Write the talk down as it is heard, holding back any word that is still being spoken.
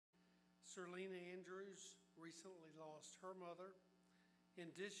Serlena Andrews recently lost her mother.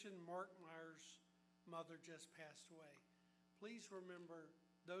 In addition, Mark Meyer's mother just passed away. Please remember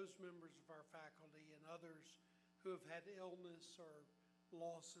those members of our faculty and others who have had illness or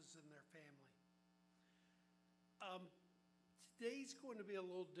losses in their family. Today's going to be a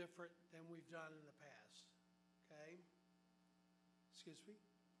little different than we've done in the past, okay? Excuse me?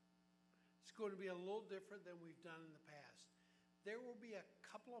 It's going to be a little different than we've done in the past. There will be a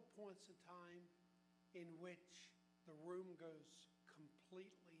couple of points in time in which the room goes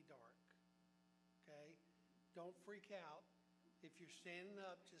completely dark, okay? Don't freak out. If you're standing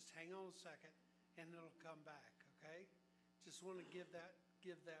up, just hang on a second and it'll come back, okay? Just want to give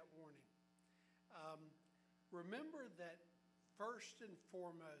that warning. Remember that first and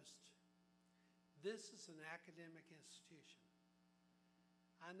foremost, this is an academic institution.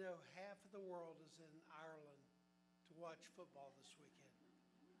 I know half of the world is in Ireland to watch football this weekend.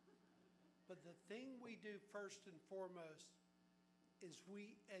 But the thing we do first and foremost is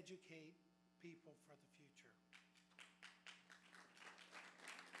we educate people for the future.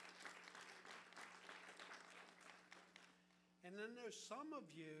 And then there's some of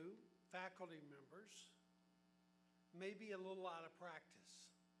you, faculty members, may be a little out of practice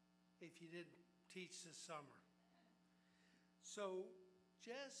if you didn't teach this summer. So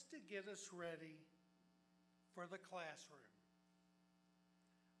just to get us ready for the classroom,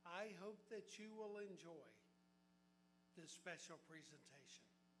 I hope that you will enjoy this special presentation.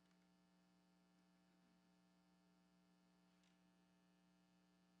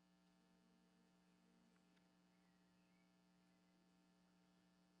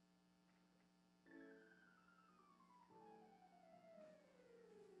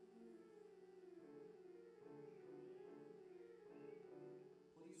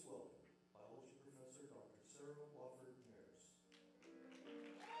 Please welcome Biology Professor Dr. Sarah Wofford-Mears.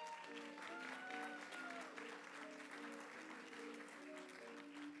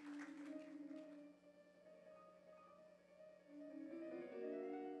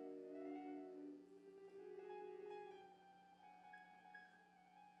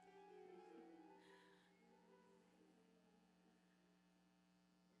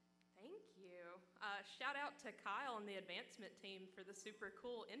 Thank you. Shout out to Kyle and the advancement team for the super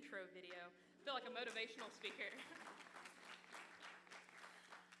cool intro video. I feel like a motivational speaker.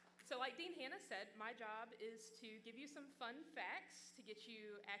 So like Dean Hanna said, my job is to give you some fun facts to get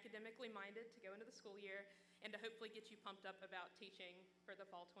you academically minded to go into the school year and to hopefully get you pumped up about teaching for the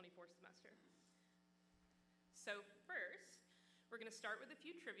fall 24 semester. So first, we're going to start with a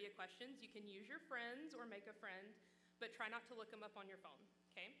few trivia questions. You can use your friends or make a friend, but try not to look them up on your phone,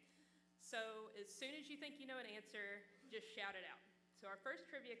 okay? So as soon as you think you know an answer, just shout it out. So our first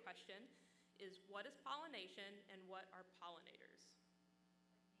trivia question is, what is pollination and what are pollinators?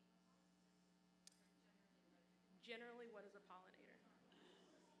 Generally, what is a pollinator?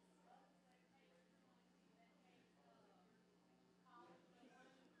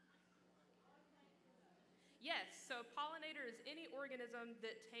 Yes, so pollinator is any organism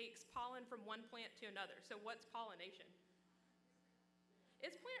that takes pollen from one plant to another. So what's pollination?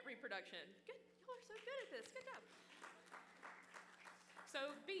 It's plant reproduction. Good, y'all are so good at this, good job.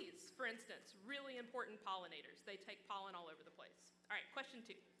 So bees, for instance, really important pollinators. They take pollen all over the place. All right, question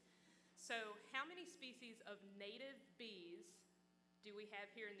 2. So how many species of native bees do we have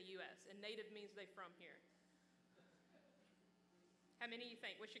here in the US? And native means they're from here. How many do you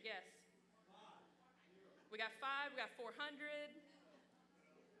think? What's your guess? 5. We got 5, we got 400,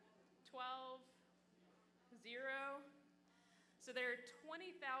 12, 0. So there are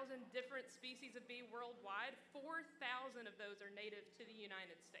 20,000 different species of bee worldwide. 4,000 of those are native to the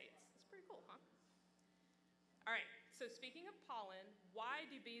United States. That's pretty cool, huh? All right, so speaking of pollen, why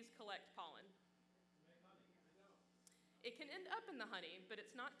do bees collect pollen? To make honey. I know. It can end up in the honey, but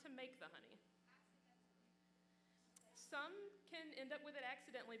it's not to make the honey. Some can end up with it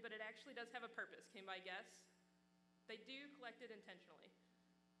accidentally, but it actually does have a purpose. Can anybody guess? They do collect it intentionally.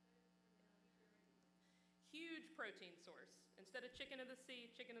 Huge protein source. Instead of chicken of the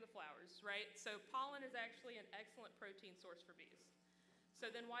sea, chicken of the flowers, right? So pollen is actually an excellent protein source for bees. So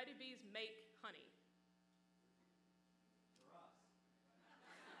then why do bees make honey? For us.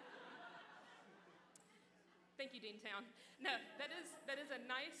 Thank you, Deantown. No, that is a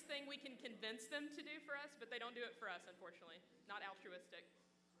nice thing we can convince them to do for us, but they don't do it for us, unfortunately. Not altruistic.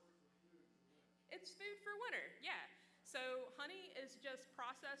 It's food for winter, yeah. So honey is just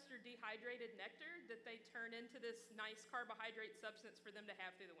processed or dehydrated nectar that they turn into this nice carbohydrate substance for them to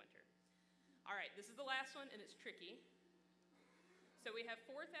have through the winter. All right, this is the last one, and it's tricky. So we have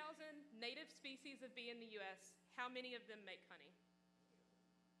 4,000 native species of bee in the US. How many of them make honey?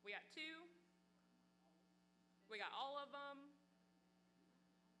 We got 2, of them?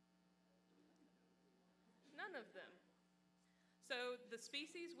 None of them. So the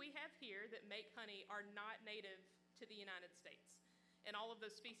species we have here that make honey are not native to the United States. And all of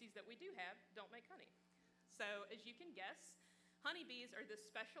those species that we do have don't make honey. So as you can guess, honeybees are this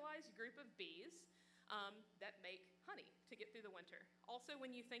specialized group of bees that make honey to get through the winter. Also,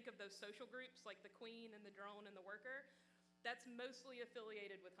 when you think of those social groups like the queen and the drone and the worker, that's mostly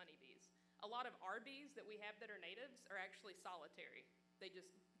affiliated with honeybees. A lot of our bees that we have that are natives are actually solitary. They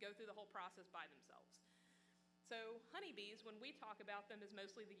just go through the whole process by themselves. So honeybees, when we talk about them, is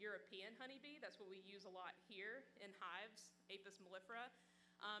mostly the European honeybee. That's what we use a lot here in hives, Apis mellifera.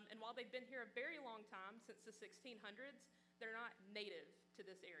 And while they've been here a very long time, since the 1600s, they're not native to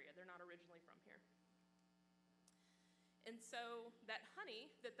this area. They're not originally from here. And so that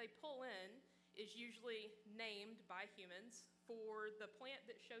honey that they pull in is usually named by humans for the plant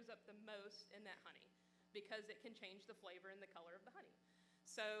that shows up the most in that honey, because it can change the flavor and the color of the honey.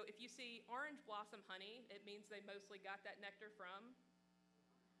 So if you see orange blossom honey, it means they mostly got that nectar from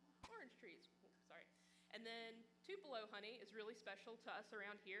orange trees. Sorry. And then Tupelo honey is really special to us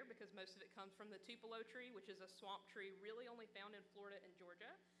around here because most of it comes from the Tupelo tree, which is a swamp tree really only found in Florida and Georgia.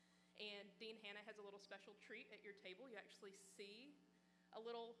 And Dean Hanna has a little special treat at your table. You actually see a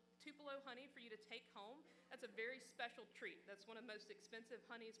little Tupelo honey for you to take home. That's a very special treat. That's one of the most expensive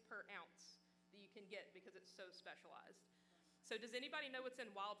honeys per ounce that you can get because it's so specialized. So does anybody know what's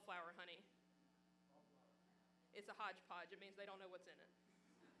in wildflower honey? It's a hodgepodge. It means they don't know what's in it.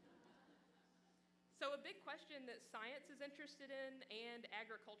 So a big question that science is interested in and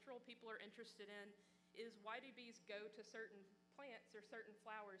agricultural people are interested in is why do bees go to certain plants or certain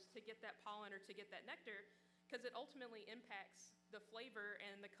flowers to get that pollen or to get that nectar? Because it ultimately impacts the flavor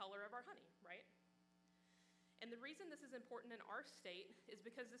and the color of our honey, right? And the reason this is important in our state is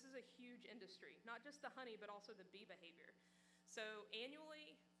because this is a huge industry, not just the honey, but also the bee behavior. So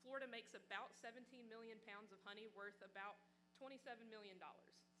annually, Florida makes about 17 million pounds of honey worth about $27 million.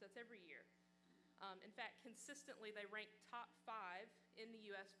 So that's every year. In fact, consistently, they rank top 5 in the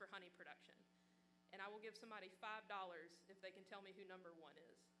U.S. for honey production. And I will give somebody $5 if they can tell me who number 1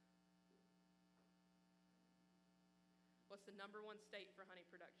 is. What's the number 1 state for honey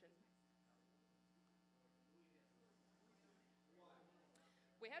production?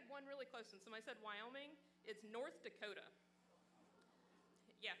 We had one really close one. Somebody said Wyoming. It's North Dakota.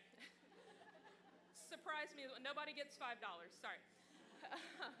 Yeah. Surprised me. Nobody gets $5. Sorry.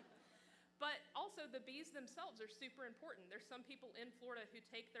 But also the bees themselves are super important. There's some people in Florida who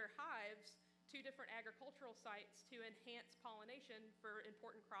take their hives to different agricultural sites to enhance pollination for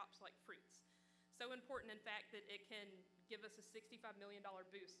important crops like fruits. So important, in fact, that it can give us a $65 million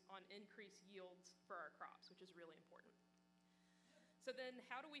boost on increased yields for our crops, which is really important. So then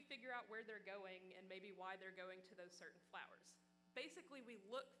how do we figure out where they're going and maybe why they're going to those certain flowers? Basically, we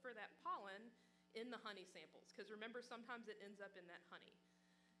look for that pollen in the honey samples, because remember, sometimes it ends up in that honey.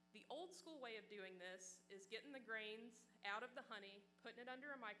 The old school way of doing this is getting the grains out of the honey, putting it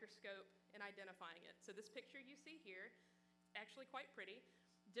under a microscope, and identifying it. So this picture you see here, actually quite pretty,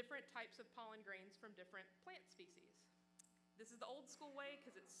 different types of pollen grains from different plant species. This is the old school way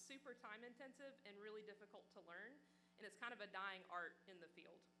because it's super time intensive and really difficult to learn, and it's kind of a dying art in the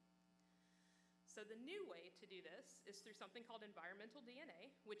field. So the new way to do this is through something called environmental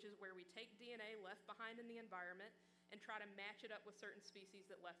DNA, which is where we take DNA left behind in the environment and try to match it up with certain species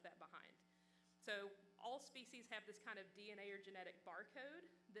that left that behind. So all species have this kind of DNA or genetic barcode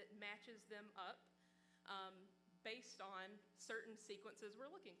that matches them up based on certain sequences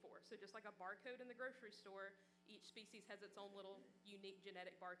we're looking for. So just like a barcode in the grocery store, each species has its own little unique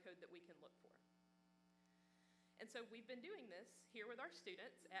genetic barcode that we can look for. And so we've been doing this here with our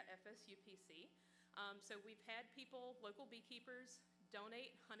students at FSU PC. So we've had people, local beekeepers,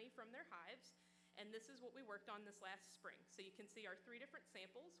 donate honey from their hives. And this is what we worked on this last spring. So you can see our 3 different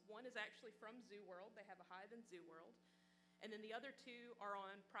samples. One is actually from Zoo World. They have a hive in Zoo World. And then the other 2 are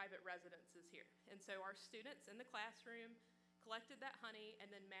on private residences here. And so our students in the classroom collected that honey and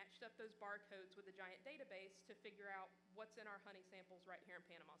then matched up those barcodes with a giant database to figure out what's in our honey samples right here in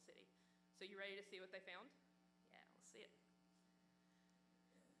Panama City. So you ready to see what they found? Yeah, let's see it.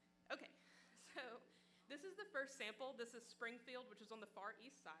 Okay, so this is the first sample. This is Springfield, which is on the far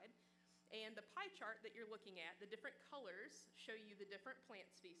east side. And the pie chart that you're looking at, the different colors show you the different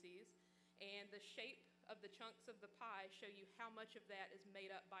plant species, and the shape of the chunks of the pie show you how much of that is made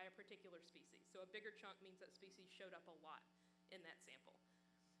up by a particular species. So a bigger chunk means that species showed up a lot in that sample.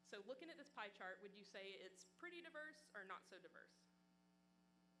 So looking at this pie chart, would you say it's pretty diverse or not so diverse?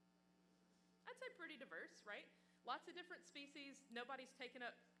 I'd say pretty diverse, right? Lots of different species, nobody's taken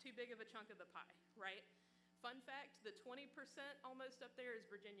up too big of a chunk of the pie, right? Fun fact, the 20% almost up there is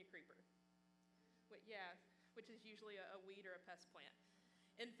Virginia creeper. Yeah, which is usually a weed or a pest plant.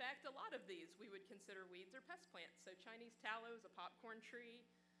 In fact, a lot of these we would consider weeds or pest plants. So Chinese tallow is a popcorn tree.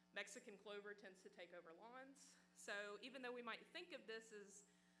 Mexican clover tends to take over lawns. So even though we might think of this as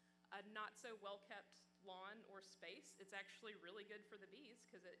a not so well-kept lawn or space, it's actually really good for the bees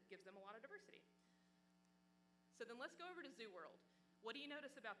because it gives them a lot of diversity. So then let's go over to Zoo World. What do you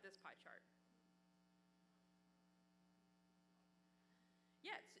notice about this pie chart?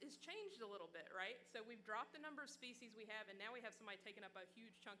 Yeah, it's changed a little bit, right? So we've dropped the number of species we have, and now we have somebody taking up a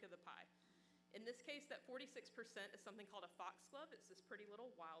huge chunk of the pie. In this case, that 46% is something called a foxglove. It's this pretty little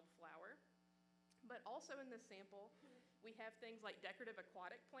wildflower. But also in this sample, we have things like decorative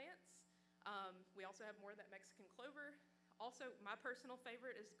aquatic plants. We also have more of that Mexican clover. Also, my personal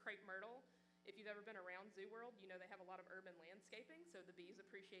favorite is crepe myrtle. If you've ever been around Zoo World, you know they have a lot of urban landscaping, so the bees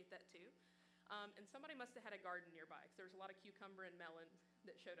appreciate that too. And somebody must have had a garden nearby, because there was a lot of cucumber and melon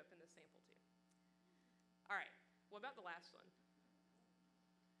that showed up in this sample too. All right, what about the last one?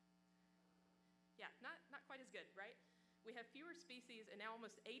 Yeah, not quite as good, right? We have fewer species, and now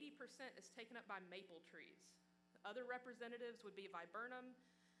almost 80% is taken up by maple trees. Other representatives would be viburnum.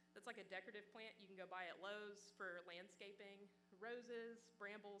 That's like a decorative plant you can go buy at Lowe's for landscaping. Roses,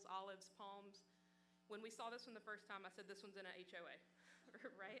 brambles, olives, palms. When we saw this one the first time, I said this one's in an HOA,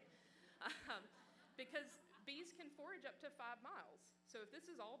 right? Because bees can forage up to 5 miles. So if this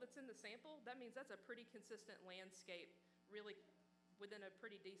is all that's in the sample, that means that's a pretty consistent landscape, really within a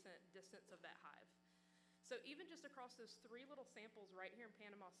pretty decent distance of that hive. So even just across those 3 little samples right here in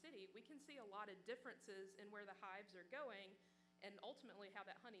Panama City, we can see a lot of differences in where the hives are going and ultimately how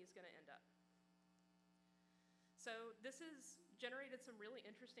that honey is going to end up. So this has generated some really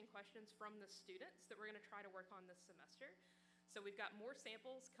interesting questions from the students that we're going to try to work on this semester. So we've got more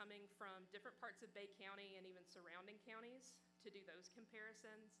samples coming from different parts of Bay County and even surrounding counties to do those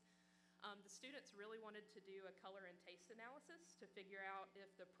comparisons. The students really wanted to do a color and taste analysis to figure out if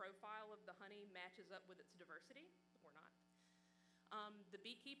the profile of the honey matches up with its diversity or not. The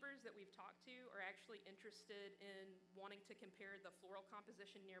beekeepers that we've talked to are actually interested in wanting to compare the floral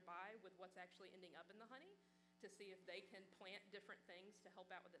composition nearby with what's actually ending up in the honey to see if they can plant different things to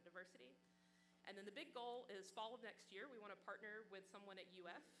help out with the diversity. And then the big goal is fall of next year, we want to partner with someone at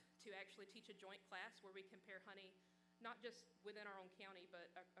UF to actually teach a joint class where we compare honey, not just within our own county, but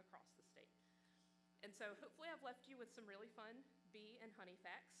across the state. And so hopefully I've left you with some really fun bee and honey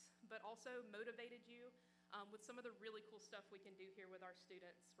facts, but also motivated you with some of the really cool stuff we can do here with our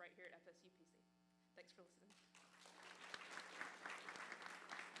students right here at FSU PC. Thanks for listening.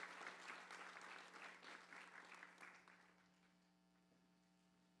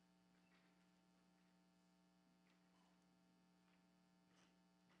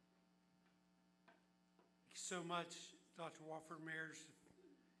 So much, Dr. Wofford Mears.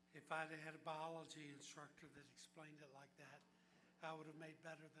 If I'd had a biology instructor that explained it like that, I would have made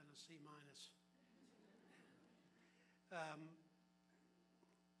better than a C minus.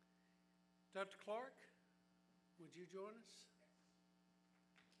 Dr. Clark, would you join us?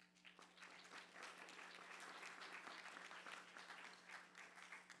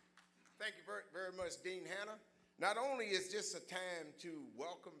 Thank you very much, Dean Hannah. Not only is this a time to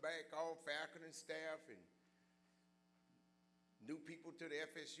welcome back all faculty and staff and new people to the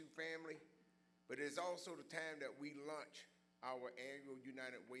FSU family, but it's also the time that we launch our annual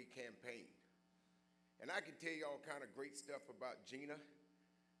United Way campaign. And I can tell you all kind of great stuff about Gina,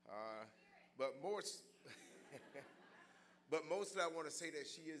 but mostly I want to say that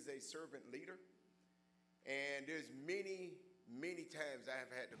she is a servant leader, and there's many times I have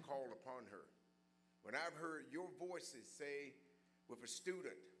had to call upon her. When I've heard your voices say with a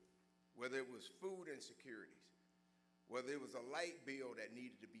student, whether it was food insecurities, whether it was a light bill that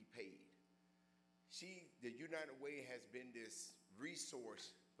needed to be paid, the United Way has been this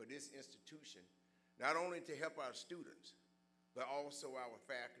resource for this institution, not only to help our students, but also our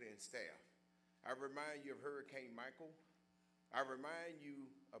faculty and staff. I remind you of Hurricane Michael. I remind you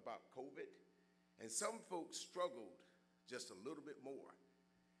about COVID. And some folks struggled just a little bit more.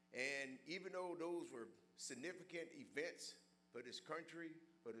 And even though those were significant events for this country,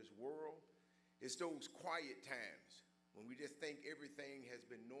 for this world, it's those quiet times when we just think everything has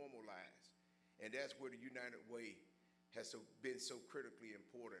been normalized. And that's where the United Way has been so critically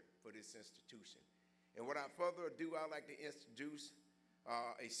important for this institution. And without further ado, I'd like to introduce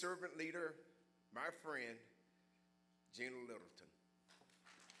a servant leader, my friend, Gina Littleton.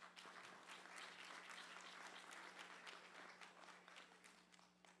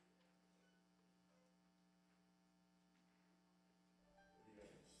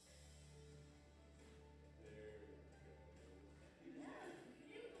 Good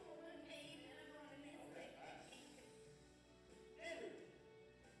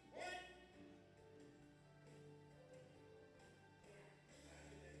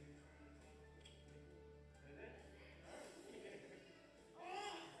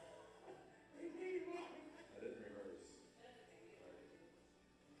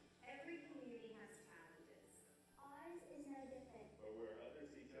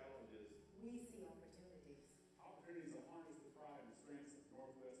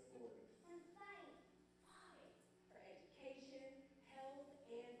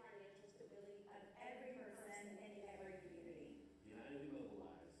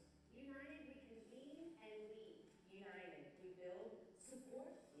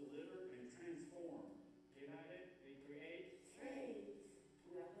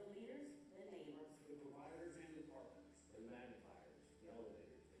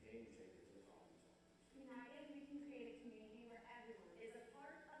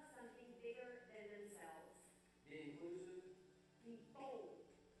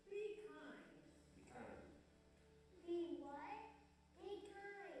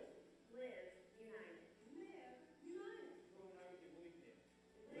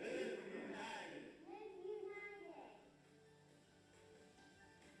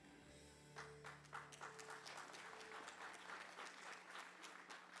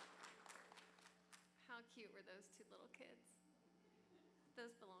over those two little kids.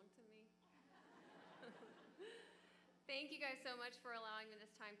 Those belong to me. Thank you guys so much for allowing me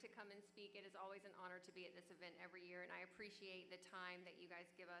this time to come and speak. It is always an honor to be at this event every year, and I appreciate the time that you guys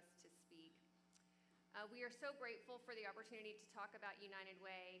give us to speak. We are so grateful for the opportunity to talk about United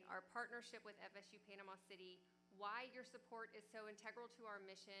Way, our partnership with FSU Panama City, why your support is so integral to our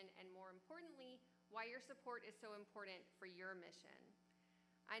mission, and more importantly, why your support is so important for your mission.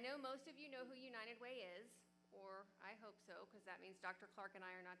 I know most of you know who United Way is, or I hope so, because that means Dr. Clark and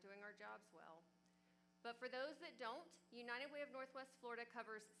I are not doing our jobs well. But for those that don't, United Way of Northwest Florida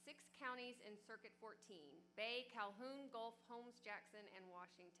covers 6 counties in Circuit 14, Bay, Calhoun, Gulf, Holmes, Jackson, and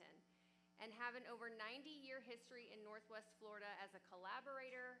Washington, and have an over 90-year history in Northwest Florida as a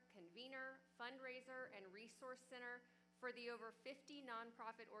collaborator, convener, fundraiser, and resource center for the over 50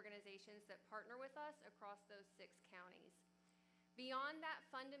 nonprofit organizations that partner with us across those 6 counties. Beyond that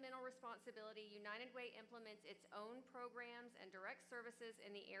fundamental responsibility, United Way implements its own programs and direct services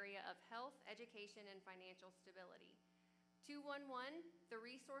in the area of health, education, and financial stability. 211, the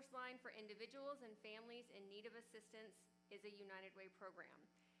resource line for individuals and families in need of assistance, is a United Way program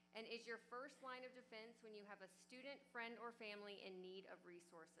and is your first line of defense when you have a student, friend, or family in need of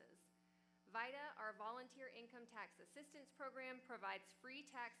resources. VITA, our Volunteer Income Tax Assistance Program, provides free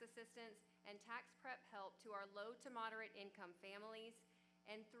tax assistance and tax prep help to our low to moderate income families.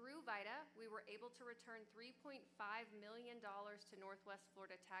 And through VITA, we were able to return $3.5 million to Northwest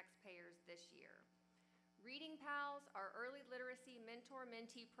Florida taxpayers this year. Reading Pals, our early literacy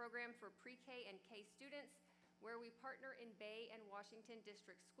mentor-mentee program for pre-K and K students, where we partner in Bay and Washington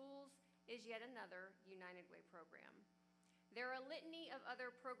district schools, is yet another United Way program. There are a litany of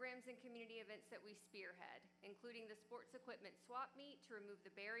other programs and community events that we spearhead, including the sports equipment swap meet to remove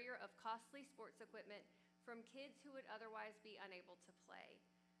the barrier of costly sports equipment from kids who would otherwise be unable to play.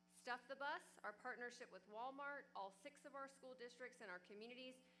 Stuff the Bus, our partnership with Walmart, all 6 of our school districts and our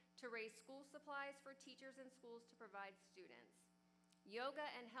communities to raise school supplies for teachers and schools to provide students. Yoga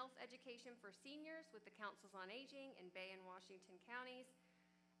and health education for seniors with the Councils on Aging in Bay and Washington counties,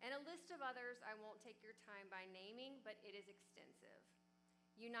 and a list of others I won't take your time by naming, but it is extensive.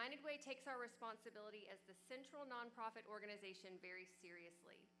 United Way takes our responsibility as the central nonprofit organization very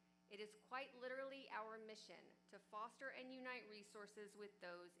seriously. It is quite literally our mission to foster and unite resources with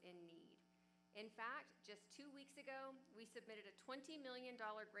those in need. In fact, just 2 weeks ago, we submitted a $20 million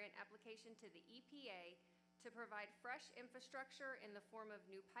grant application to the EPA to provide fresh infrastructure in the form of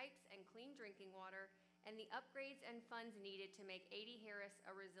new pipes and clean drinking water and the upgrades and funds needed to make 80 Harris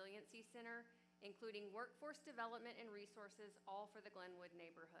a resiliency center, including workforce development and resources, all for the Glenwood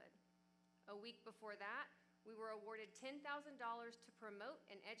neighborhood. A week before that, we were awarded $10,000 to promote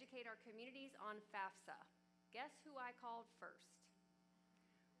and educate our communities on FAFSA. Guess who I called first?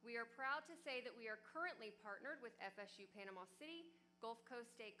 We are proud to say that we are currently partnered with FSU Panama City, Gulf Coast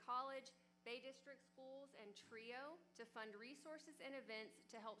State College, Bay District Schools, and TRIO to fund resources and events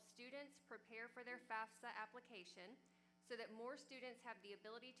to help students prepare for their FAFSA application so that more students have the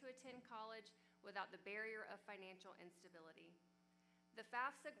ability to attend college without the barrier of financial instability. The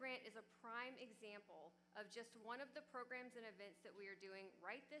FAFSA grant is a prime example of just one of the programs and events that we are doing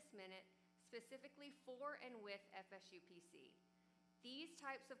right this minute, specifically for and with FSU PC. These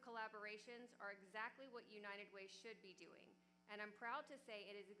types of collaborations are exactly what United Way should be doing, and I'm proud to say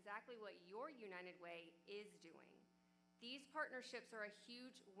it is exactly what your United Way is doing. These partnerships are a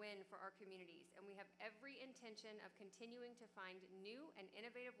huge win for our communities, and we have every intention of continuing to find new and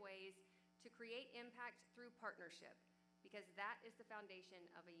innovative ways to create impact through partnership, because that is the foundation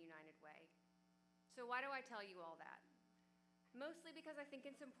of a United Way. So why do I tell you all that? Mostly because I think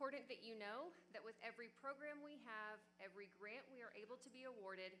it's important that you know that with every program we have, every grant we are able to be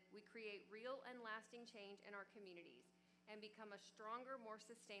awarded, we create real and lasting change in our communities and become a stronger, more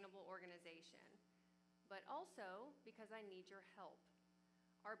sustainable organization. But also because I need your help.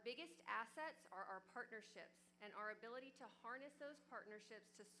 Our biggest assets are our partnerships and our ability to harness those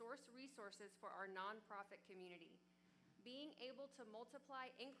partnerships to source resources for our nonprofit community. Being able to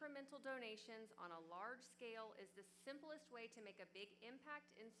multiply incremental donations on a large scale is the simplest way to make a big impact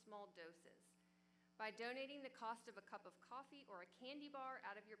in small doses. By donating the cost of a cup of coffee or a candy bar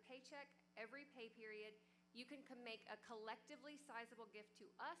out of your paycheck every pay period, you can make a collectively sizable gift to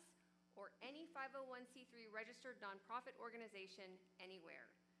us or any 501c3 registered nonprofit organization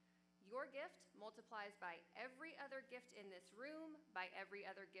anywhere. Your gift multiplies by every other gift in this room, by every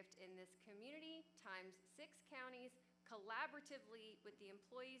other gift in this community, times 6 counties, collaboratively with the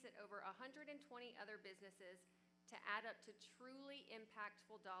employees at over 120 other businesses to add up to truly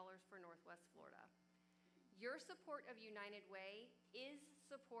impactful dollars for Northwest Florida. Your support of United Way is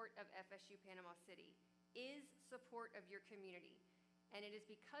support of FSU Panama City. is support of your community. And it is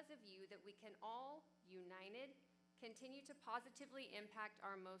because of you that we can all, united, continue to positively impact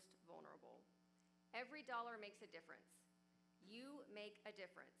our most vulnerable. Every dollar makes a difference. You make a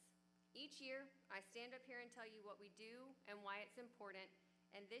difference. Each year, I stand up here and tell you what we do and why it's important,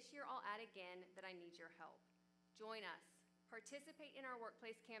 and this year I'll add again that I need your help. Join us. Participate in our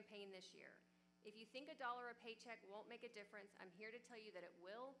workplace campaign this year. If you think $1 a paycheck won't make a difference, I'm here to tell you that it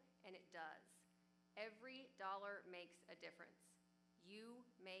will, and it does. Every dollar makes a difference. You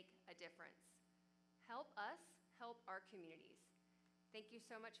make a difference. Help us help our communities. Thank you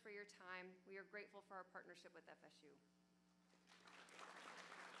so much for your time. We are grateful for our partnership with FSU.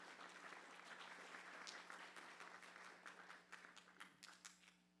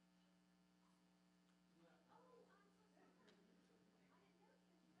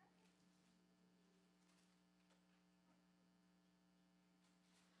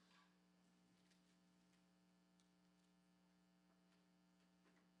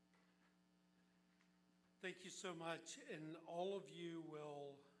 Thank you so much, and all of you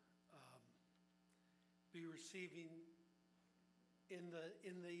will be receiving in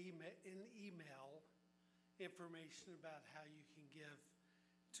email information about how you can give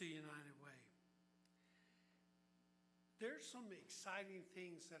to United Way. There's some exciting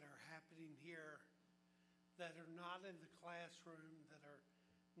things that are happening here that are not in the classroom, that are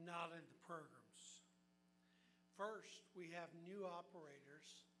not in the programs. First, we have new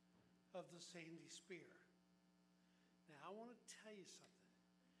operators of the Sandy Spear. Now, I want to tell you something.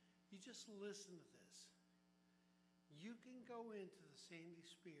 You just listen to this. You can go into the Sandy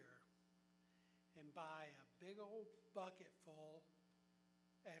Spear and buy a big old bucket full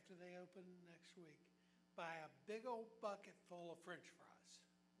after they open next week. Buy a big old bucket full of French fries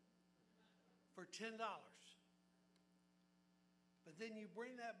for $10. But then you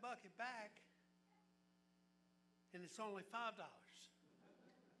bring that bucket back and it's only $5.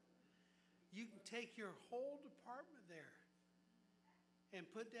 You can take your whole department there and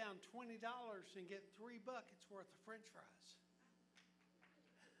put down $20 and get 3 buckets worth of French fries.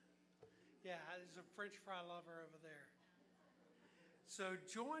 Yeah, there's a French fry lover over there. So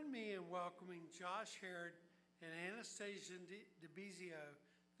join me in welcoming Josh Herod and Anastasia DeBizio,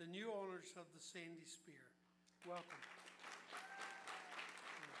 the new owners of the Sandy Spear. Welcome.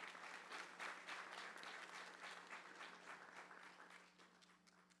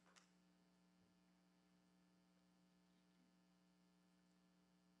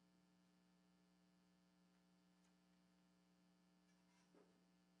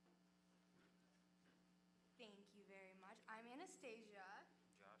 Thank you very much. I'm Anastasia.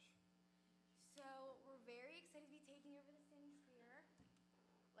 Josh. So we're very excited to be taking over the Sandy Spear.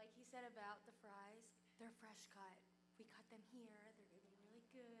 Like he said about the fries, they're fresh cut. We cut them here. They're going to be really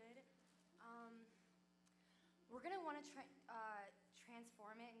good. We're going to want to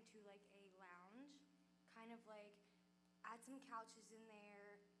transform it into like a lounge, kind of like add some couches in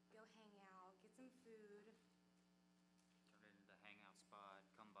there, go hang out, get some food. Turn it into a hangout spot.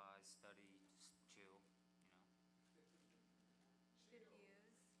 Come by, study, just chill, Good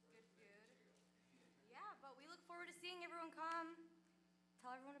views, good food. Yeah, but we look forward to seeing everyone come.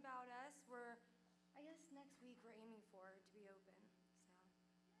 Tell everyone about us. I guess next week we're aiming for it to be open. So,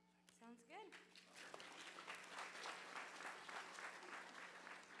 sounds good.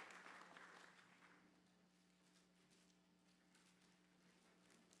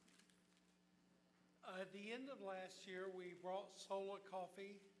 At the end of last year, we brought Sola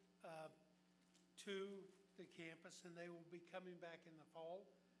Coffee to the campus, and they will be coming back in the fall.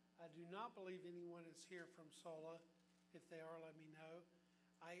 I do not believe anyone is here from Sola. If they are, let me know.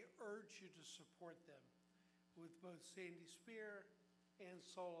 I urge you to support them with both Sandy Spear and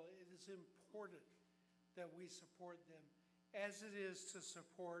Sola. It is important that we support them, as it is to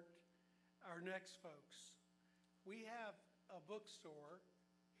support our next folks. We have a bookstore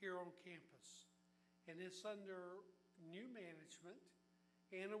here on campus, and it's under new management.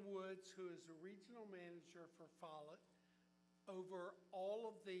 Anna Woods, who is the regional manager for Follett, over all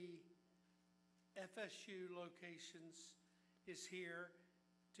of the FSU locations, is here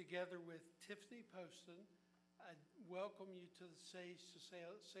together with Tiffany Poston. I welcome you to the stage to say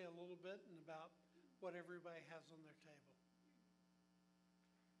a little bit about what everybody has on their table.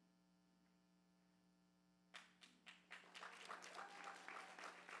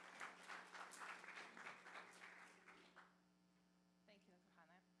 Thank you, Dr.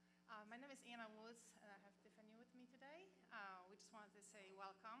 Hannah. My name is Anna Woods, and I have Tiffany with me today. We just wanted to say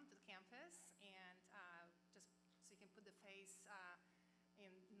welcome to the campus, and just so you can put the face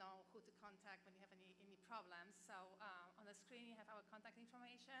and know who to contact when you have any problems. So on the screen you have our contact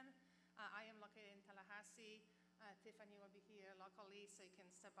information. I am located in Tallahassee. Tallahassee. Tiffany will be here locally, so you can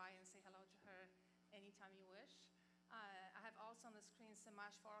stop by and say hello to her anytime you wish. I have also on the screen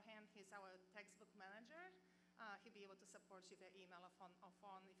Samash Forehand. He's our textbook manager. He'll be able to support you via email or phone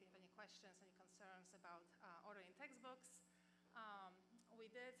if you have any questions, any concerns about ordering textbooks. We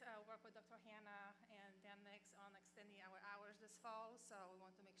did work with Dr. Hannah and Dan Nix on extending our hours this fall, so we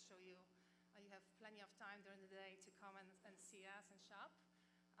want to make sure you have plenty of time during the day to come and see us and shop.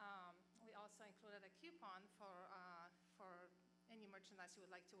 We also included a coupon for any merchandise you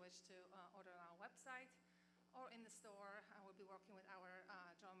would like to wish to order on our website or in the store. We'll be working with our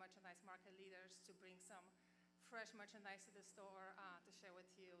general merchandise market leaders to bring some fresh merchandise to the store to share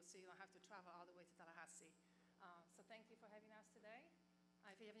with you, so you don't have to travel all the way to Tallahassee. So thank you for having us today.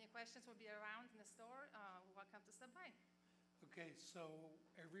 If you have any questions, we'll be around in the store. Welcome to stop by. Okay, so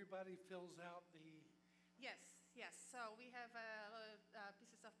everybody fills out the, Yes. So we have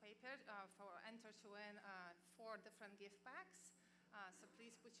pieces of paper for enter to win 4 different gift packs. So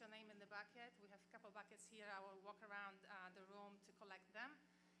please put your name in the bucket. We have a couple buckets here. I will walk around the room to collect them,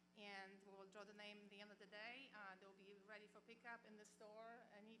 and we will draw the name at the end of the day. They'll be ready for pickup in the store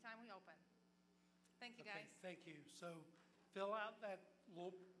anytime we open. Thank you, okay, guys. thank you. So fill out that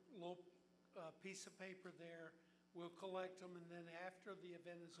little piece of paper there. We'll collect them, and then after the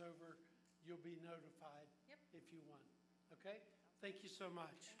event is over, you'll be notified if you want. Okay? Thank you so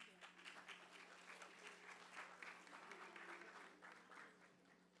much. Thank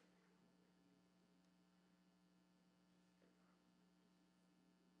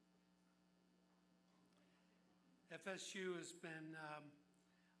you. FSU has been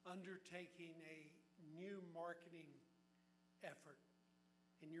undertaking a new marketing effort,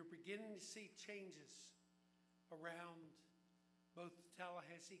 and you're beginning to see changes around both the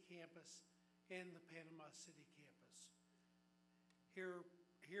Tallahassee campus and the Panama City campus.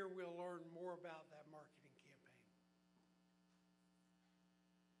 Here we'll learn more about that marketing campaign.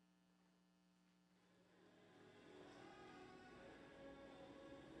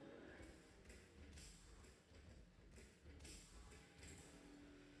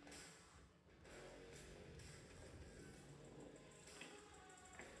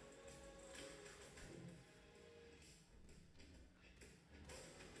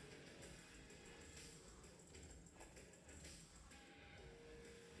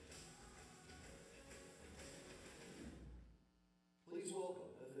 Please welcome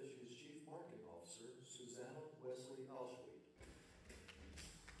FSU's Chief Marketing Officer, Susanna Wesley Auschwitz.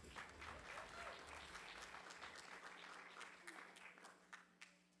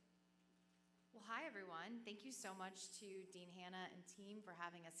 Well, hi, everyone. Thank you so much to Dean Hannah and team for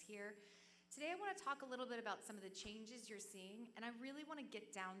having us here. Today, I want to talk a little bit about some of the changes you're seeing, and I really want to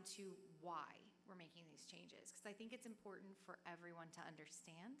get down to why we're making these changes, because I think it's important for everyone to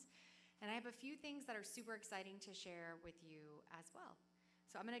understand. And I have a few things that are super exciting to share with you as well.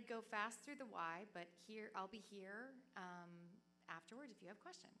 So I'm going to go fast through the why, but I'll be here afterwards if you have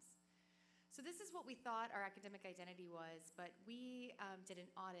questions. So this is what we thought our academic identity was, but we did an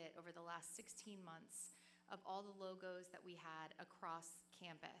audit over the last 16 months of all the logos that we had across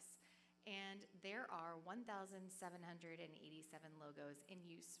campus. And there are 1,787 logos in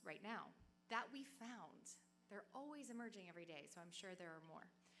use right now that we found. They're always emerging every day, so I'm sure there are more.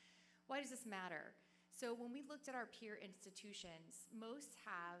 Why does this matter? So when we looked at our peer institutions, most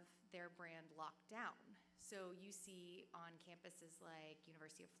have their brand locked down. So you see on campuses like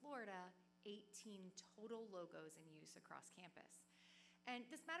University of Florida, 18 total logos in use across campus. And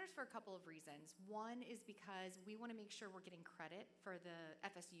this matters for a couple of reasons. One is because we want to make sure we're getting credit for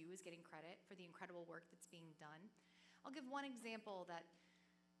FSU is getting credit for the incredible work that's being done. I'll give one example that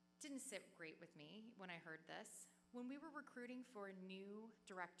didn't sit great with me when I heard this. When we were recruiting for a new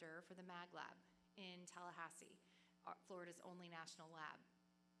director for the Mag Lab in Tallahassee, Florida's only national lab,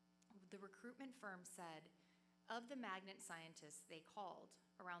 the recruitment firm said, of the magnet scientists they called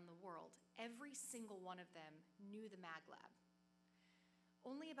around the world, every single one of them knew the Mag Lab.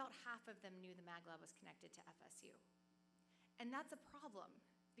 Only about half of them knew the Mag Lab was connected to FSU. And that's a problem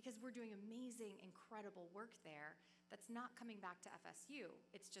because we're doing amazing, incredible work there that's not coming back to FSU.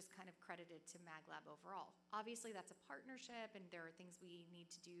 It's just kind of credited to Mag Lab overall. Obviously, that's a partnership, and there are things we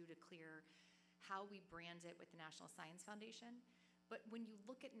need to do to clear how we brand it with the National Science Foundation. But when you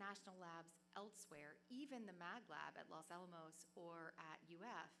look at national labs elsewhere, even the Mag Lab at Los Alamos or at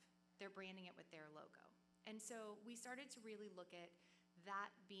UF, they're branding it with their logo. And so we started to really look at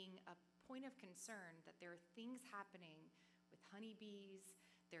that being a point of concern, that there are things happening with honeybees,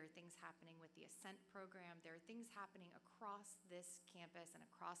 there are things happening with the Ascent program, there are things happening across this campus and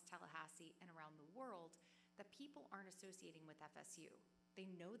across Tallahassee and around the world that people aren't associating with FSU. They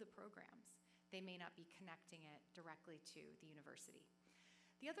know the programs. they may not be connecting it directly to the university.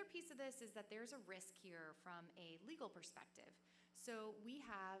 The other piece of this is that there's a risk here from a legal perspective. So we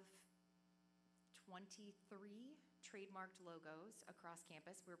have 23 trademarked logos across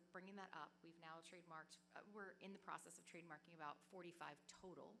campus. We're bringing that up. We've now trademarked, we're in the process of trademarking about 45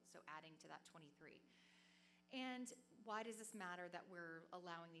 total, so adding to that 23. And why does this matter that we're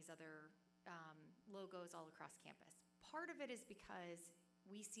allowing these other logos all across campus? Part of it is because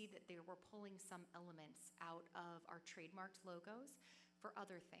we see that we're pulling some elements out of our trademarked logos for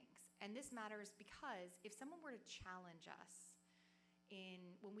other things. And this matters because if someone were to challenge us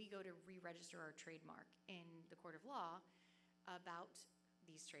when we go to re-register our trademark in the court of law about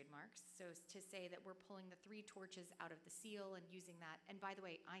these trademarks, so to say that we're pulling the 3 torches out of the seal and using that, and by the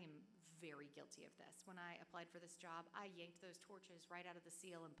way, I am very guilty of this. When I applied for this job, I yanked those torches right out of the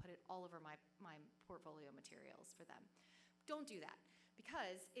seal and put it all over my portfolio materials for them. Don't do that,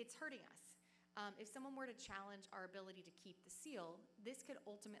 because it's hurting us. If someone were to challenge our ability to keep the seal, this could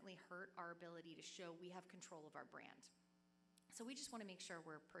ultimately hurt our ability to show we have control of our brand. So we just want to make sure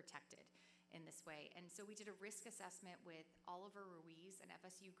we're protected in this way. And so we did a risk assessment with Oliver Ruiz, an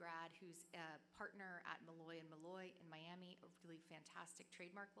FSU grad who's a partner at Malloy & Malloy in Miami, a really fantastic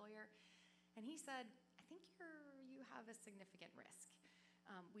trademark lawyer. And he said, I think you have a significant risk.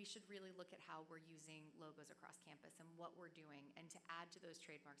 We should really look at how we're using logos across campus and what we're doing, and to add to those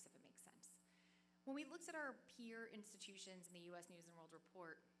trademarks if it makes sense. When we looked at our peer institutions in the U.S. News & World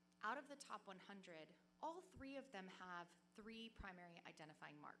Report, out of the top 100, all 3 of them have 3 primary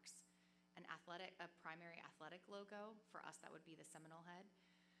identifying marks. A primary athletic logo. For us, that would be the Seminole head.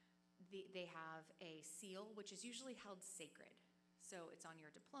 They have a seal, which is usually held sacred. So it's on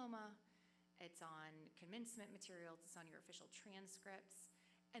your diploma, it's on commencement materials, it's on your official transcripts.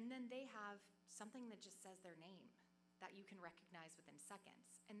 And then they have something that just says their name that you can recognize within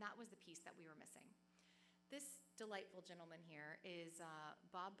seconds. And that was the piece that we were missing. This delightful gentleman here is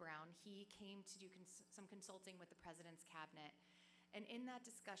Bob Brown. He came to do some consulting with the president's cabinet. And in that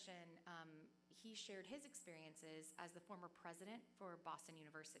discussion, he shared his experiences as the former president for Boston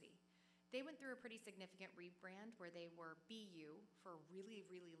University. They went through a pretty significant rebrand where they were BU for a really,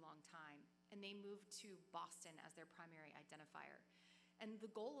 really long time. And they moved to Boston as their primary identifier. And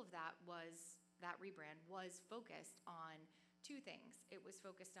the goal of that rebrand was focused on 2 things. It was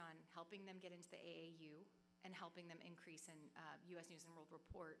focused on helping them get into the AAU and helping them increase in U.S. News & World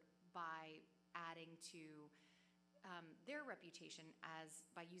Report by adding to their reputation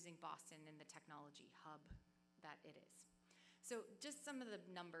by using Boston and the technology hub that it is. So just some of the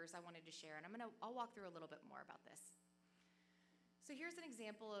numbers I wanted to share, and I'll walk through a little bit more about this. So here's an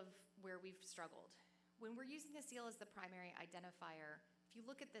example of where we've struggled. When we're using the seal as the primary identifier, if you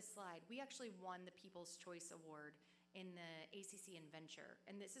look at this slide, we actually won the People's Choice Award in the ACC Inventure,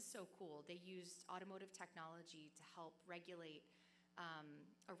 and this is so cool. They used automotive technology to help regulate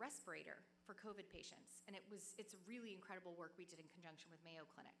a respirator for COVID patients, and it's really incredible work we did in conjunction with Mayo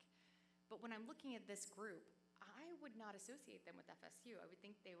Clinic. But when I'm looking at this group, I would not associate them with FSU. I would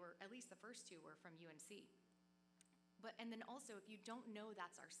think they were, at least the first 2 were from UNC. And then also, if you don't know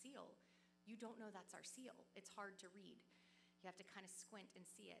that's our seal, you don't know that's our seal. It's hard to read. You have to kind of squint and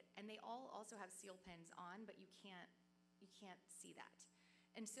see it. And they all also have seal pins on, but you can't see that.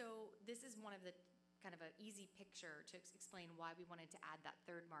 And so this is one of the kind of an easy picture to explain why we wanted to add that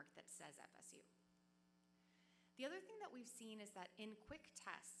 3rd mark that says FSU. The other thing that we've seen is that in quick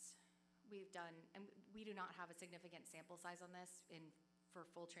tests we've done, and we do not have a significant sample size on this, for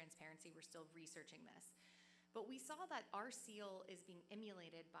full transparency, we're still researching this. But we saw that our seal is being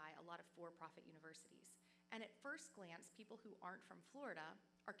emulated by a lot of for-profit universities. And at first glance, people who aren't from Florida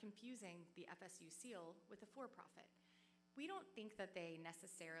are confusing the FSU seal with a for-profit. We don't think that they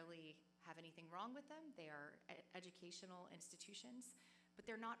necessarily have anything wrong with them. They are educational institutions, but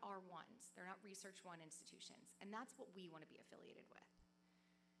they're not R1s. They're not Research 1 institutions. And that's what we want to be affiliated with.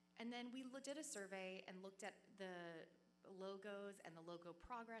 And then we did a survey and looked at the logos and the logo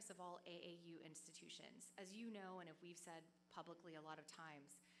progress of all AAU institutions. As you know, and if we've said publicly a lot of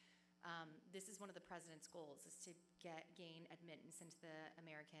times, this is one of the president's goals, is to gain admittance into the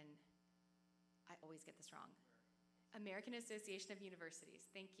I always get this wrong, American Association of Universities.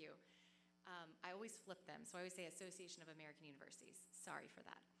 Thank you. I always flip them, so I always say Association of American Universities. Sorry for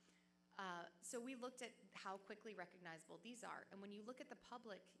that. So we looked at how quickly recognizable these are. And when you look at the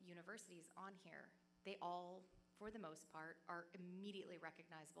public universities on here, they all, for the most part, are immediately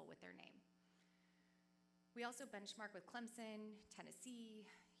recognizable with their name. We also benchmarked with Clemson, Tennessee,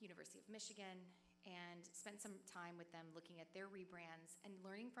 University of Michigan, and spent some time with them looking at their rebrands and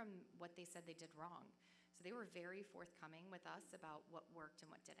learning from what they said they did wrong. So they were very forthcoming with us about what worked and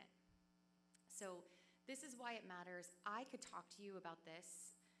what didn't. So this is why it matters. I could talk to you about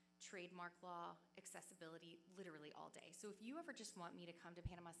this, trademark law, accessibility, literally all day. So if you ever just want me to come to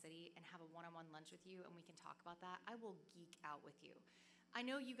Panama City and have a one-on-one lunch with you and we can talk about that, I will geek out with you. I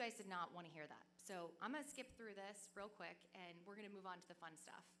know you guys did not want to hear that. So I'm going to skip through this real quick and we're going to move on to the fun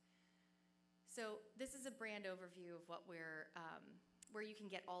stuff. So this is a brand overview of what we're, where you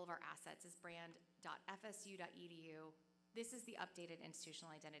can get all of our assets is brand.fsu.edu. This is the updated institutional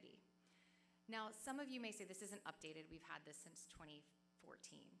identity. Now, some of you may say this isn't updated. We've had this since 2014.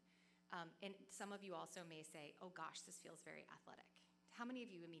 And some of you also may say, oh gosh, this feels very athletic. How many of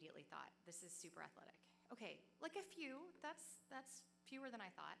you immediately thought this is super athletic? Okay, like a few. That's fewer than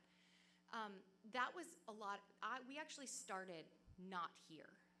I thought. That was a lot. We actually started not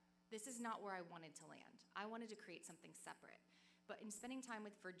here. This is not where I wanted to land. I wanted to create something separate. But in spending time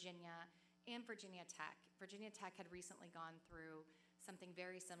with Virginia and Virginia Tech had recently gone through something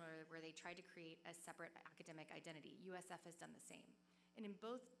very similar where they tried to create a separate academic identity. USF has done the same. And in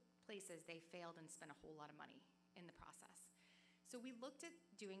both places, they failed and spent a whole lot of money in the process. So we looked at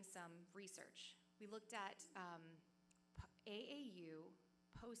doing some research. We looked at AAU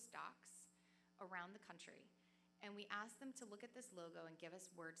postdocs around the country, and we asked them to look at this logo and give us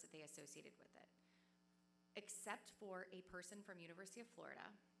words that they associated with it. Except for a person from University of Florida,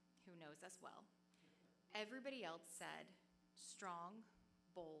 who knows us well, everybody else said strong,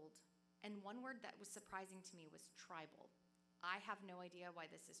 bold, and one word that was surprising to me was tribal. I have no idea why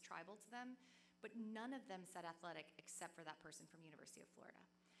this is tribal to them, but none of them said athletic except for that person from University of Florida.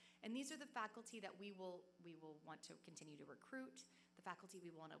 And these are the faculty that we will want to continue to recruit, the faculty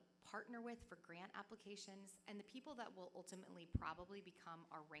we want to partner with for grant applications, and the people that will ultimately probably become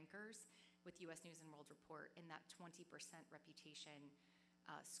our rankers with US News and World Report in that 20% reputation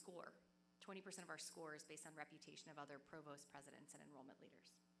score. 20% of our score is based on reputation of other provost presidents and enrollment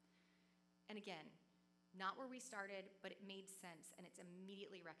leaders. And again, not where we started, but it made sense and it's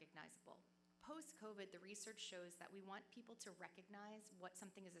immediately recognizable. Post-COVID, the research shows that we want people to recognize what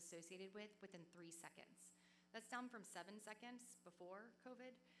something is associated with within 3 seconds. That's down from 7 seconds before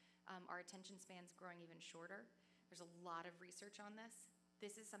COVID. Our attention span's growing even shorter. There's a lot of research on this.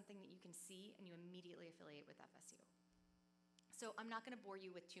 This is something that you can see and you immediately affiliate with FSU. So I'm not going to bore you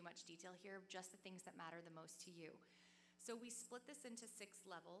with too much detail here, just the things that matter the most to you. So we split this into 6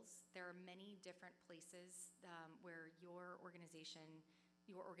 levels. There are many different places where your organizations,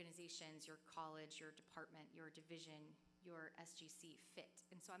 your college, your department, your division, your SGC fit.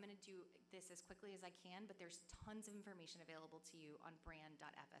 And so I'm going to do this as quickly as I can, but there's tons of information available to you on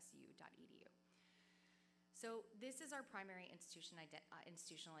brand.fsu.edu. So this is our primary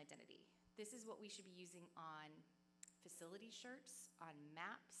institutional identity. This is what we should be using on facility shirts, on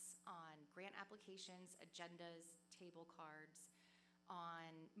maps, on grant applications, agendas, table cards,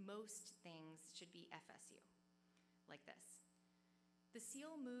 on most things should be FSU, like this. The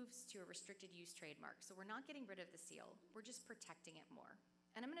seal moves to a restricted use trademark, so we're not getting rid of the seal, we're just protecting it more.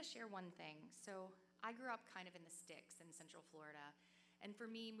 And I'm gonna share one thing. So I grew up kind of in the sticks in Central Florida, and for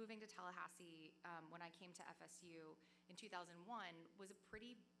me, moving to Tallahassee when I came to FSU in 2001 was a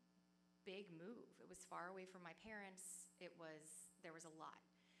pretty big move. It was far away from my parents, there was a lot.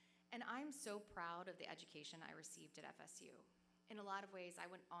 And I'm so proud of the education I received at FSU. In a lot of ways, I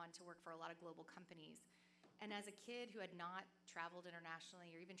went on to work for a lot of global companies. And as a kid who had not traveled internationally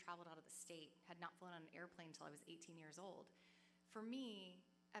or even traveled out of the state, had not flown on an airplane until I was 18 years old, for me,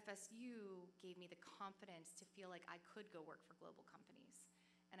 FSU gave me the confidence to feel like I could go work for global companies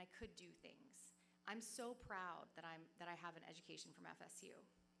and I could do things. I'm so proud that I have an education from FSU.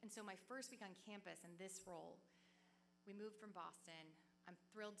 And so my first week on campus in this role, we moved from Boston. I'm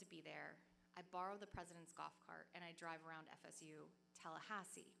thrilled to be there. I borrow the president's golf cart and I drive around FSU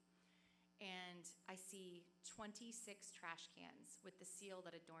Tallahassee. And I see 26 trash cans with the seal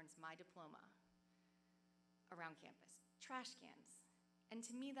that adorns my diploma around campus. Trash cans. And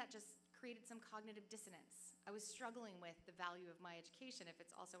to me, that just created some cognitive dissonance. I was struggling with the value of my education if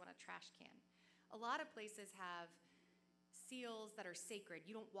it's also on a trash can. A lot of places have seals that are sacred.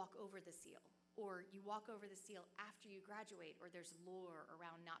 You don't walk over the seal, or you walk over the seal after you graduate, or there's lore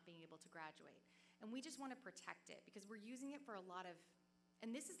around not being able to graduate. And we just want to protect it because we're using it for a lot of,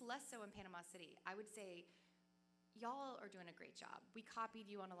 and this is less so in Panama City. I would say y'all are doing a great job. We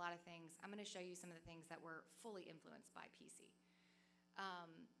copied you on a lot of things. I'm going to show you some of the things that were fully influenced by PC.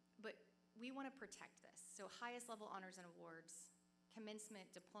 But we want to protect this. So highest level honors and awards, commencement,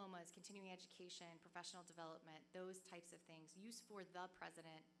 diplomas, continuing education, professional development, those types of things, used for the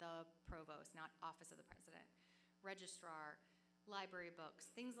president, the provost, not office of the president, registrar, library books,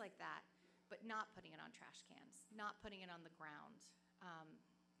 things like that, but not putting it on trash cans, not putting it on the ground.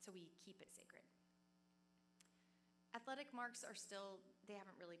 So so we keep it sacred. Athletic marks are still, they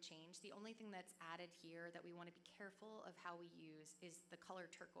haven't really changed. The only thing that's added here that we want to be careful of how we use is the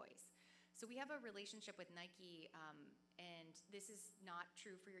color turquoise. So we have a relationship with Nike, and this is not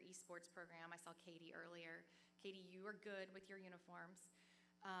true for your esports program. I saw Katie earlier. Katie, you are good with your uniforms.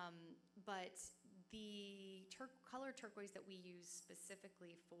 But the color turquoise that we use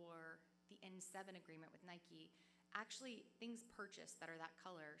specifically for the N7 agreement with Nike, actually things purchased that are that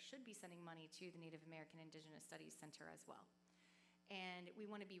color should be sending money to the Native American Indigenous Studies Center as well. And we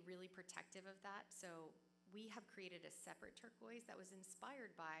want to be really protective of that. So we have created a separate turquoise that was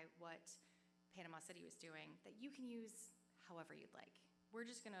inspired by what Panama City was doing that you can use however you'd like. We're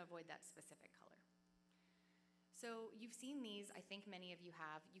just going to avoid that specific color. So you've seen these, I think many of you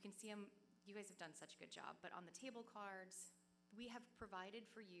have. You can see them, you guys have done such a good job, but on the table cards, we have provided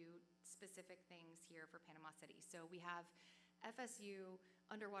for you specific things here for Panama City. So we have FSU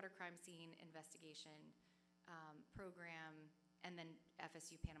underwater crime scene investigation program, and then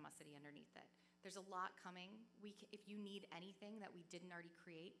FSU Panama City underneath it. There's a lot coming. If you need anything that we didn't already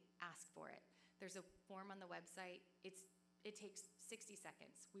create, ask for it. There's a form on the website. It takes 60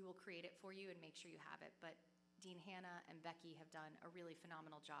 seconds. We will create it for you and make sure you have it. But Dean Hannah and Becky have done a really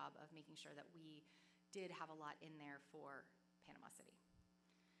phenomenal job of making sure that we did have a lot in there for Panama City.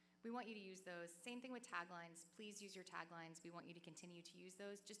 We want you to use those. Same thing with taglines. Please use your taglines. We want you to continue to use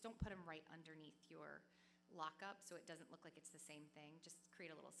those. Just don't put them right underneath your lockup so it doesn't look like it's the same thing. Just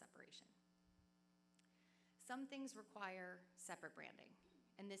create a little separation. Some things require separate branding,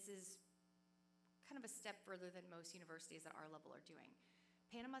 and this is kind of a step further than most universities at our level are doing.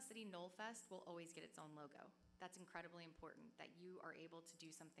 Panama City Knoll Fest will always get its own logo. That's incredibly important that you are able to do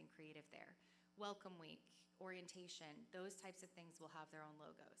something creative there. Welcome Week, orientation, those types of things will have their own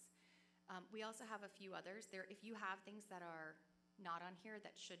logos. We also have a few others. If you have things that are not on here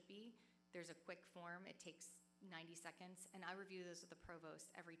that should be, there's a quick form. It takes 90 seconds, and I review those with the provost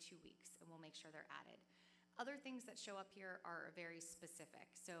every 2 weeks, and we'll make sure they're added. Other things that show up here are very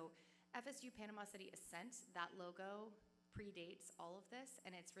specific. So FSU Panama City Ascent, that logo predates all of this,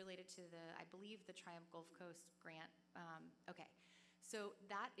 and it's related to I believe the Triumph Gulf Coast grant. Okay, so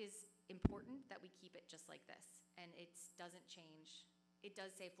that is important that we keep it just like this, and it doesn't change. It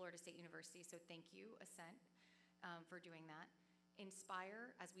does say Florida State University, so thank you, Ascent, for doing that.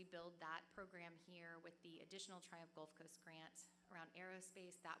 Inspire, as we build that program here with the additional Triumph Gulf Coast grant around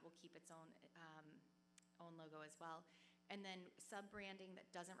aerospace, that will keep its own logo as well. And then sub-branding that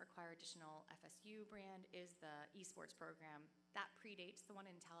doesn't require additional FSU brand is the esports program. That predates the one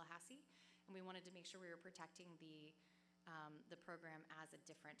in Tallahassee, and we wanted to make sure we were protecting the program as a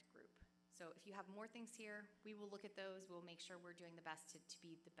different group. So if you have more things here, we will look at those. We'll make sure we're doing the best to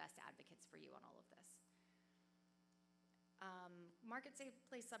be the best advocates for you on all of this.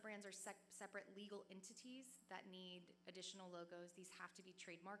 Marketplace sub-brands are separate legal entities that need additional logos. These have to be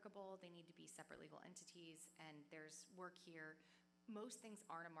trademarkable. They need to be separate legal entities, and there's work here. Most things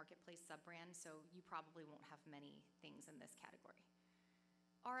aren't a marketplace sub-brand, so you probably won't have many things in this category.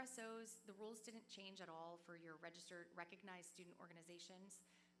 RSOs, the rules didn't change at all for your registered, recognized student organizations.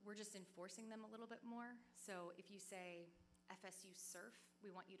 We're just enforcing them a little bit more. So if you say FSU Surf,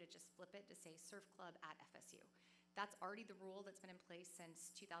 we want you to just flip it to say Surf Club at FSU. That's already the rule that's been in place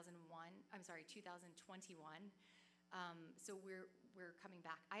since 2021. So we're coming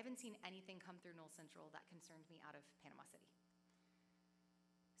back. I haven't seen anything come through Knoll Central that concerned me out of Panama City.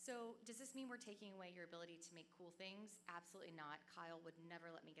 So does this mean we're taking away your ability to make cool things? Absolutely not. Kyle would never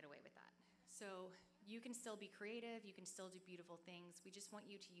let me get away with that. So you can still be creative. You can still do beautiful things. We just want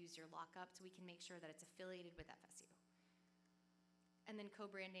you to use your lockup so we can make sure that it's affiliated with FSU. And then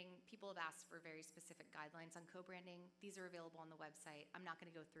co-branding, people have asked for very specific guidelines on co-branding. These are available on the website. I'm not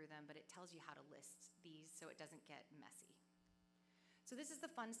gonna go through them, but it tells you how to list these so it doesn't get messy. So this is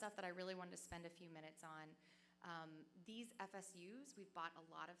the fun stuff that I really wanted to spend a few minutes on. These FSUs, we've bought a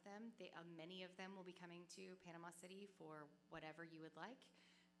lot of them. Many of them will be coming to Panama City for whatever you would like.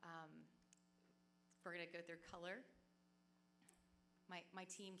 We're gonna go through color. My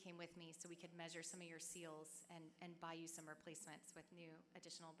team came with me so we could measure some of your seals and buy you some replacements with new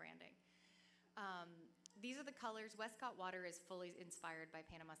additional branding. These are the colors. Westcott Water is fully inspired by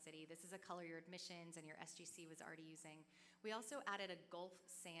Panama City. This is a color your admissions and your SGC was already using. We also added a Gulf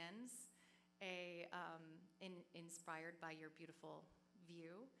Sands, inspired by your beautiful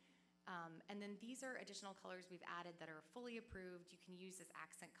view. And then these are additional colors we've added that are fully approved. You can use as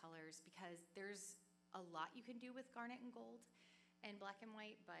accent colors because there's a lot you can do with garnet and gold and black and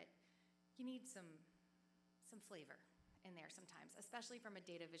white, but you need some flavor in there sometimes, especially from a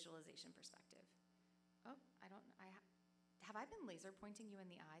data visualization perspective. Oh,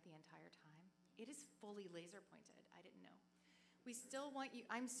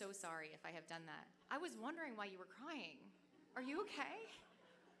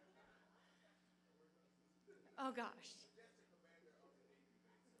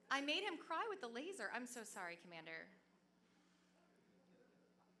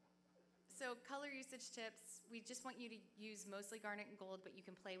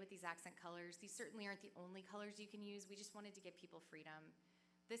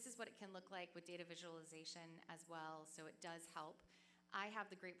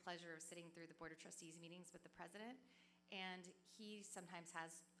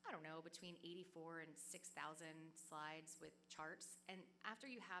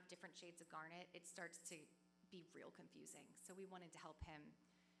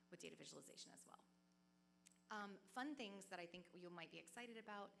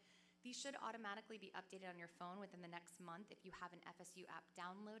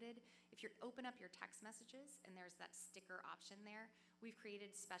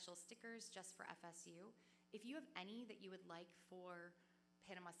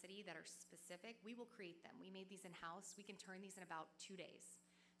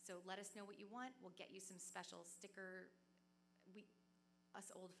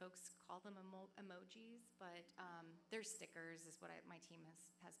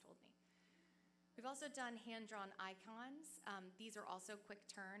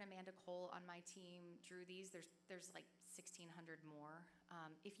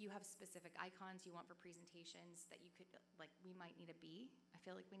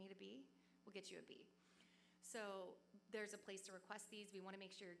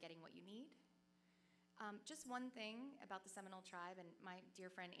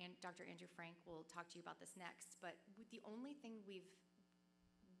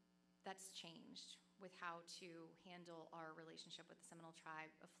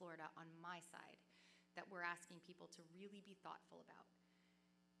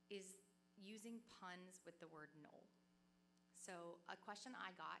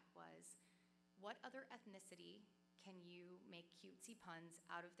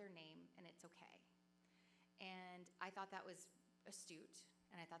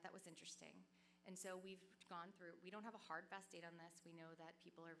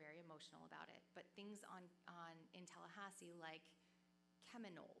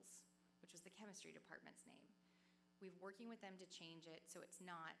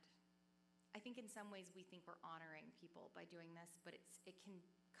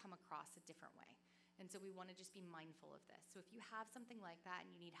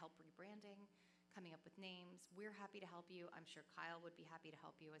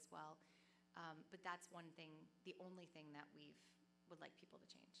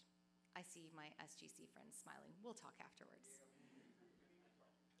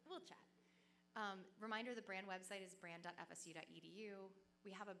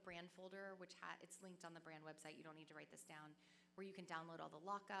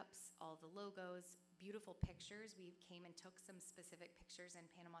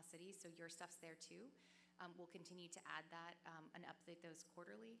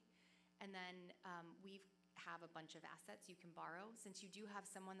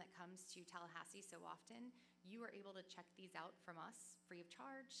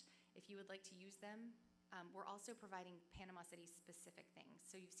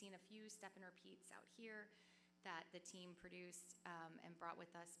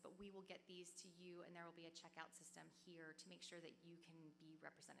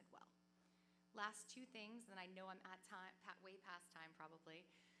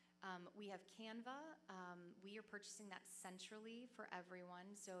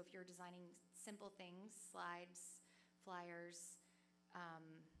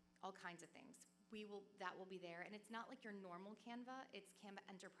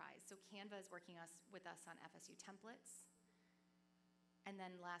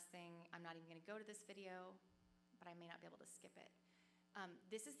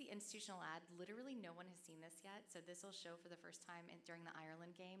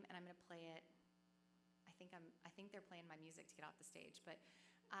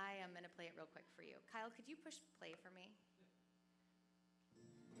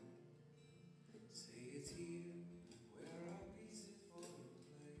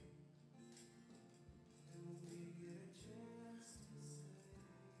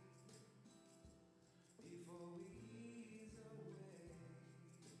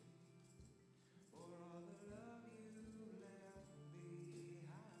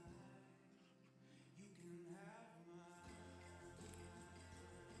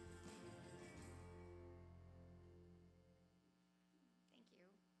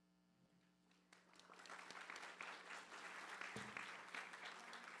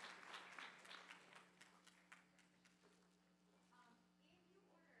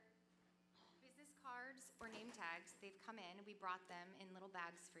 tags. They've come in. We brought them in little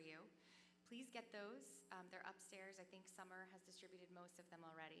bags for you. Please get those. They're upstairs. I think Summer has distributed most of them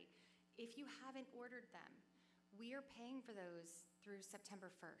already. If you haven't ordered them, we are paying for those through September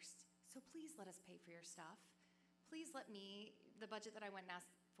 1st. So please let us pay for your stuff. Please let me, the budget that I went and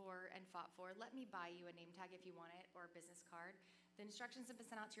asked for and fought for, let me buy you a name tag if you want it, or a business card. The instructions have been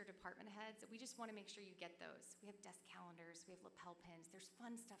sent out to your department heads. We just want to make sure you get those. We have desk calendars, we have lapel pins. There's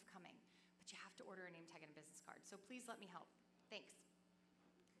fun stuff coming, but you have to order a name tag and a business card. So please let me help. Thanks.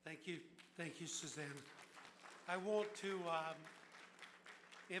 Thank you, Suzanne. I want to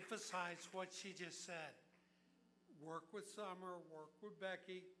emphasize what she just said. Work with Summer, work with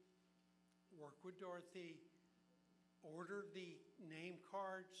Becky, work with Dorothy, order the name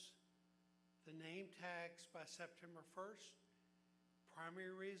cards, the name tags by September 1st.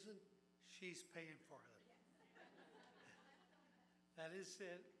 Primary reason, she's paying for them. That is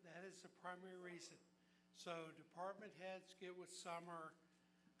it. That is the primary reason. So department heads, get with Summer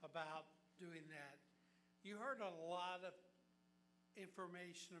about doing that. You heard a lot of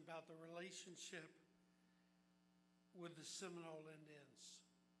information about the relationship with the Seminole Indians.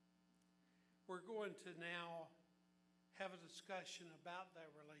 We're going to now have a discussion about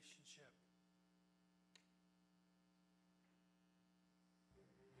that relationship.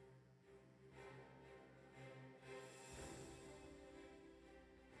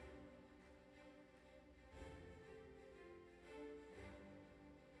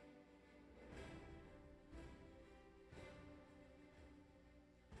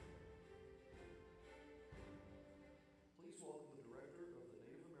 Please welcome the Director of the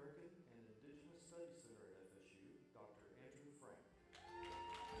Native American and Indigenous Studies Center at FSU, Dr. Andrew Frank.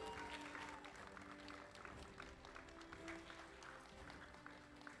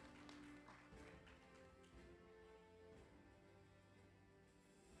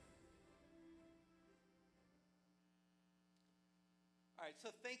 All right, so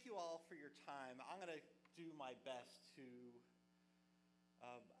thank you all for your time. I'm going to do my best to,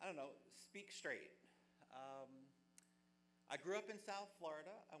 speak straight. I grew up in South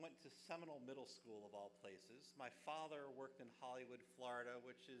Florida. I went to Seminole Middle School, of all places. My father worked in Hollywood, Florida,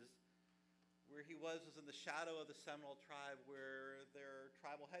 which is where he was in the shadow of the Seminole tribe where their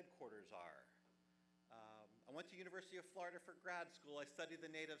tribal headquarters are. I went to University of Florida for grad school. I studied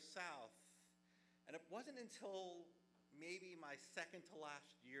the Native South. And it wasn't until maybe my second to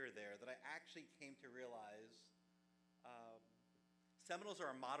last year there that I actually came to realize Seminoles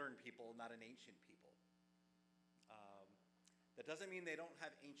are a modern people, not an ancient people. That doesn't mean they don't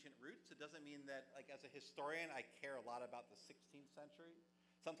have ancient roots. It doesn't mean that, like, as a historian, I care a lot about the 16th century.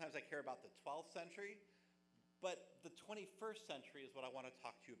 Sometimes I care about the 12th century. But the 21st century is what I want to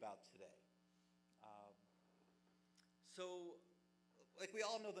talk to you about today. We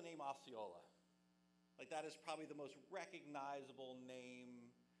all know the name Osceola. Like, that is probably the most recognizable name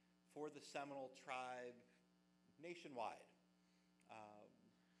for the Seminole tribe nationwide.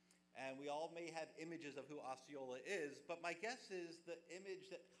 And we all may have images of who Osceola is, but my guess is the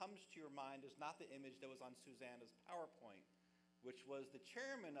image that comes to your mind is not the image that was on Susanna's PowerPoint, which was the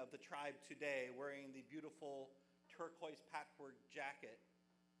chairman of the tribe today wearing the beautiful turquoise patchwork jacket.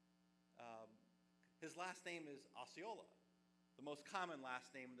 His last name is Osceola, the most common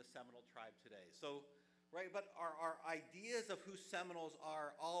last name in the Seminole tribe today. So, right, but our ideas of who Seminoles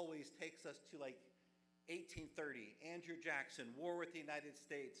are always takes us to, like, 1830, Andrew Jackson, war with the United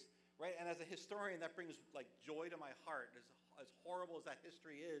States, right? And as a historian, that brings, like, joy to my heart. As horrible as that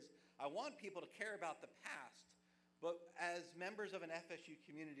history is, I want people to care about the past. But as members of an FSU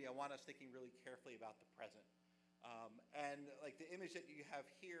community, I want us thinking really carefully about the present. And like the image that you have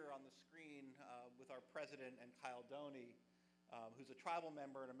here on the screen with our president and Kyle Doney, who's a tribal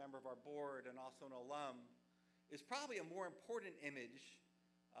member and a member of our board and also an alum, is probably a more important image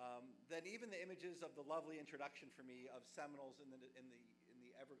than even the images of the lovely introduction for me of Seminoles in the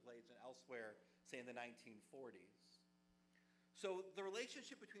Everglades and elsewhere, say in the 1940s. So the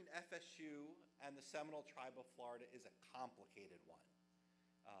relationship between FSU and the Seminole tribe of Florida is a complicated one.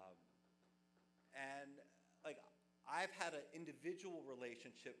 I've had an individual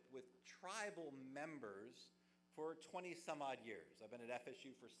relationship with tribal members for 20 some odd years. I've been at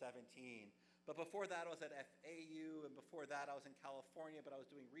FSU for 17. But before that, I was at FAU, and before that, I was in California, but I was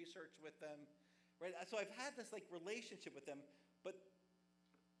doing research with them. Right? So I've had this relationship with them, but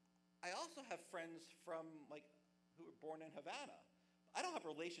I also have friends from who were born in Havana. I don't have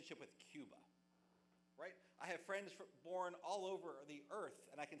a relationship with Cuba, right? I have friends born all over the earth,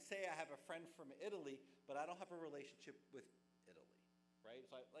 and I can say I have a friend from Italy, but I don't have a relationship with Italy, right?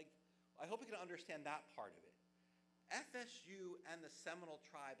 So I hope you can understand that part of it. FSU and the Seminole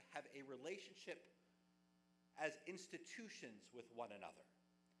tribe have a relationship as institutions with one another.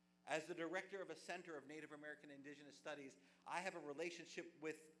 As the director of a Center of Native American Indigenous Studies, I have a relationship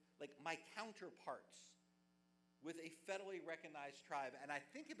with like my counterparts with a federally recognized tribe, and I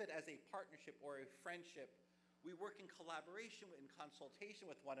think of it as a partnership or a friendship. We work in collaboration and consultation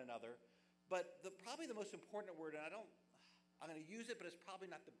with one another, but probably the most important word, and I'm going to use it, but it's probably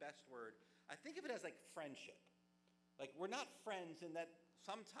not the best word. I think of it as like friendship. Like, we're not friends in that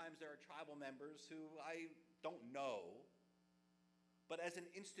sometimes there are tribal members who I don't know, but as an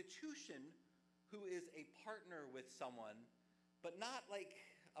institution who is a partner with someone, but not like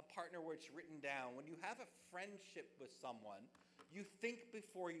a partner where it's written down. When you have a friendship with someone, you think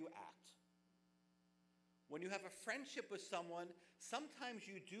before you act. When you have a friendship with someone, sometimes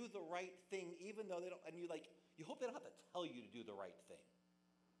you do the right thing even though they don't, and you hope they don't have to tell you to do the right thing.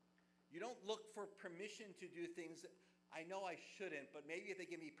 You don't look for permission to do things that I know I shouldn't, but maybe if they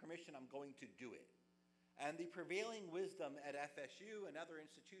give me permission, I'm going to do it. And the prevailing wisdom at FSU and other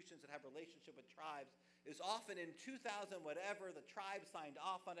institutions that have relationship with tribes is often in 2000 whatever, the tribe signed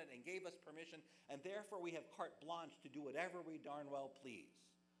off on it and gave us permission, and therefore we have carte blanche to do whatever we darn well please.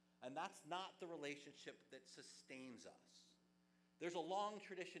 And that's not the relationship that sustains us. There's a long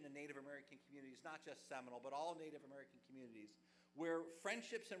tradition in Native American communities, not just Seminole, but all Native American communities, where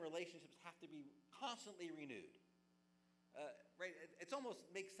friendships and relationships have to be constantly renewed. Right? It almost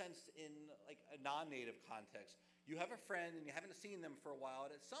makes sense in like a non-Native context. You have a friend and you haven't seen them for a while,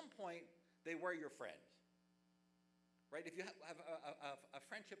 and at some point they were your friend. Right? If you have a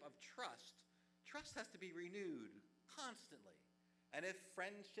friendship of trust, trust has to be renewed constantly. And if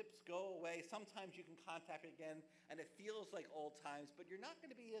friendships go away, sometimes you can contact again, and it feels like old times, but you're not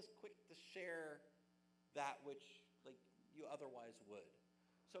going to be as quick to share that which like you otherwise would.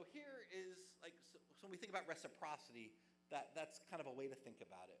 So here is like, so when we think about reciprocity, that's kind of a way to think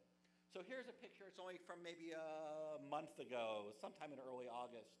about it. So here's a picture. It's only from maybe a month ago, sometime in early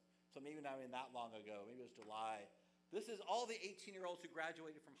August. So maybe not even that long ago. Maybe it was July. This is all the 18-year-olds who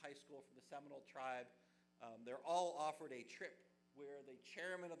graduated from high school from the Seminole tribe. They're all offered a trip where the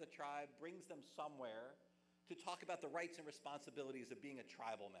chairman of the tribe brings them somewhere to talk about the rights and responsibilities of being a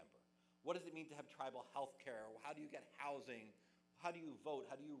tribal member. What does it mean to have tribal health care? How do you get housing? How do you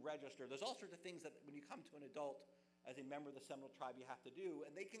vote? How do you register? There's all sorts of things that when you come to an adult as a member of the Seminole tribe you have to do,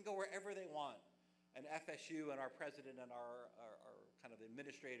 and they can go wherever they want. And FSU and our president and our kind of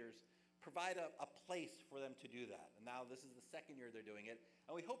administrators provide a place for them to do that. And now this is the second year they're doing it,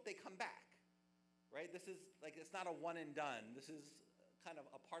 and we hope they come back. Right? This is like, it's not a one and done. This is kind of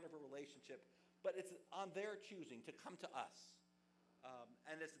a part of a relationship, but it's on their choosing to come to us.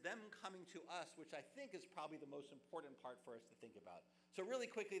 And it's them coming to us, which I think is probably the most important part for us to think about. So really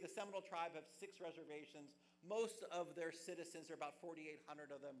quickly, the Seminole tribe have 6 reservations. Most of their citizens, there are about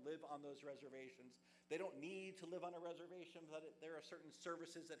 4,800 of them, live on those reservations. They don't need to live on a reservation, but there are certain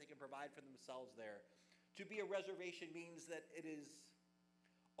services that they can provide for themselves there. To be a reservation means that it is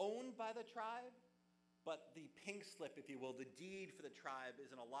owned by the tribe, but the pink slip, if you will, the deed for the tribe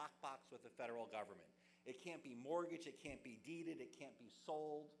is in a lockbox with the federal government. It can't be mortgaged, it can't be deeded, it can't be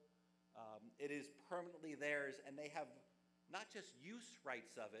sold. It is permanently theirs, and they have not just use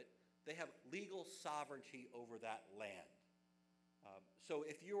rights of it, they have legal sovereignty over that land. So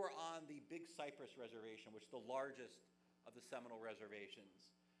if you are on the Big Cypress Reservation, which is the largest of the Seminole reservations,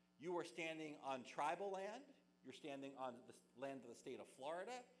 you are standing on tribal land, you're standing on the land of the state of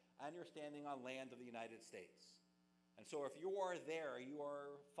Florida, and you're standing on land of the United States. And so if you are there, you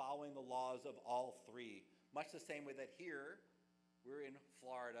are following the laws of all 3, much the same way that here, we're in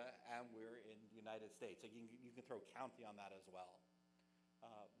Florida and we're in the United States. So you can throw county on that as well.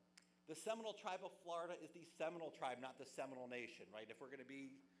 The Seminole tribe of Florida is the Seminole tribe, not the Seminole Nation, right? If we're going to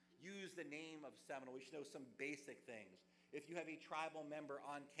use the name of Seminole, we should know some basic things. If you have a tribal member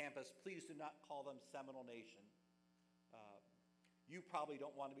on campus, please do not call them Seminole Nation. You probably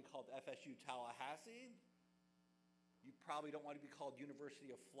don't want to be called FSU Tallahassee. You probably don't want to be called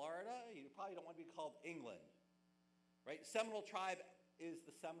University of Florida. You probably don't want to be called England. Right? Seminole tribe is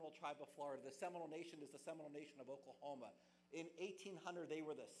the Seminole tribe of Florida. The Seminole Nation is the Seminole Nation of Oklahoma. In 1800, they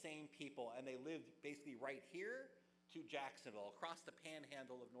were the same people, and they lived basically right here to Jacksonville, across the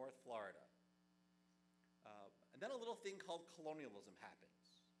panhandle of North Florida. And then a little thing called colonialism happens.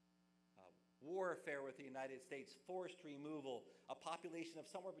 Warfare with the United States, forced removal, a population of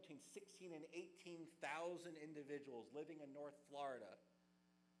somewhere between 16 and 18,000 individuals living in North Florida.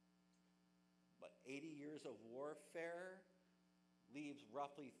 But 80 years of warfare leaves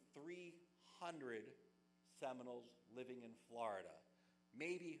roughly 300 Seminoles living in Florida,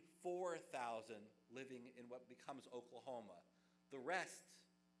 maybe 4,000 living in what becomes Oklahoma. The rest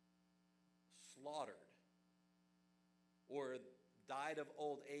slaughtered or died of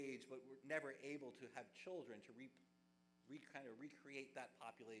old age but were never able to have children to kind of recreate that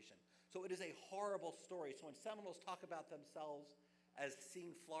population. So it is a horrible story. So when Seminoles talk about themselves as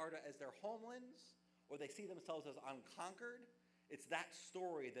seeing Florida as their homelands, or they see themselves as unconquered, it's that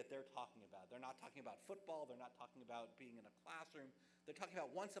story that they're talking about. They're not talking about football. They're not talking about being in a classroom. They're talking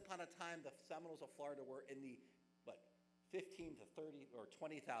about once upon a time the Seminoles of Florida were in the, 15 to 30 or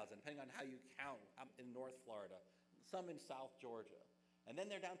 20,000, depending on how you count in North Florida, some in South Georgia. And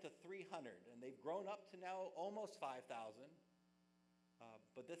then they're down to 300, and they've grown up to now almost 5,000.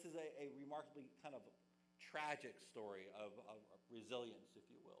 But this is a remarkably kind of tragic story of resilience, if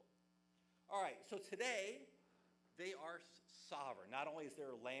you will. All right, so today, they are sovereign. Not only is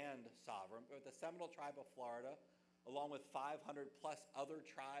their land sovereign, but the Seminole tribe of Florida, along with 500 plus other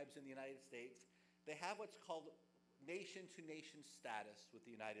tribes in the United States, they have what's called nation-to-nation status with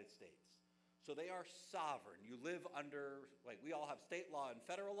the United States. So they are sovereign. You live under, like we all have state law and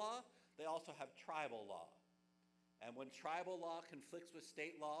federal law, they also have tribal law. And when tribal law conflicts with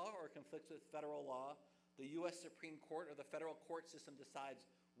state law or conflicts with federal law, the U.S. Supreme Court or the federal court system decides,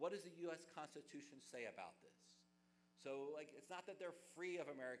 what does the U.S. Constitution say about this? So it's not that they're free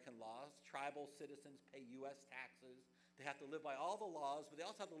of American laws. Tribal citizens pay U.S. taxes. They have to live by all the laws, but they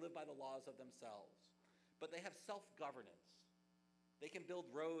also have to live by the laws of themselves. But they have self-governance. They can build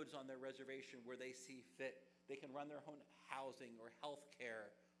roads on their reservation where they see fit. They can run their own housing or health care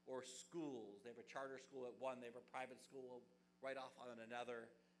or schools. They have a charter school at one. They have a private school right off on another.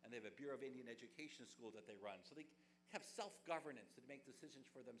 And they have a Bureau of Indian Education school that they run. So they have self-governance to make decisions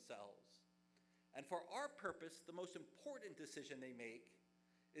for themselves. And for our purpose, the most important decision they make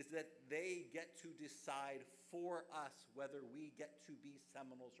is that they get to decide for us whether we get to be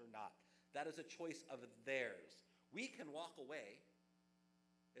Seminoles or not. That is a choice of theirs. We can walk away.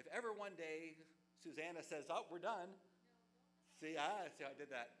 If ever one day Susanna says, oh, we're done. See how I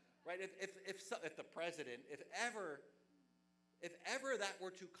did that. Right? If the president, if ever that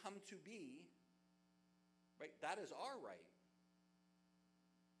were to come to be, right, that is our right.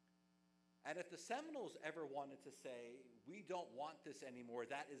 And if the Seminoles ever wanted to say, we don't want this anymore,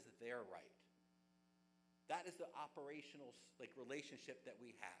 that is their right. That is the operational relationship that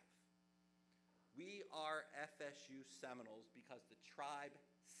we have. We are FSU Seminoles because the tribe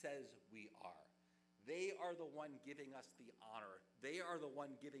says we are. They are the one giving us the honor. They are the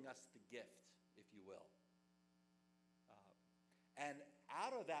one giving us the gift, if you will. And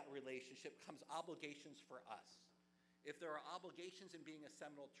out of that relationship comes obligations for us. If there are obligations in being a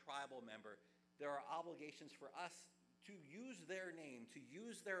Seminole tribal member, there are obligations for us to use their name, to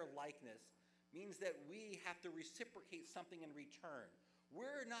use their likeness, means that we have to reciprocate something in return.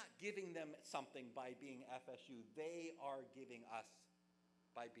 We're not giving them something by being FSU. They are giving us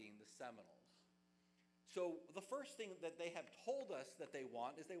by being the Seminoles. So the first thing that they have told us that they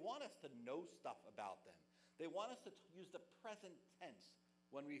want is they want us to know stuff about them. They want us to use the present tense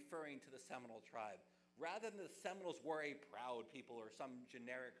when referring to the Seminole tribe. Rather than the Seminoles were a proud people or some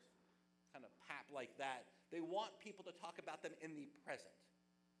generic kind of pap like that, they want people to talk about them in the present.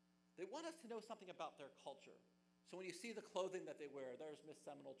 They want us to know something about their culture. So when you see the clothing that they wear, there's Miss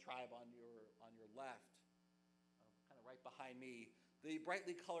Seminole Tribe on your left, kind of right behind me. The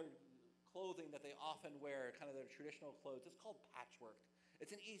brightly colored clothing that they often wear, kind of their traditional clothes, it's called patchwork.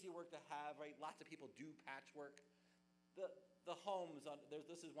 It's an easy work to have, right? Lots of people do patchwork. The homes,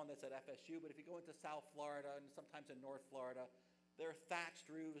 this is one that's at FSU, but if you go into South Florida and sometimes in North Florida, they're thatched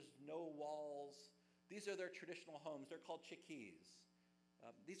roofs, no walls. These are their traditional homes. They're called chickees.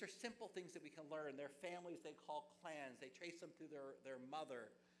 These are simple things that we can learn. Their families they call clans. They trace them through their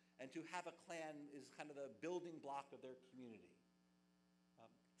mother. And to have a clan is kind of the building block of their community.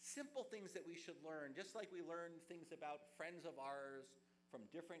 Simple things that we should learn, just like we learn things about friends of ours from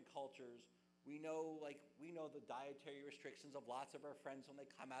different cultures. We know the dietary restrictions of lots of our friends when they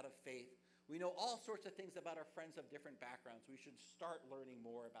come out of faith. We know all sorts of things about our friends of different backgrounds. We should start learning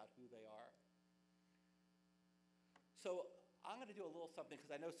more about who they are. So I'm going to do a little something because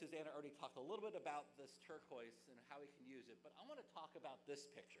I know Susanna already talked a little bit about this turquoise and how we can use it, but I want to talk about this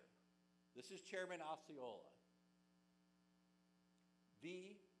picture. This is Chairman Osceola,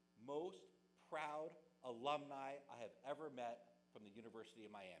 the most proud alumni I have ever met from the University of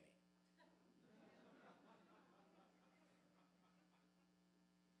Miami.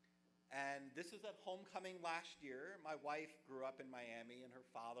 And this is at homecoming last year. My wife grew up in Miami, and her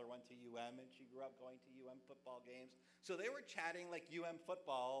father went to UM, and she grew up going to UM football games. So they were chatting like UM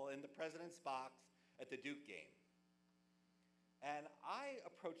football in the president's box at the Duke game. And I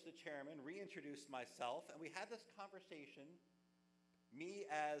approached the chairman, reintroduced myself, and we had this conversation, me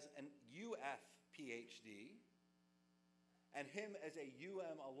as an UF PhD, and him as a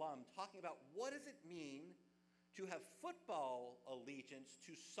UM alum talking about what does it mean to have football allegiance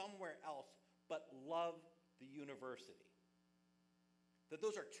to somewhere else but love the university. That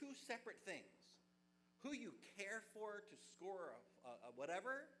those are two separate things. Who you care for to score a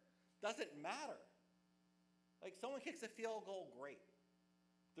whatever doesn't matter. Like someone kicks a field goal, great.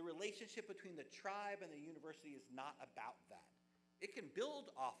 The relationship between the tribe and the university is not about that. It can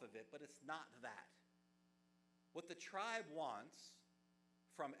build off of it, but it's not that. What the tribe wants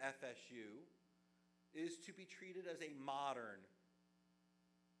from FSU is to be treated as a modern,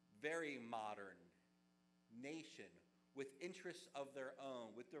 very modern nation with interests of their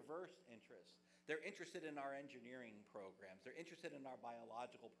own, with diverse interests. They're interested in our engineering programs. They're interested in our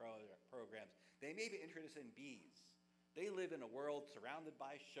biological programs. They may be interested in bees. They live in a world surrounded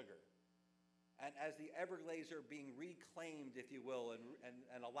by sugar. And as the Everglades are being reclaimed, if you will,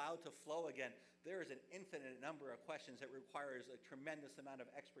 and allowed to flow again, there is an infinite number of questions that requires a tremendous amount of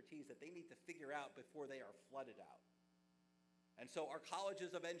expertise that they need to figure out before they are flooded out. And so our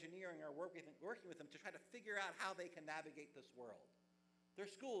colleges of engineering are working with them to try to figure out how they can navigate this world. Their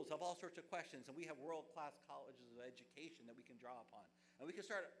schools have all sorts of questions, and we have world-class colleges of education that we can draw upon. And we can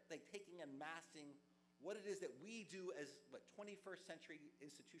start taking and massing what it is that we do as 21st century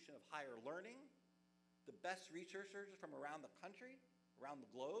institution of higher learning, the best researchers from around the country, around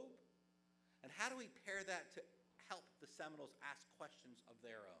the globe, and how do we pair that to help the Seminoles ask questions of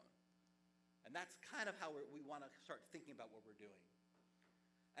their own? And that's kind of how we want to start thinking about what we're doing.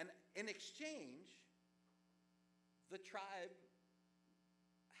 And in exchange, the tribe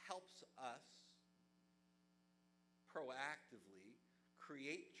helps us proactively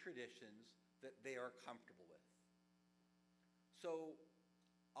create traditions that they are comfortable with. So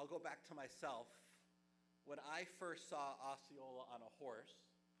I'll go back to myself. When I first saw Osceola on a horse,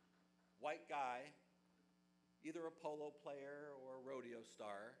 white guy, either a polo player or a rodeo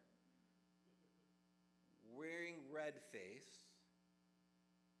star, wearing red face,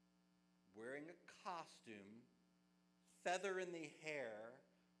 wearing a costume, feather in the hair,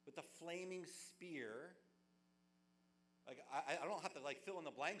 with a flaming spear. Like, I don't have to fill in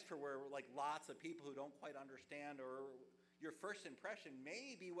the blanks for where lots of people who don't quite understand, or your first impression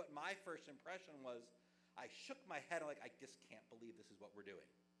may be what my first impression was. I shook my head, I just can't believe this is what we're doing.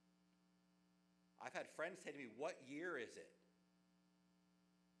 I've had friends say to me, what year is it?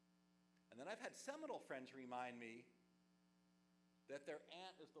 And then I've had Seminole friends remind me that their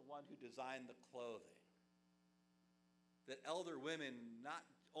aunt is the one who designed the clothing. That elder women not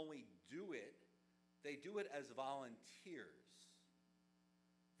only do it, they do it as volunteers.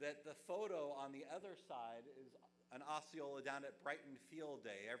 That the photo on the other side is an Osceola down at Brighton Field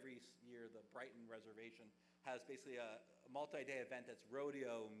Day. Every year the Brighton Reservation has basically a multi-day event that's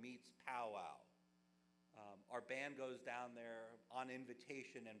rodeo meets powwow. Our band goes down there on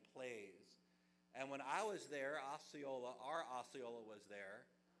invitation and plays. And when I was there, our Osceola was there,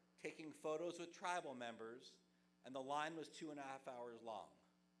 taking photos with tribal members, and the line was 2.5 hours long.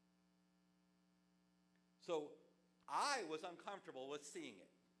 So I was uncomfortable with seeing it.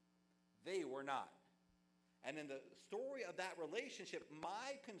 They were not. And in the story of that relationship,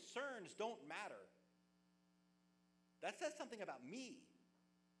 my concerns don't matter. That says something about me.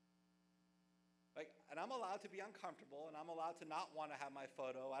 And I'm allowed to be uncomfortable, and I'm allowed to not want to have my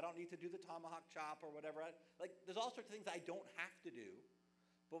photo. I don't need to do the tomahawk chop or whatever. There's all sorts of things I don't have to do.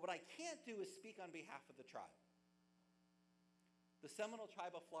 But what I can't do is speak on behalf of the tribe. The Seminole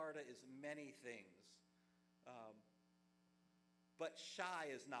Tribe of Florida is many things. But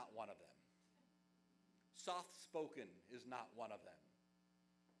shy is not one of them. Soft-spoken is not one of them.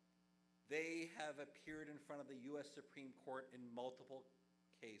 They have appeared in front of the U.S. Supreme Court in multiple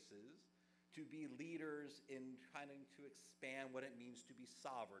cases to be leaders in trying to expand what it means to be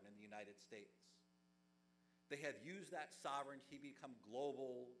sovereign in the United States. They have used that sovereignty to become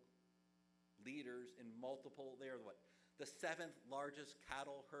global leaders in multiple, they are the 7th largest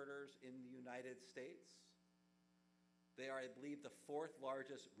cattle herders in the United States. They are, I believe, the 4th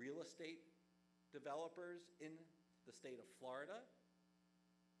largest real estate developers in the state of Florida.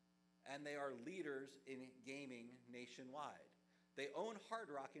 And they are leaders in gaming nationwide. They own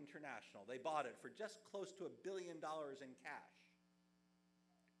Hard Rock International. They bought it for just close to $1 billion in cash.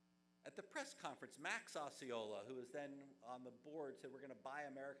 At the press conference, Max Osceola, who was then on the board, said, we're going to buy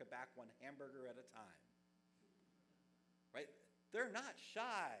America back one hamburger at a time. Right? They're not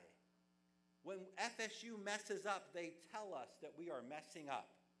shy. When FSU messes up, they tell us that we are messing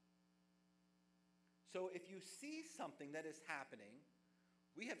up. So if you see something that is happening,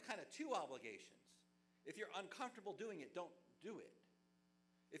 we have kind of two obligations. If you're uncomfortable doing it, don't do it.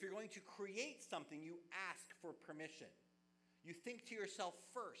 If you're going to create something, you ask for permission. You think to yourself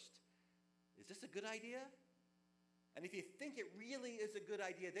first, is this a good idea? And if you think it really is a good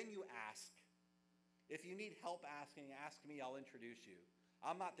idea, then you ask. If you need help asking, ask me, I'll introduce you.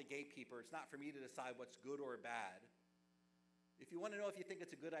 I'm not the gatekeeper. It's not for me to decide what's good or bad. If you want to know if you think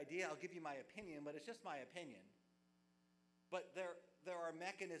it's a good idea, I'll give you my opinion, but it's just my opinion. But there are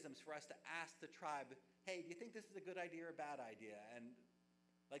mechanisms for us to ask the tribe, hey, do you think this is a good idea or a bad idea? And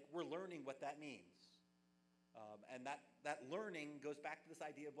like we're learning what that means. And that learning goes back to this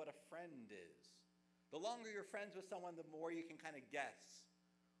idea of what a friend is. The longer you're friends with someone, the more you can kind of guess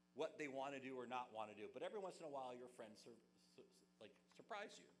what they want to do or not want to do. But every once in a while, your friends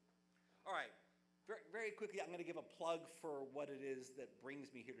surprise you. All right, very, very quickly, I'm going to give a plug for what it is that brings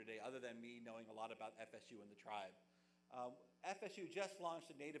me here today, other than me knowing a lot about FSU and the tribe. FSU just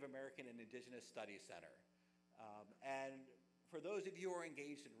launched the Native American and Indigenous Studies Center. And for those of you who are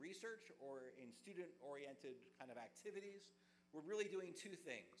engaged in research or in student-oriented kind of activities, we're really doing two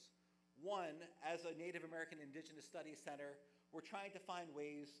things. One, as a Native American Indigenous Studies Center, we're trying to find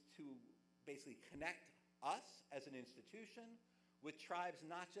ways to basically connect us as an institution with tribes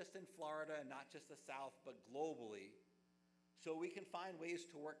not just in Florida and not just the South, but globally, so we can find ways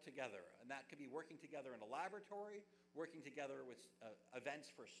to work together. And that could be working together in a laboratory, working together with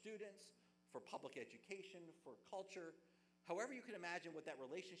events for students, for public education, for culture. However you can imagine what that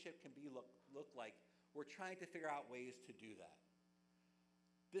relationship can be look like, we're trying to figure out ways to do that.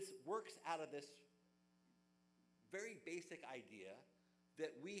 This works out of this very basic idea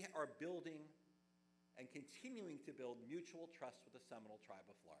that we are building and continuing to build mutual trust with the Seminole Tribe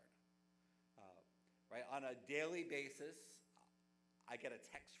of Florida. Right? On a daily basis, I get a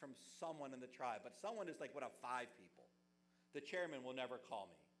text from someone in the tribe, but someone is like one of 5 people. The chairman will never call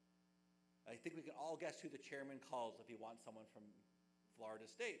me. I think we can all guess who the chairman calls if he wants someone from Florida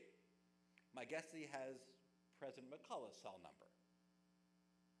State. My guess is he has President McCullough's cell number.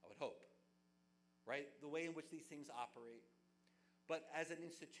 I would hope, right? The way in which these things operate. But as an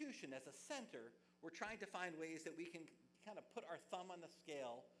institution, as a center, we're trying to find ways that we can kind of put our thumb on the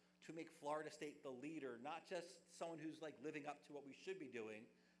scale to make Florida State the leader, not just someone who's like living up to what we should be doing,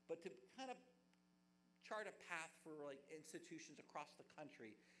 but to kind of chart a path for like institutions across the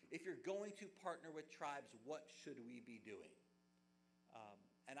country. If you're going to partner with tribes, what should we be doing?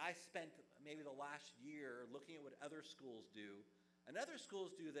 And I spent maybe the last year looking at what other schools do. And other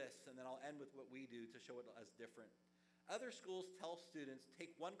schools do this, and then I'll end with what we do to show it as different. Other schools tell students,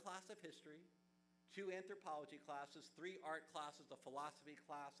 take 1 class of history, 2 anthropology classes, 3 art classes, a philosophy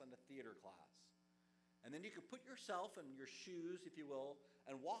class, and a theater class. And then you can put yourself in your shoes, if you will,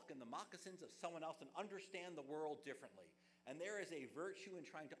 and walk in the moccasins of someone else and understand the world differently. And there is a virtue in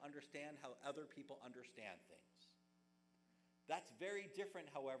trying to understand how other people understand things. That's very different,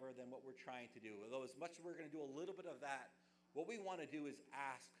 however, than what we're trying to do. Although as much as we're going to do a little bit of that, what we want to do is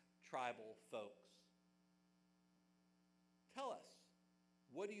ask tribal folks, tell us,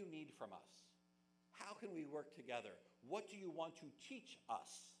 what do you need from us? How can we work together? What do you want to teach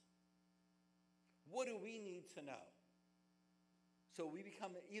us? What do we need to know? So we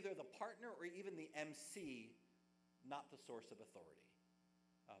become either the partner or even the MC, not the source of authority.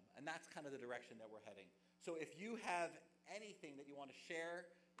 And that's kind of the direction that we're heading. So if you have anything that you want to share,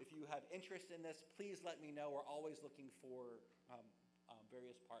 if you have interest in this, please let me know. We're always looking for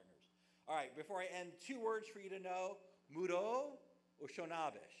various partners. All right, before I end, 2 words for you to know, Mudo or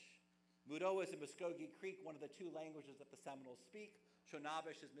Shonabish. Mudo is in Muskogee Creek, one of the 2 languages that the Seminoles speak.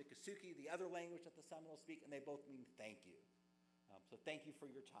 Shonabish is Miccosukee, the other language that the Seminoles speak, and they both mean thank you. So thank you for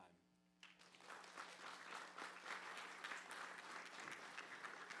your time.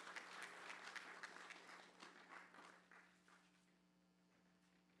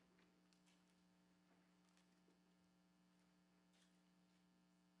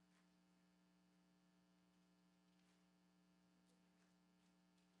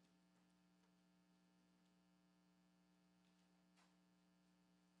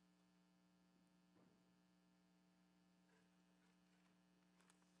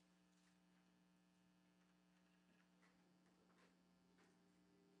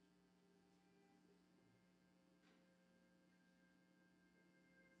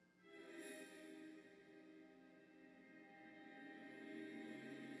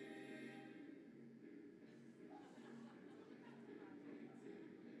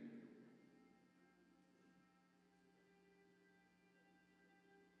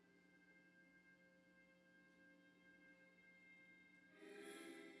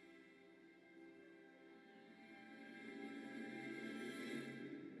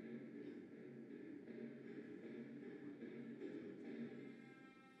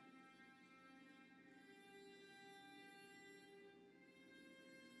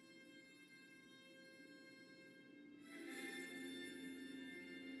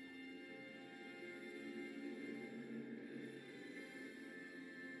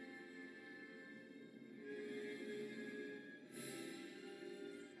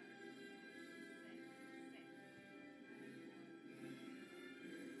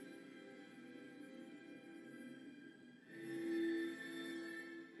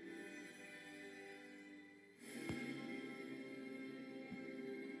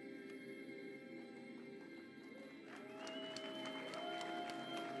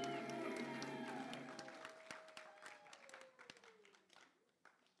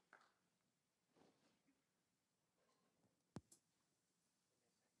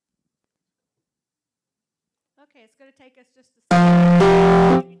 Okay, it's going to take us just a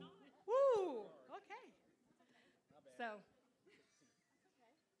second. Maybe not. Woo! Okay. So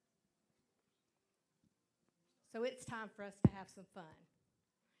it's time for us to have some fun.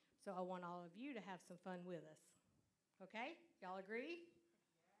 So I want all of you to have some fun with us. Okay? Y'all agree?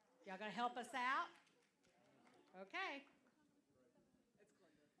 Y'all going to help us out? Okay.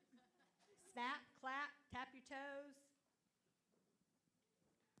 Snap, clap, tap your toes.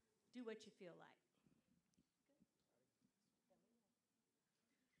 Do what you feel like.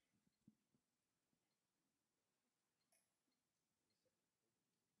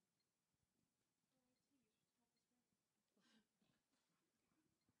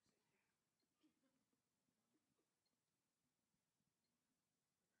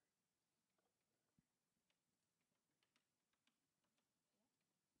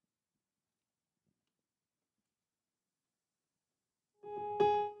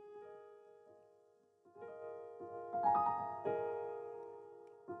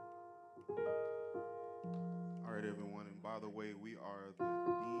 All right, everyone, and by the way, we are the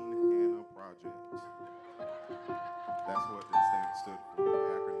Dean Hannah Project. That's what it stood for, the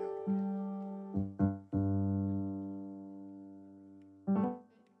acronym.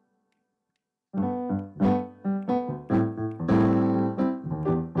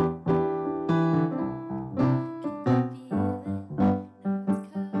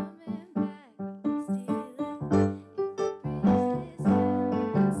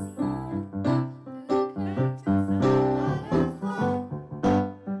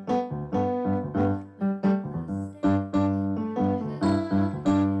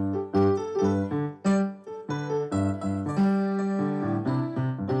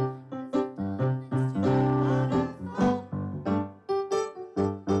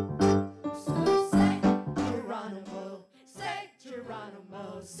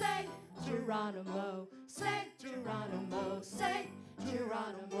 Geronimo, say Geronimo, say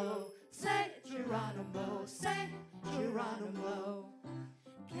Geronimo, say Geronimo, say Geronimo.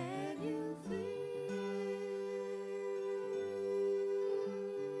 Can you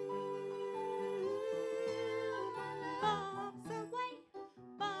bombs away,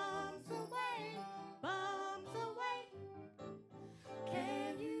 bombs away, bombs away?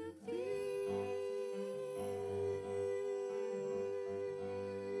 Can you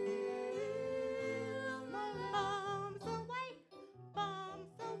bombs away,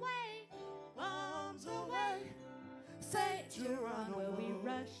 bombs away, bombs away? Say Geronimo. Well, we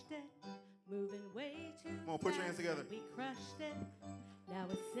rushed it, moving way too fast. Come on, put your hands together. We crushed it. Now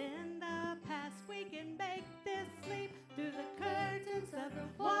it's in the past. We can make this leap through the curtains of the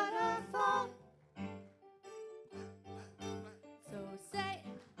waterfall. So say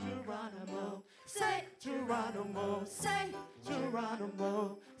Geronimo, say Geronimo, say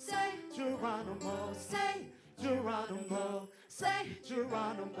Geronimo, say Geronimo, say Geronimo, say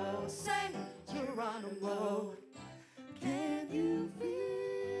Geronimo, say Geronimo. Can you feel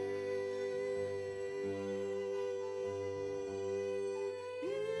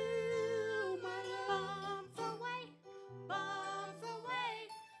my bombs away, bombs away,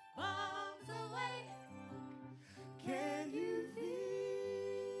 bombs away? Can you feel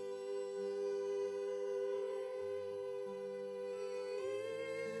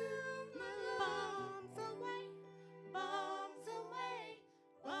my bombs away, bombs away,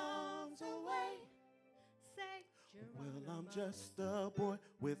 bombs away? Say Well, I'm just a boy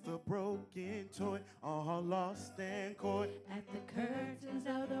with a broken toy, all lost and caught. at the curtains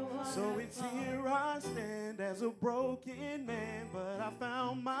of the waterfall. So it's here I stand as a broken man, but I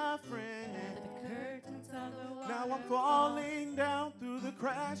found my friend. At the curtains of the waterfall. Now I'm falling down through the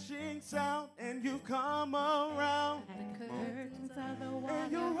crashing sound, and you've come around. At the curtains of the waterfall.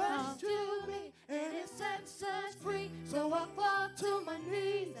 And you rush to me, and it sets us free. So I fall to my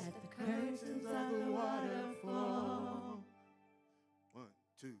knees At the curtains of the waterfall. 1,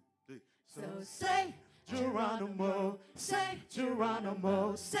 2, 3. So say Geronimo, say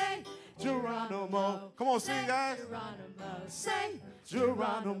Geronimo, say Geronimo. Come on, sing, guys. Geronimo, say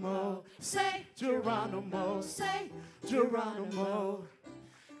Geronimo, say Geronimo, say Geronimo.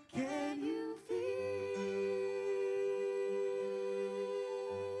 Can you feel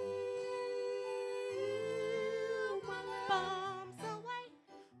my bombs away,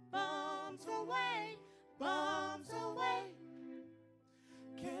 bombs away, bombs away?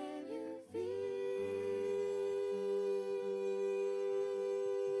 Can you feel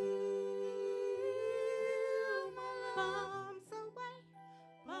my bombs away,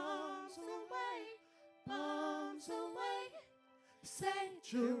 bombs away, bombs away? Say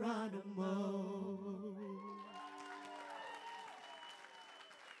Geronimo.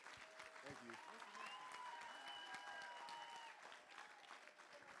 Thank you.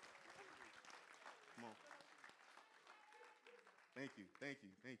 Thank you, thank you,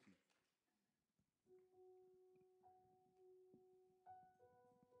 thank you.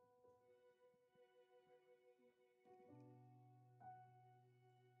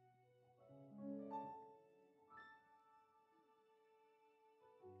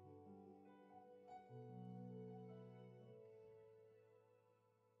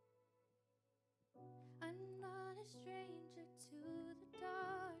 I'm not a stranger to the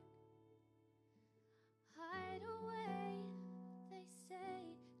dark. Hide away, they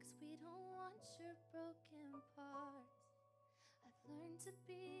say, 'cause we don't want your broken parts. I've learned to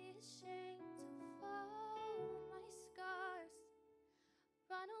be ashamed to follow my scars.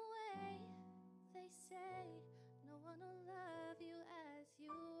 Run away, they say, no one will love you as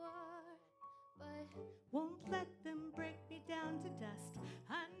you are. But Won't let them break me down to dust.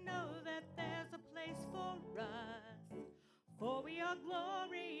 I know that there's a place for us, for we are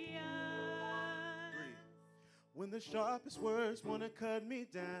glorious. When the sharpest words wanna cut me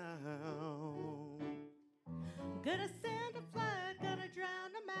down, Gonna send a flood, gonna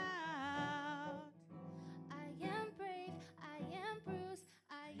drown them out. I am brave, I am bruised,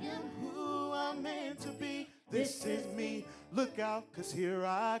 I am who I'm meant to be. This is me. Look out, 'cause here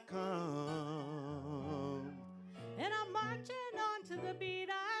I come. And I'm marching on to the beat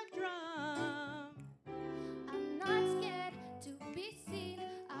I drum. I'm not scared to be seen.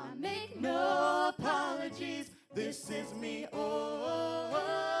 I make No apologies. This is me. Oh, oh,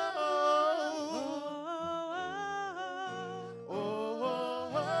 oh, oh,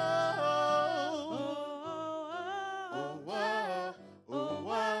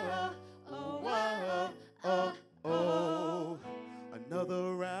 oh, oh.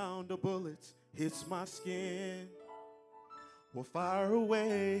 Another round of bullets hits my skin. Well, fire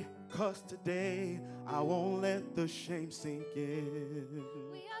away, 'cause today I won't let the shame sink in.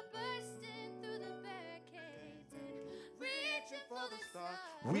 We are bursting through the barricades and reaching for the stars.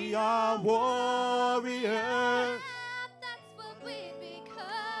 We are warriors. That's what we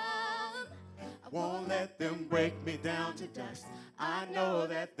become. Won't let them break me down to dust. I know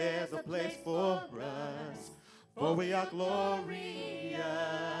that there's a place for us, for we are glorious.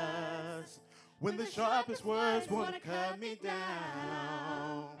 When the sharpest words wanna cut me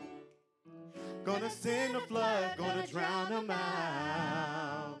down, gonna send a flood, gonna drown them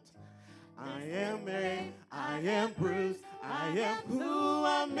out. I am brave, I am bruised, I am who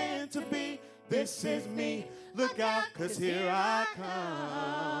I'm meant to be. This is me. Look out, 'cause here I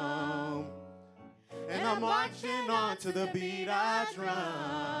come. And I'm marching on to the beat I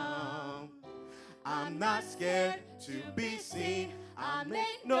drum. I'm not scared to be seen. I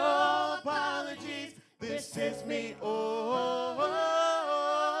make no apologies. This is me. Oh, oh, oh,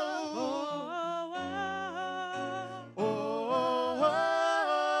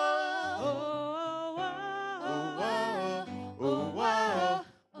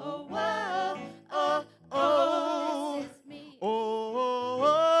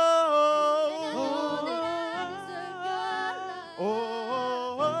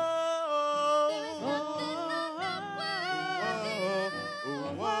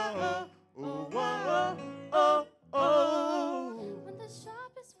 oh, When the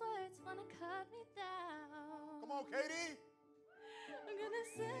sharpest words wanna cut me down. Come on, Katie. I'm gonna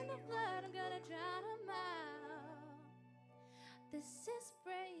send the blood, I'm gonna drown them out. This is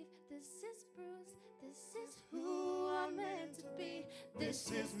brave, this is bruised, this is who I'm meant to be.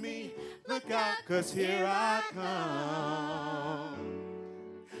 This is me. Look out, 'cause here I come.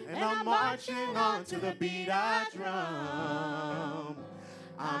 And I'm marching on to the beat I drum.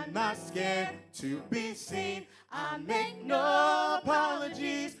 I'm not scared to be seen. I make no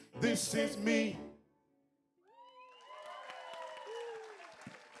apologies. This is me.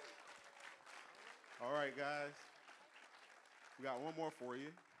 All right, guys. We got one more for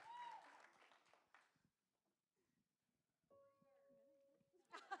you.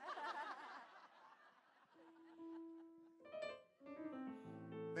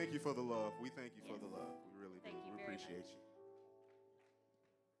 Thank you for the love. We thank you for the love. We really do. Thank you We very appreciate much. you.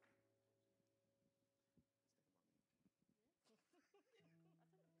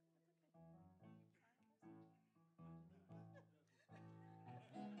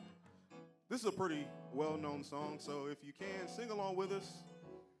 This is a pretty well-known song, so if you can, sing along with us.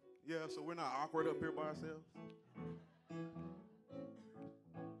 Yeah, so we're not awkward up here by ourselves.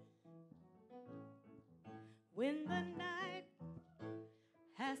 When the night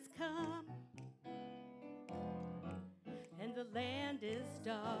has come and the land is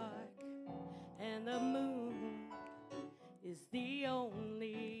dark and the moon is the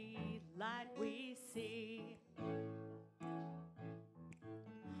only light we see.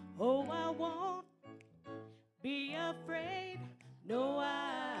 Oh, I won't be afraid.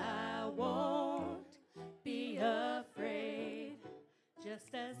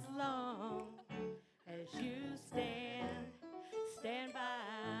 as long as you stand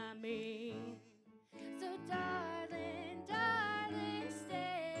by me. So darling, darling,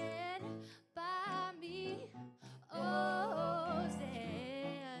 stand by me. Oh,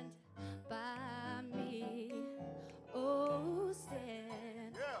 stand by me. Oh,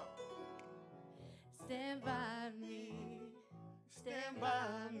 stand. Stand by me. Stand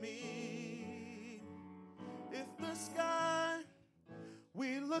by me. If the sky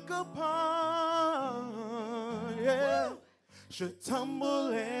we look upon, yeah, should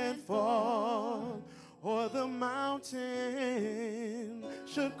tumble and fall, or the mountain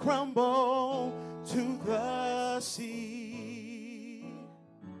should crumble to the sea,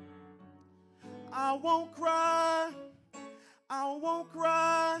 I won't cry,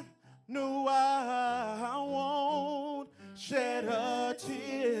 no, I won't shed a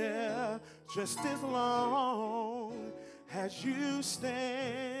tear, just as long as you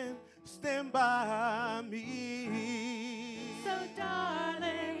stand by me. So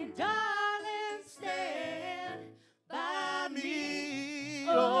darling, darling, stand by me.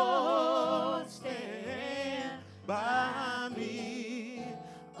 Oh, stand by me.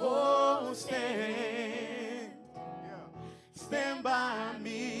 Oh, stand. Stand by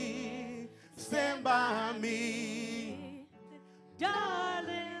me. Stand by me.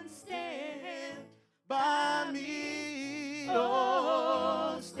 Darling, stand by me.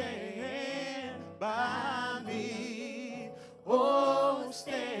 Oh, stand by me. Oh,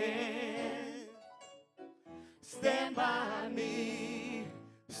 stand. Stand by me.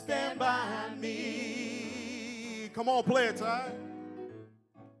 Stand by me. Come on, play it, Ty.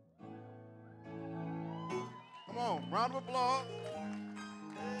 Come on, round of applause.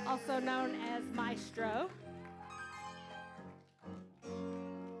 Also known as Maestro.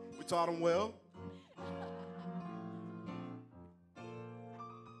 We taught him well.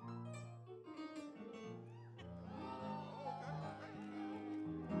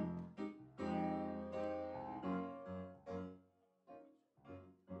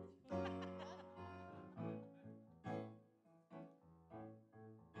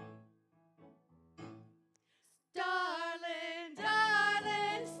 Darling,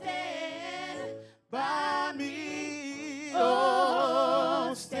 darling, stand By me,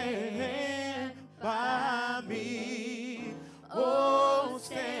 oh, stand by me. Oh,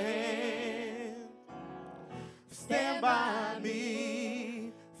 stand. Stand by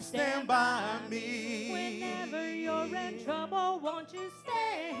me. Stand by me. Whenever you're in trouble, won't you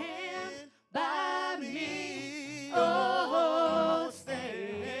stand by me? Oh,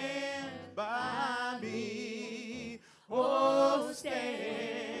 stand by me. Oh,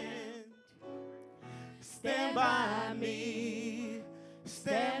 stand. Stand by me.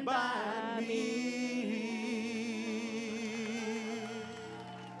 Stand by me.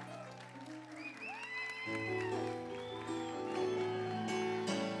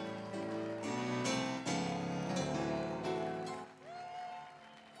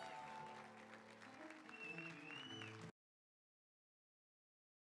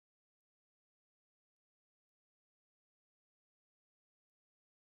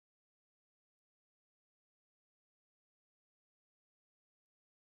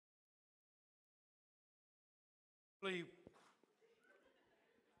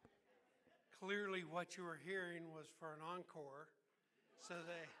 Clearly what you were hearing was for an encore. So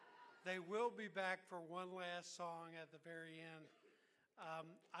they will be back for one last song at the very end.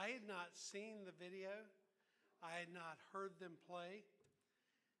 I had not seen the video. I had not heard them play.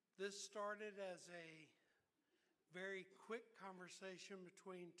 This started as a very quick conversation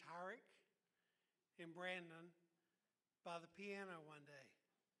between Tyrick and Brandon by the piano one day.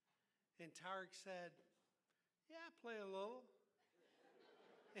 And Tyrick said, "Yeah, I play a little."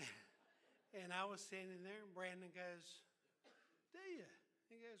 And I was standing there, and Brandon goes, "Do you?"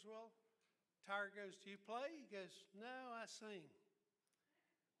 He goes, "Well," Tyrick goes, "Do you play?" He goes, "No, I sing."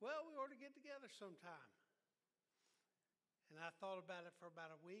 "Well, we ought to get together sometime." And I thought about it for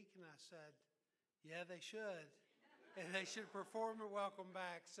about a week, and I said, "Yeah, they should." And they should perform at Welcome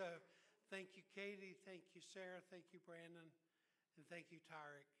Back. So thank you, Katie. Thank you, Sarah. Thank you, Brandon. And thank you,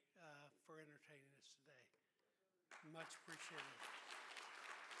 Tyrick, for entertaining us today. Much appreciated.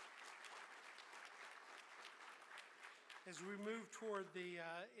 As we move toward the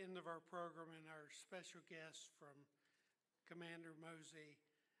end of our program and our special guest from Commander Mosey,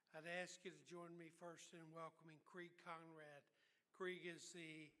 I'd ask you to join me first in welcoming Krieg Conrad. Krieg is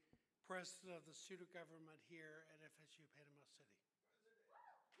the president of the student government here at FSU Panama City.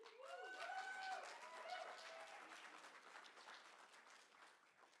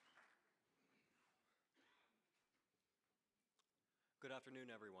 Good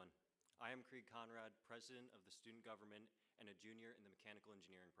afternoon, everyone. I am Krieg Conrad, President of the Student Government and a junior in the Mechanical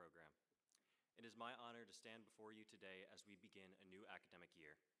Engineering program. It is my honor to stand before you today as we begin a new academic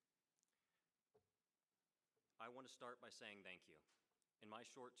year. I want to start by saying thank you. In my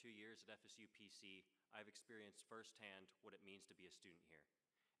short 2 years at FSU PC, I have experienced firsthand what it means to be a student here,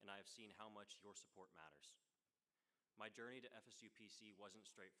 and I have seen how much your support matters. My journey to FSU PC wasn't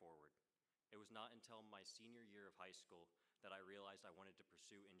straightforward. It was not until my senior year of high school that I realized I wanted to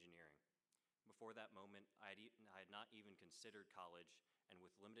pursue engineering. Before that moment, I had not even considered college, and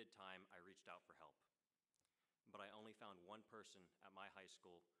with limited time, I reached out for help. But I only found one person at my high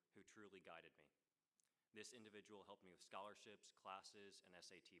school who truly guided me. This individual helped me with scholarships, classes, and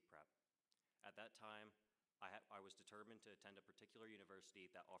SAT prep. At that time, I was determined to attend a particular university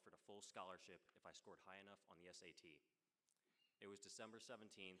that offered a full scholarship if I scored high enough on the SAT. It was December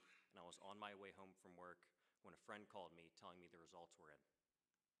 17th, and I was on my way home from work when a friend called me telling me the results were in.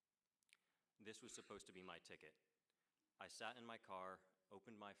 This was supposed to be my ticket. I sat in my car,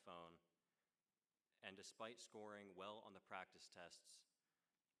 opened my phone, and despite scoring well on the practice tests,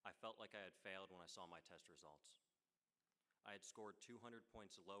 I felt like I had failed when I saw my test results. I had scored 200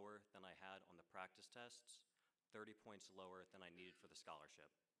 points lower than I had on the practice tests, 30 points lower than I needed for the scholarship.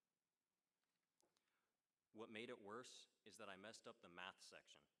 What made it worse is that I messed up the math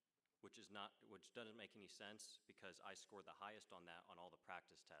section, which doesn't make any sense because I scored the highest on that on all the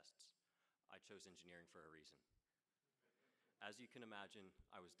practice tests. I chose engineering for a reason. As you can imagine,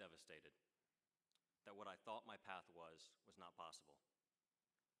 I was devastated that what I thought my path was not possible.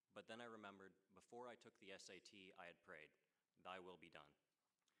 But then I remembered, before I took the SAT, I had prayed, "Thy will be done."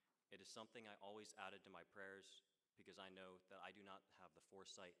 It is something I always added to my prayers because I know that I do not have the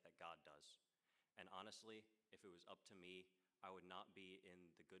foresight that God does. And honestly, if it was up to me, I would not be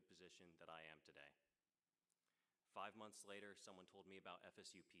in the good position that I am today. 5 months later, someone told me about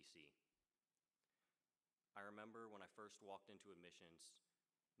FSU PC. I remember when I first walked into admissions,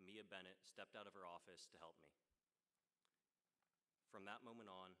 Mia Bennett stepped out of her office to help me. From that moment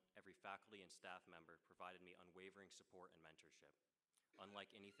on, every faculty and staff member provided me unwavering support and mentorship,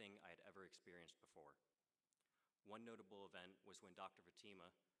 unlike anything I had ever experienced before. One notable event was when Dr.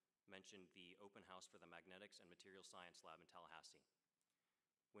 Fatima mentioned the open house for the Magnetics and Material Science Lab in Tallahassee.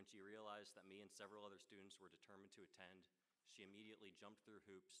 When she realized that me and several other students were determined to attend, she immediately jumped through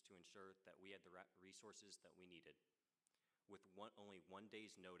hoops to ensure that we had the resources that we needed. With only 1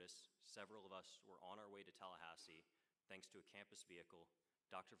 day's notice, several of us were on our way to Tallahassee thanks to a campus vehicle,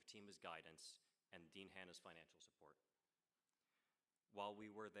 Dr. Fatima's guidance, and Dean Hanna's financial support. While we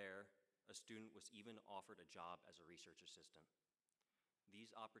were there, a student was even offered a job as a research assistant.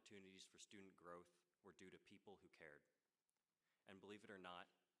 These opportunities for student growth were due to people who cared. And believe it or not,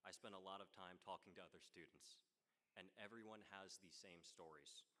 I spent a lot of time talking to other students, and everyone has these same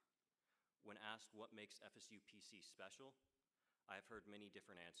stories. When asked what makes FSU PC special, I have heard many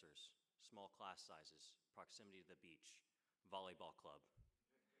different answers: small class sizes, proximity to the beach, volleyball club.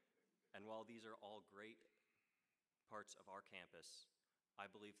 And while these are all great parts of our campus, I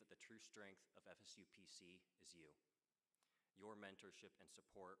believe that the true strength of FSU PC is you. Your mentorship and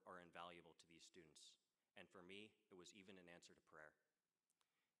support are invaluable to these students, and for me, it was even an answer to prayer.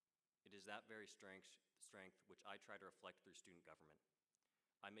 It is that very strength which I try to reflect through student government.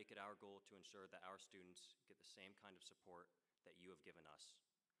 I make it our goal to ensure that our students get the same kind of support that you have given us.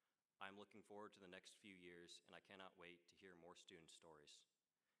 I'm looking forward to the next few years, and I cannot wait to hear more student stories.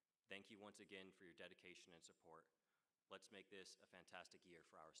 Thank you once again for your dedication and support. Let's make this a fantastic year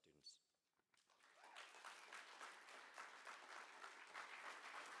for our students.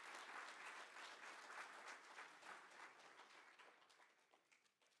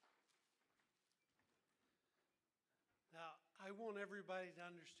 Now, I want everybody to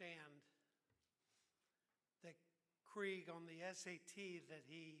understand that Krieg on the SAT that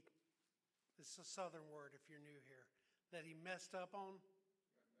this is a Southern word if you're new here, that he messed up on,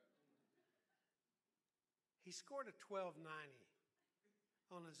 he scored a 1290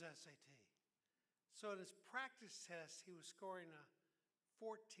 on his SAT. So in his practice test, he was scoring a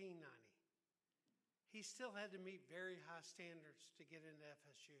 1490. He still had to meet very high standards to get into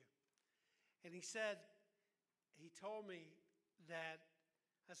FSU. And he told me that,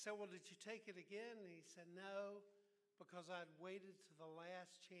 I said, "Well, did you take it again?" And he said, "No, because I'd waited to the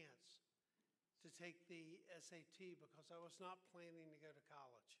last chance to take the SAT because I was not planning to go to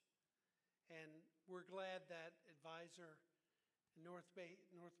college." And we're glad that advisor in North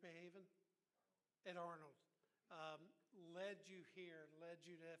Bayhaven, at Arnold, led you here, led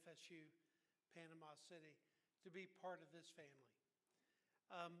you to FSU Panama City to be part of this family.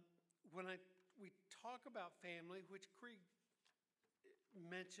 When we talk about family, which Krieg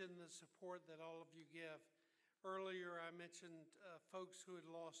mention the support that all of you give. Earlier, I mentioned folks who had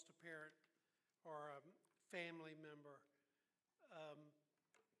lost a parent or a family member.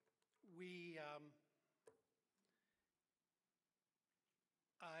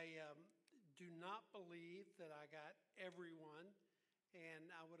 I do not believe that I got everyone, and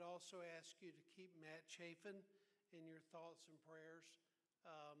I would also ask you to keep Matt Chafin in your thoughts and prayers.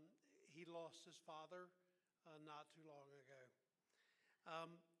 He lost his father not too long ago.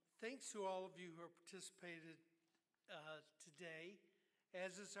 Thanks to all of you who have participated today.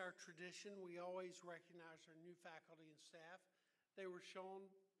 As is our tradition, we always recognize our new faculty and staff. They were shown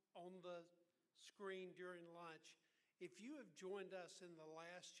on the screen during lunch. If you have joined us in the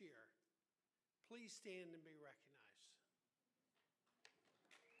last year, please stand and be recognized.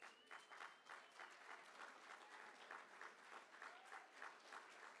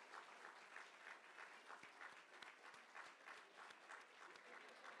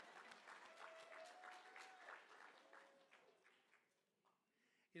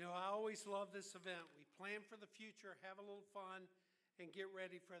 You know, I always love this event. We plan for the future, have a little fun, and get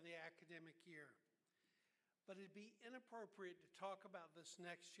ready for the academic year. But it'd be inappropriate to talk about this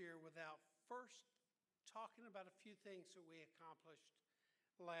next year without first talking about a few things that we accomplished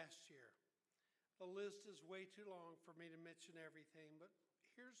last year. The list is way too long for me to mention everything, but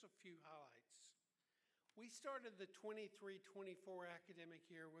here's a few highlights. We started the 23-24 academic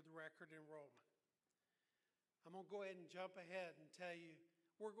year with record enrollment. I'm going to go ahead and jump ahead and tell you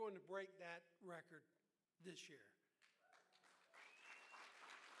we're going to break that record this year.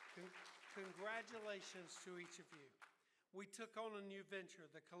 Congratulations to each of you. We took on a new venture,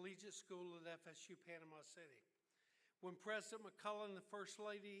 the Collegiate School at FSU Panama City. When President McCullough and the First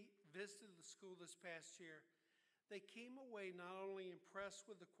Lady visited the school this past year, they came away not only impressed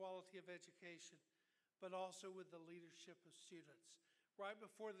with the quality of education, but also with the leadership of students. Right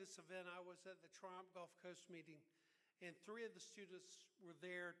before this event, I was at the Triumph Gulf Coast meeting, and 3 of the students were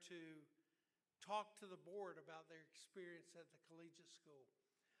there to talk to the board about their experience at the collegiate school.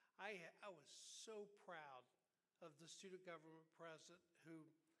 I was so proud of the student government president who,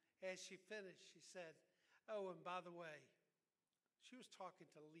 as she finished, she said, oh, and by the way, she was talking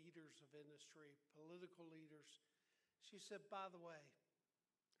to leaders of industry, political leaders. She said, by the way,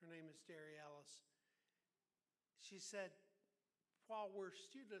 her name is Derry Ellis. She said, while we're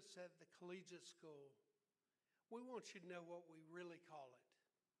students at the collegiate school, we want you to know what we really call it.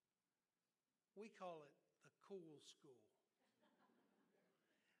 We call it the cool school.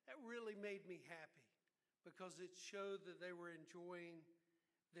 That really made me happy because it showed that they were enjoying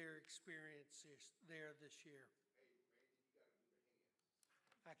their experiences there this year. Hey, Randy, you got to do the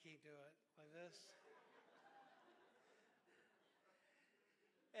hands. I can't do it like this.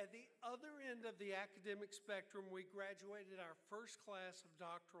 At the other end of the academic spectrum, we graduated our first class of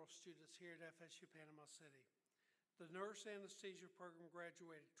doctoral students here at FSU Panama City. The nurse anesthesia program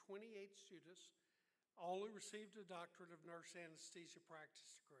graduated 28 students, all who received a doctorate of nurse anesthesia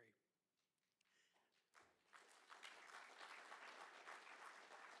practice degree.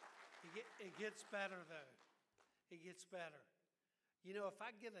 It gets better, though. It gets better. You know, if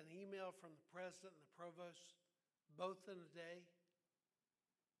I get an email from the president and the provost, both in a day,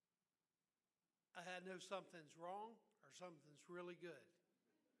 I know something's wrong or something's really good.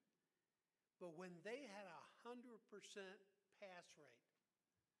 But when they had a 100% pass rate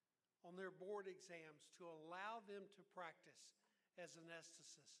on their board exams to allow them to practice as an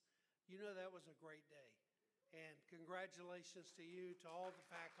anesthetist, you know that was a great day. And congratulations to you, to all the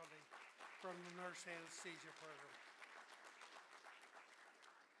faculty from the nurse anesthesia program.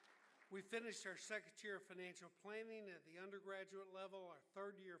 We finished our second year of financial planning at the undergraduate level, our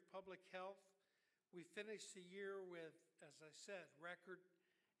third year of public health. We finished the year with, as I said, record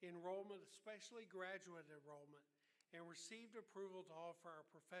enrollment, especially graduate enrollment, and received approval to offer our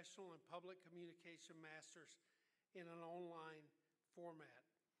professional and public communication masters in an online format.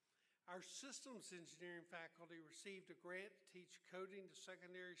 Our systems engineering faculty received a grant to teach coding to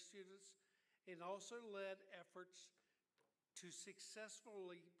secondary students and also led efforts to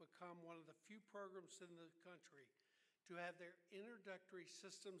successfully become one of the few programs in the country to have their introductory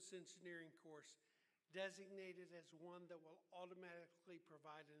systems engineering course designated as one that will automatically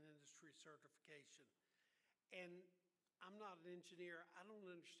provide an industry certification. And I'm not an engineer. I don't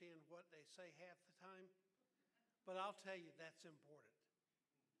understand what they say half the time, but I'll tell you that's important.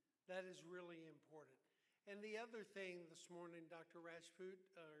 That is really important. And the other thing this morning, Dr. Rajput,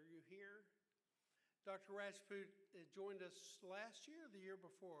 are you here? Dr. Rajput joined us last year or the year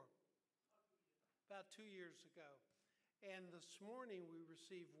before? About 2 years ago. And this morning we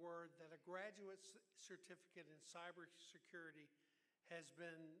received word that a graduate certificate in cybersecurity has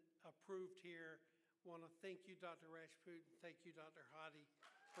been approved here. Want to thank you, Dr. Rajput, and thank you, Dr. Hadi,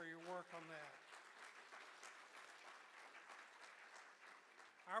 for your work on that.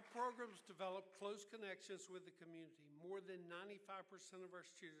 Our programs develop close connections with the community. More than 95% of our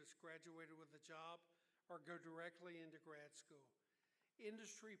students graduated with a job or go directly into grad school.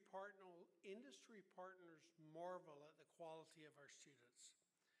 Industry partners marvel at the quality of our students.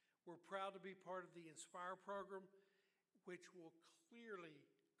 We're proud to be part of the Inspire program, which will clearly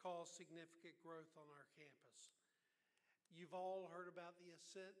cause significant growth on our campus. You've all heard about the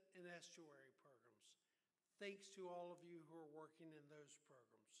Ascent and Estuary programs. Thanks to all of you who are working in those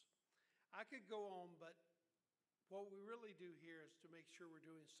programs. I could go on, but what we really do here is to make sure we're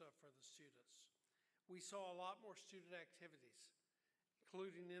doing stuff for the students. We saw a lot more student activities,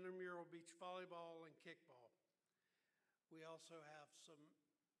 including intramural beach volleyball and kickball. We also have some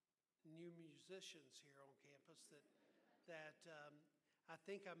new musicians here on campus that I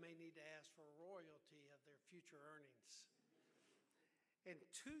think I may need to ask for a royalty of their future earnings. And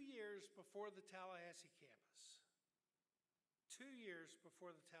 2 years before the Tallahassee campus,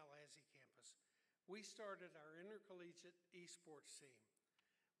 we started our intercollegiate esports team.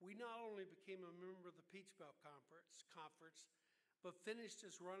 We not only became a member of the Peach Belt Conference, but finished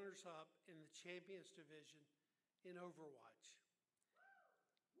as runners-up in the Champions Division in Overwatch.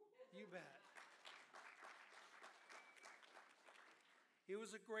 You bet. It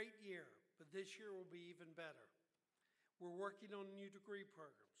was a great year, but this year will be even better. We're working on new degree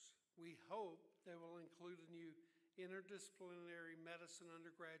programs. We hope they will include a new interdisciplinary medicine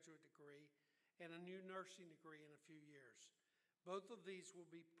undergraduate degree and a new nursing degree in a few years. Both of these will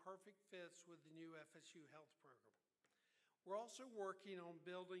be perfect fits with the new FSU health program. We're also working on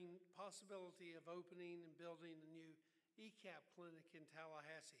building possibility of opening and building a new ECAP clinic in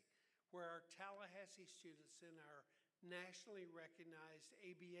Tallahassee, where our Tallahassee students in our nationally recognized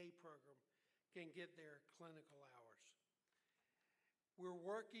ABA program can get their clinical hours. We're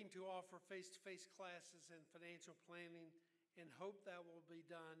working to offer face-to-face classes in financial planning and hope that will be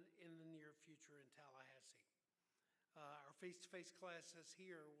done in the near future in Tallahassee. Our face-to-face classes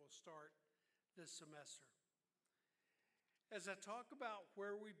here will start this semester. As I talk about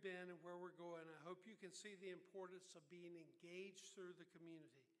where we've been and where we're going, I hope you can see the importance of being engaged through the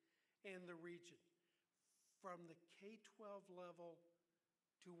community and the region, from the K-12 level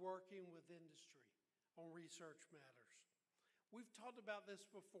to working with industry on research matters. We've talked about this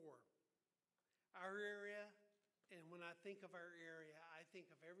before. Our area, and when I think of our area, I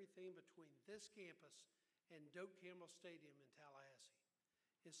think of everything between this campus and Doak Campbell Stadium in Tallahassee.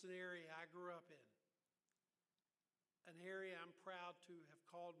 It's an area I grew up in, an area I'm proud to have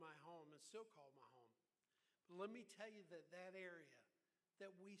called my home and still call my home. But let me tell you that that area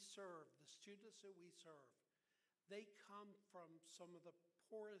that we serve, the students that we serve, they come from some of the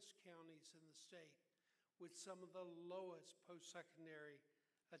poorest counties in the state with some of the lowest post-secondary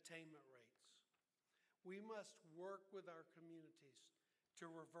attainment rates. We must work with our communities to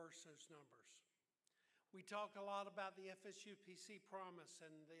reverse those numbers. We talk a lot about the FSU PC Promise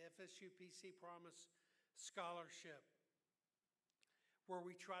and the FSU PC Promise Scholarship, where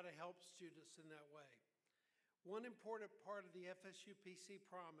we try to help students in that way. One important part of the FSU PC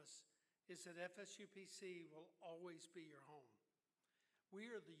Promise is that FSU PC will always be your home. We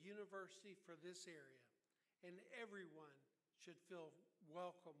are the university for this area, and everyone should feel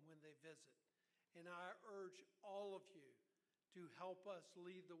welcome when they visit. And I urge all of you to help us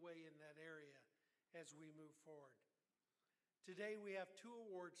lead the way in that area as we move forward. Today we have 2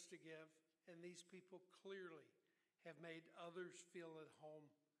 awards to give, and these people clearly have made others feel at home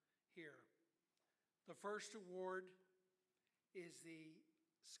here. The first award is the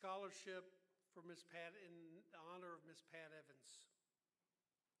scholarship for Miss Pat in honor of Miss Pat Evans.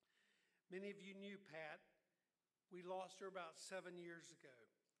 Many of you knew Pat. We lost her about 7 years ago.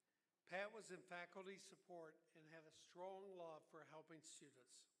 Pat was in faculty support and had a strong love for helping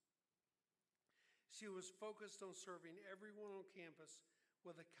students. She was focused on serving everyone on campus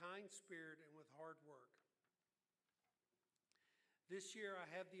with a kind spirit and with hard work. This year, I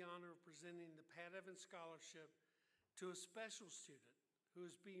have the honor of presenting the Pat Evans Scholarship to a special student who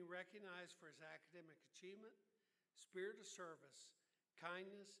is being recognized for his academic achievement, spirit of service,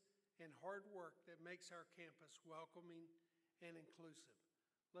 kindness, and hard work that makes our campus welcoming and inclusive.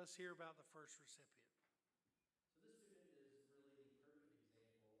 Let's hear about the first recipient. So this student is really the perfect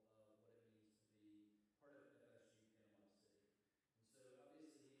example of what it means to be part of FSU Panama City. And so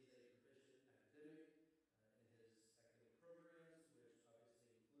obviously he is a proficient academic in his academic programs, which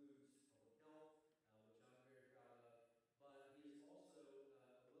obviously includes public health, which I'm very proud of. But he is also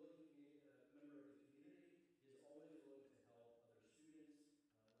a willing member of the community. He is always willing to help other students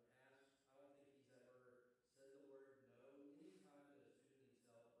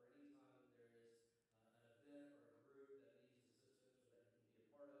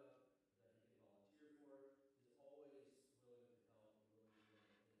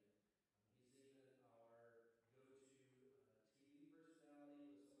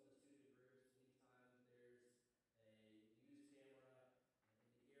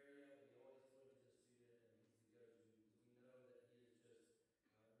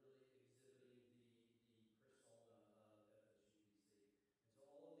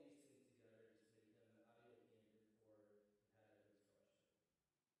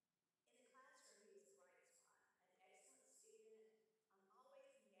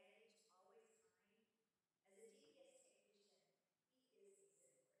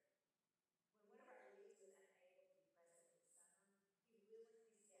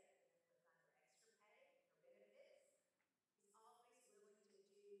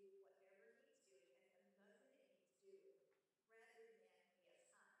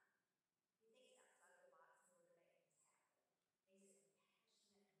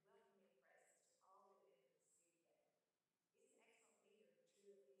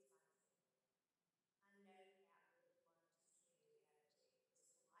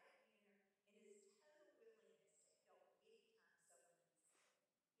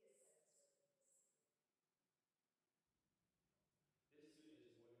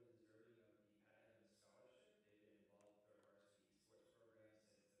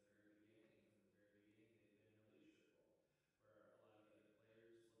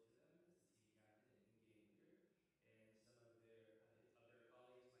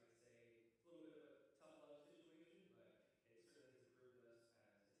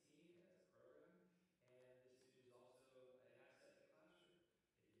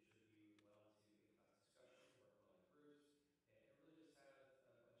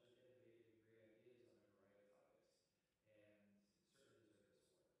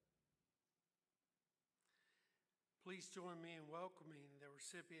Please join me in welcoming the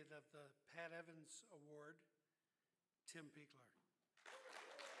recipient of the Pat Evans Award, Tim Piegler.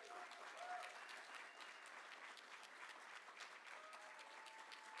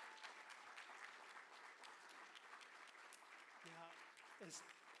 Now,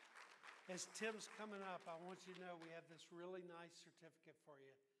 as Tim's coming up, I want you to know we have this really nice certificate for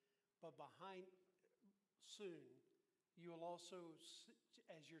you. But behind, soon, you will also,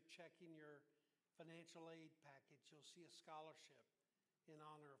 as you're checking your financial aid package, you'll see a scholarship in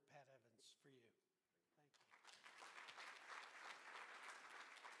honor of Pat Evans for you.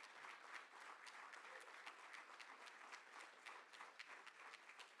 Thank you.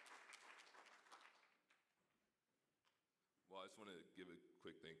 Well, I just want to give a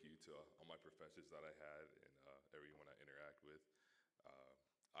quick thank you to all my professors that I had and everyone I interact with.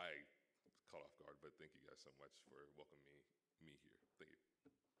 I was caught off guard, but thank you guys so much for welcoming me here. Thank you.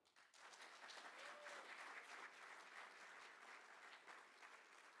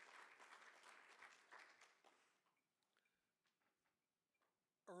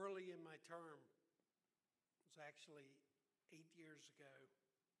 Early in my term, it was actually 8 years ago,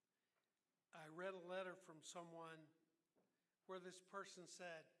 I read a letter from someone where this person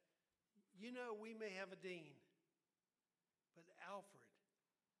said, you know, we may have a dean, but Alfred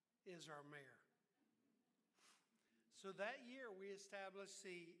is our mayor. So that year we established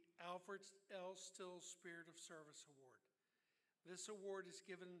the Alfred L. Still Spirit of Service Award. This award is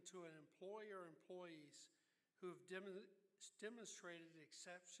given to an employer or employees who have demonstrated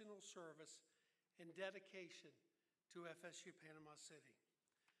exceptional service and dedication to FSU Panama City.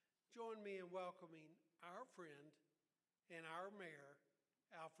 Join me in welcoming our friend and our mayor,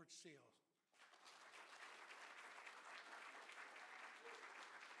 Alfred Steele.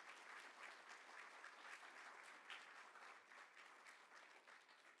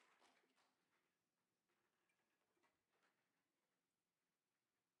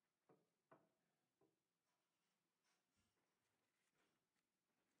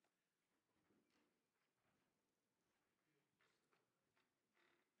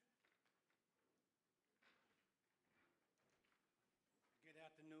 Good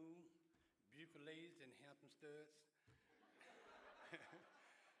afternoon, beautiful ladies and handsome studs.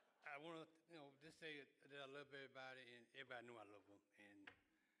 I want to, just say that I love everybody, and everybody know I love them, and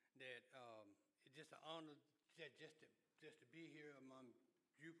that it's just an honor just to be here among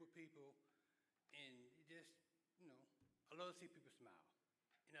beautiful people, and I love to see people smile,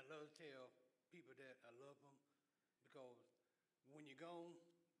 and I love to tell people that I love them, because when you're gone,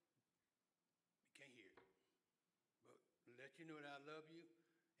 you can't hear it. But let you know that I love you,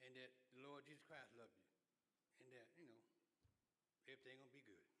 and that the Lord Jesus Christ loves you, and that, everything gonna be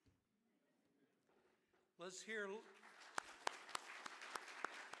good. Let's hear a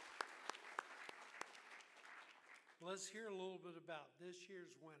little bit about this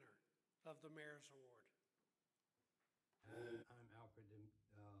year's winner of the Mayor's Award. I'm Alfred, the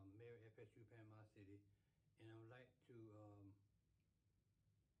Mayor of FSU Panama City, and I would like to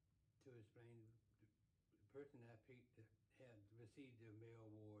explain the person that I picked that had received the Mayor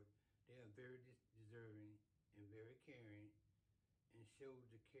Award. They are very deserving and very caring, and showed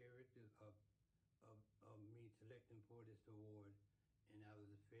the character of me selecting for this award, and I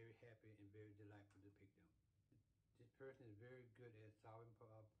was very happy and very delightful to pick them. This person is very good at solving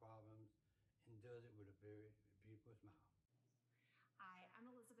problems and does it with a very beautiful smile. Hi, I'm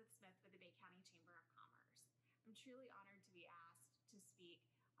Elizabeth Smith with the Bay County Chamber of Commerce. I'm truly honored to be asked to speak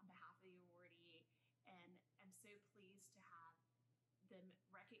on behalf of the awardee, and I'm so pleased to have them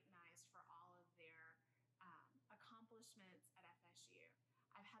recognized for all of their accomplishments at FSU.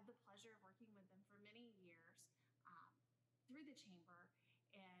 I've had the pleasure of working with them for many years through the chamber,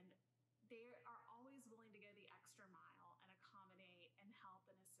 and they are always willing to go the extra mile and accommodate and help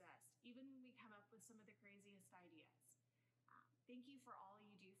and assist, even when we come up with some of the craziest ideas. Thank you for all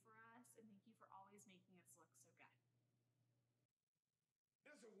you do for us, and thank you for always making us look so good.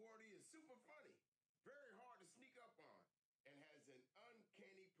 This awardee is super funny, very hard to sneak up on, and has an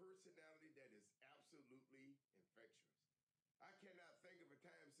uncanny personality that is absolutely infectious. I cannot think of a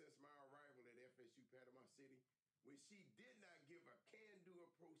time since my arrival at FSU Panama City when she did not give a can-do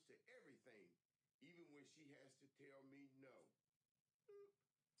approach to everything, even when she has to tell me no.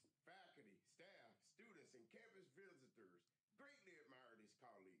 Faculty, staff, students, and campus visitors greatly admire this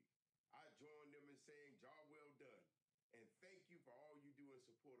colleague. I join them in saying, job well done, and thank you for all you do in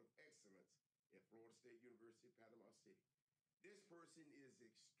support of excellence at Florida State University, Panama City. This person is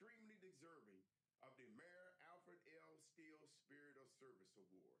extremely deserving of the Mayor Alfred L. Steele Spirit of Service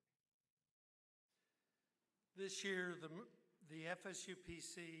Award. This year, The FSU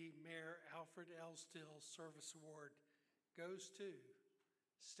PC Mayor Alfred L. Still Service Award goes to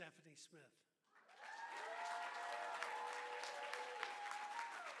Stephanie Smith.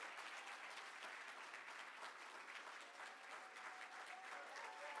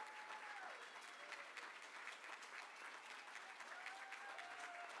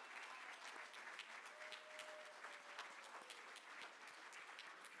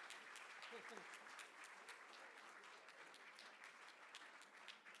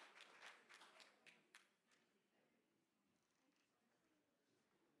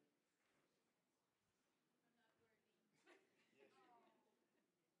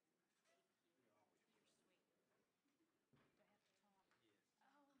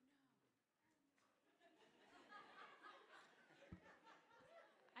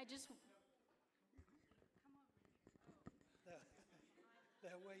 I just,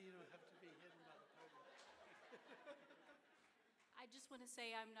 That way you don't have to be hidden by the podium. I just want to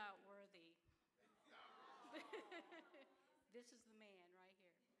say I'm not worthy. This is the man right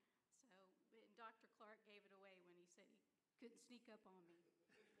here. So, and Dr. Clark gave it away when he said he couldn't sneak up on me.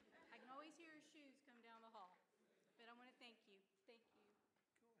 I can always hear his shoes come down the hall. But I want to thank you. Thank you.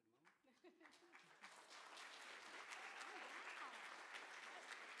 Go ahead, Mama. Is it turned the right way?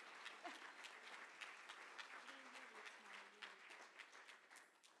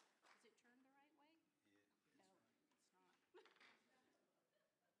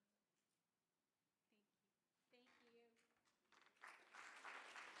 No, it's not. Thank you.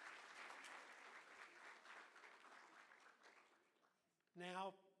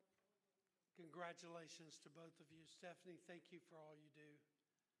 Now, congratulations to both of you. Stephanie, thank you for all you do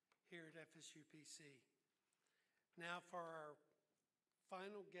here at FSU PC. Now for our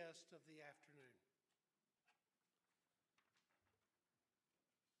final guest of the afternoon.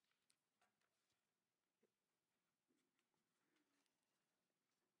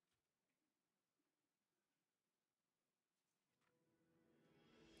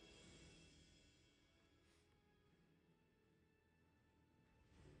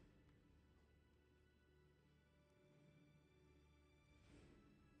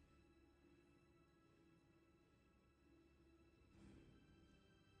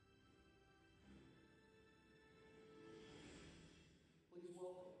 Please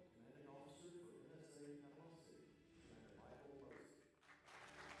welcome Commanding Officer for NSA Panama City, Commander Michael Mosley.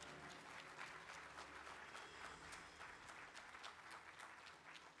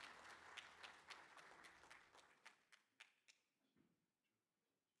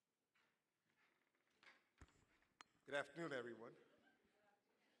 Good afternoon, everyone.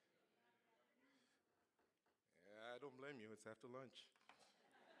 Yeah, I don't blame you. It's after lunch.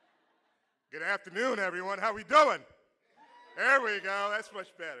 Good afternoon, everyone. How we doing? There we go. That's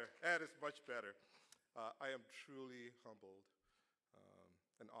much better. That is much better. I am truly humbled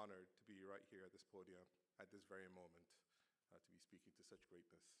and honored to be right here at this podium at this very moment to be speaking to such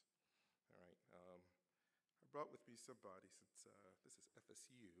greatness. All right. I brought with me somebody since this is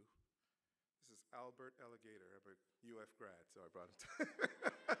FSU. This is Albert Alligator. I'm a UF grad, so I brought him.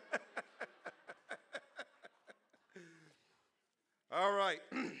 All right.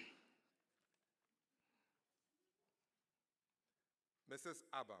 Mrs.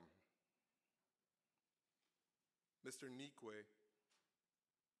 Abam, Mr. Nikwe,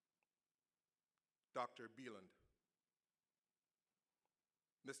 Dr. Beeland,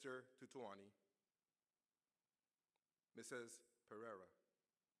 Mr. Tutuani, Mrs. Pereira,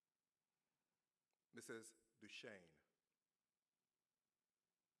 Mrs. Duchesne,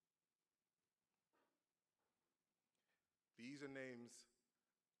 these are names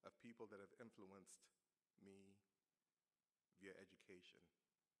of people that have influenced me via education.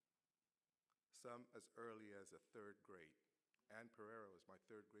 Some as early as the 3rd grade. Ann Pereira was my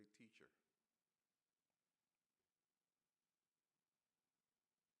 3rd grade teacher.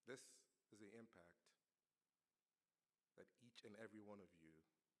 This is the impact that each and every one of you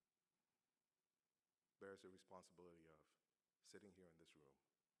bears the responsibility of sitting here in this room.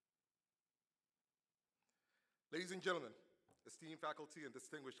 Ladies and gentlemen, esteemed faculty and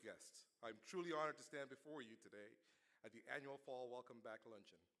distinguished guests, I'm truly honored to stand before you today at the annual Fall Welcome Back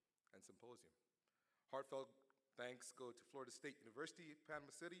Luncheon and Symposium. Heartfelt thanks go to Florida State University,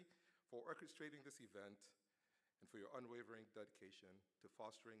 Panama City, for orchestrating this event and for your unwavering dedication to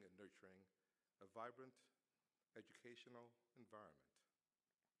fostering and nurturing a vibrant educational environment.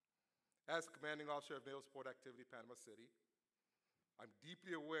 As Commanding Officer of Naval Support Activity, Panama City, I'm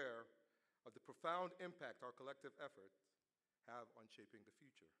deeply aware of the profound impact our collective efforts have on shaping the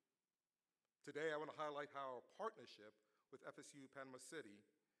future. Today, I want to highlight how our partnership with FSU Panama City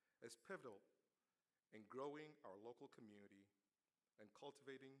is pivotal in growing our local community and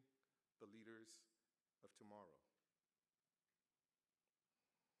cultivating the leaders of tomorrow.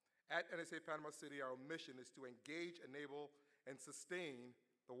 At NSA Panama City, our mission is to engage, enable, and sustain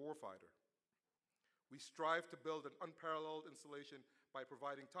the warfighter. We strive to build an unparalleled installation by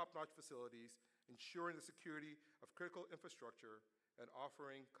providing top-notch facilities, ensuring the security of critical infrastructure, and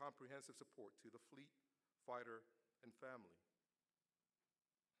offering comprehensive support to the fleet, fighter, and family.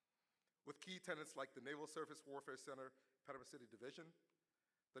 With key tenets like the Naval Surface Warfare Center, Panama City Division,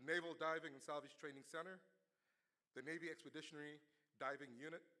 the Naval Diving and Salvage Training Center, the Navy Expeditionary Diving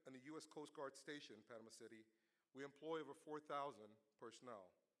Unit, and the U.S. Coast Guard Station, Panama City, we employ over 4,000 personnel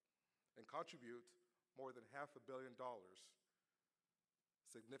and contribute more than $500 million,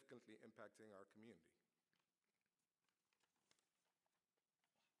 significantly impacting our community.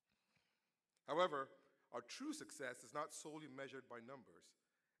 However, our true success is not solely measured by numbers.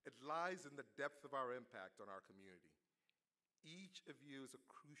 It lies in the depth of our impact on our community. Each of you is a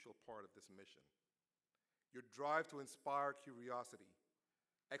crucial part of this mission. Your drive to inspire curiosity,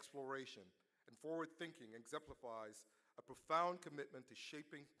 exploration, and forward thinking exemplifies a profound commitment to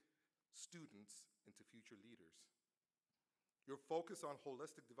shaping students into future leaders. Your focus on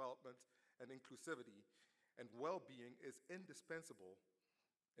holistic development and inclusivity and well-being is indispensable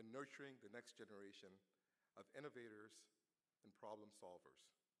in nurturing the next generation of innovators and problem solvers.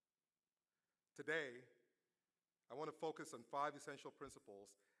 Today, I want to focus on 5 essential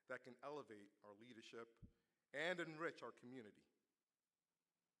principles that can elevate our leadership and enrich our community: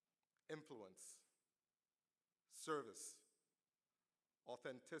 influence, service,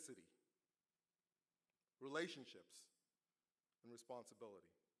 authenticity, relationships, and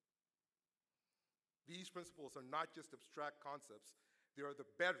responsibility. These principles are not just abstract concepts, they are the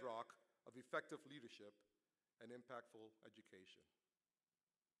bedrock of effective leadership and impactful education.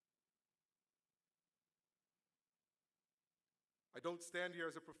 I don't stand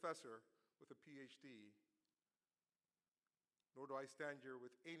here as a professor with a PhD, nor do I stand here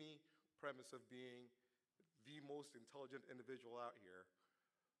with any premise of being the most intelligent individual out here.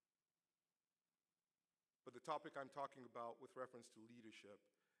 But the topic I'm talking about with reference to leadership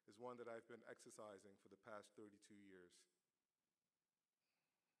is one that I've been exercising for the past 32 years.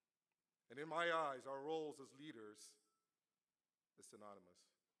 And in my eyes, our roles as leaders is synonymous.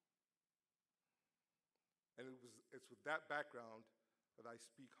 And it's with that background that I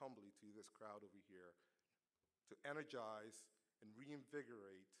speak humbly to this crowd over here to energize and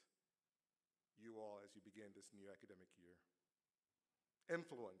reinvigorate you all as you begin this new academic year.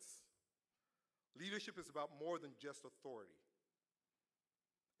 Influence. Leadership is about more than just authority.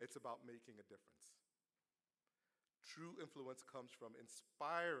 It's about making a difference. True influence comes from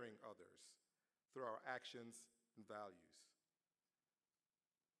inspiring others through our actions and values.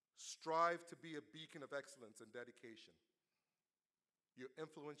 Strive to be a beacon of excellence and dedication. Your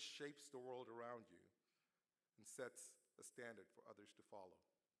influence shapes the world around you and sets a standard for others to follow.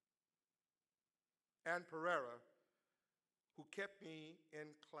 Ann Pereira, who kept me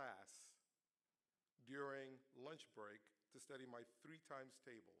in class during lunch break to study my 3 times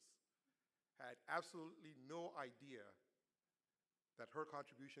tables, had absolutely no idea that her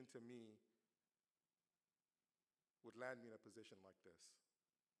contribution to me would land me in a position like this.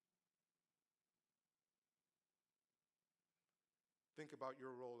 Think about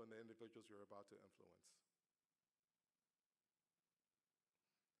your role in the individuals you're about to influence.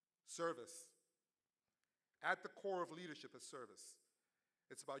 Service. At the core of leadership is service.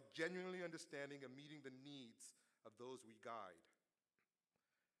 It's about genuinely understanding and meeting the needs of those we guide.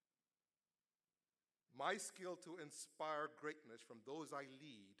 My skill to inspire greatness from those I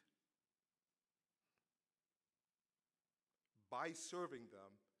lead by serving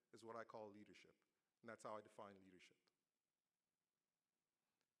them is what I call leadership, and that's how I define leadership.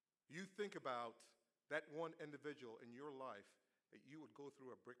 You think about that one individual in your life that you would go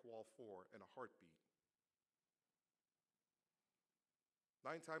through a brick wall for in a heartbeat.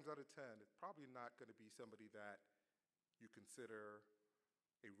 9 times out of 10, it's probably not going to be somebody that you consider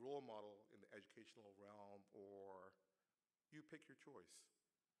a role model in the educational realm, or you pick your choice.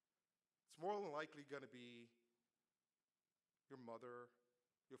 It's more than likely going to be your mother,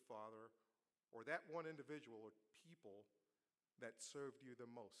 your father, or that one individual or people that served you the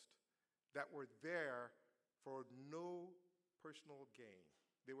most, that were there for no personal gain.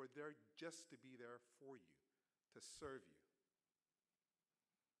 They were there just to be there for you, to serve you.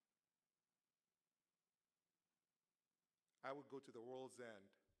 I would go to the world's end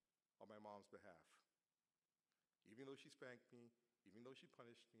on my mom's behalf. Even though she spanked me, even though she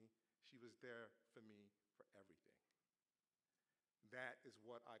punished me, she was there for me for everything. That is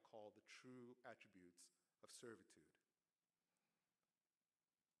what I call the true attributes of servitude.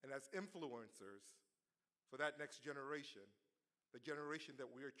 And as influencers for that next generation, the generation that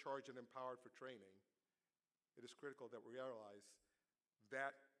we are charged and empowered for training, it is critical that we realize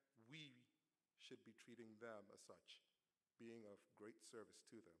that we should be treating them as such, being of great service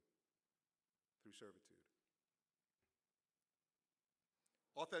to them through servitude.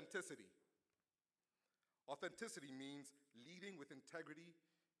 Authenticity. Authenticity means leading with integrity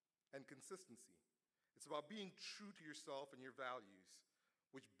and consistency. It's about being true to yourself and your values,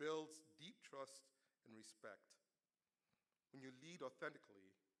 which builds deep trust and respect. When you lead authentically,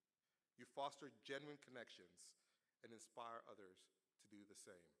 you foster genuine connections and inspire others to do the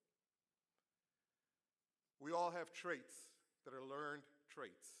same. We all have traits that are learned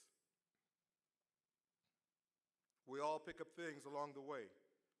traits. We all pick up things along the way.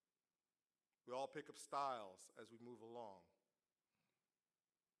 We all pick up styles as we move along.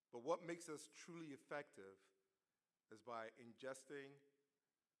 But what makes us truly effective is by ingesting,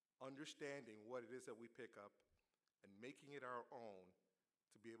 understanding what it is that we pick up, and making it our own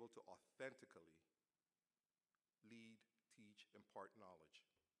to be able to authentically lead, teach, impart knowledge.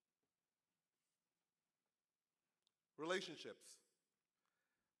 Relationships.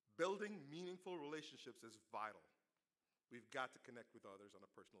 Building meaningful relationships is vital. We've got to connect with others on a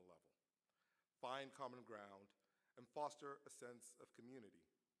personal level, find common ground, and foster a sense of community.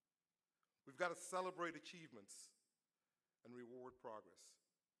 We've got to celebrate achievements and reward progress.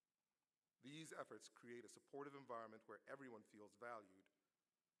 These efforts create a supportive environment where everyone feels valued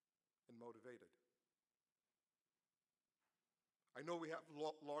and motivated. I know we have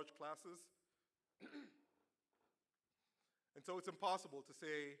large classes, and so it's impossible to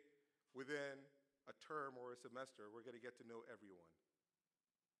say within a term or a semester we're going to get to know everyone.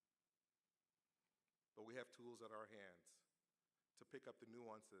 But we have tools at our hands to pick up the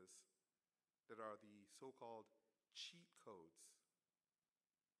nuances that are the so-called cheat codes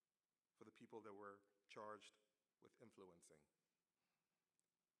for the people that we're charged with influencing.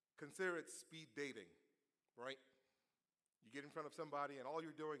 Consider it speed dating, right? You get in front of somebody and all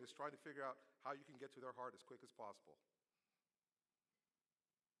you're doing is trying to figure out how you can get to their heart as quick as possible.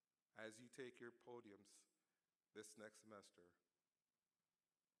 As you take your podiums this next semester,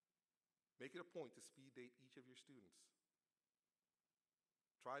 make it a point to speed date each of your students.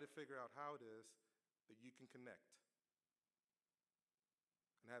 Try to figure out how it is that you can connect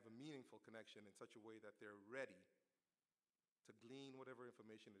and have a meaningful connection in such a way that they're ready to glean whatever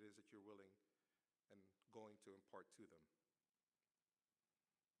information it is that you're willing and going to impart to them.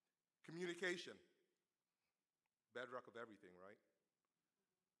 Communication, bedrock of everything, right?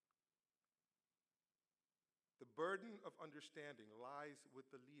 The burden of understanding lies with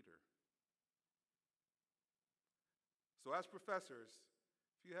the leader. So as professors,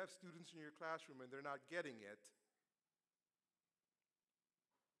 if you have students in your classroom and they're not getting it,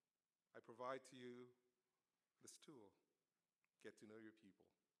 I provide to you this tool. Get to know your people.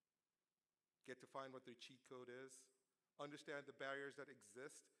 Get to find what their cheat code is. Understand the barriers that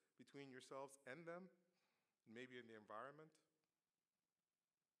exist between yourselves and them, and maybe in the environment,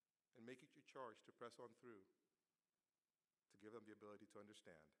 and make it your charge to press on through to give them the ability to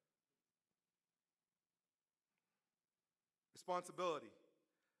understand. Responsibility.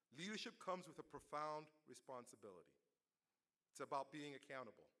 Leadership comes with a profound responsibility. It's about being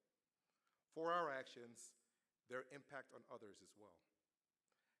accountable for our actions, their impact on others as well.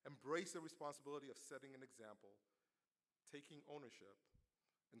 Embrace the responsibility of setting an example, taking ownership,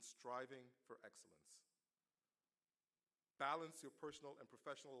 and striving for excellence. Balance your personal and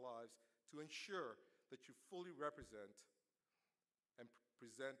professional lives to ensure that you fully represent and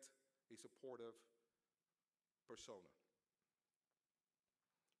present a supportive persona.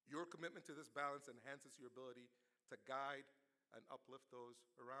 Your commitment to this balance enhances your ability to guide and uplift those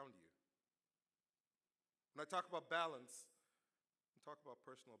around you. When I talk about balance, I'm talking about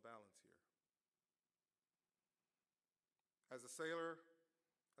personal balance here. As a sailor,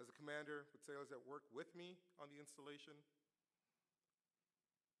 as a commander with sailors that work with me on the installation,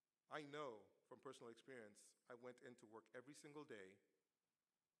 I know from personal experience, I went into work every single day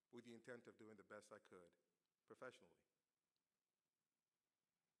with the intent of doing the best I could professionally.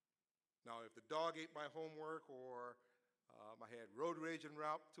 Now, if the dog ate my homework, or I had road rage en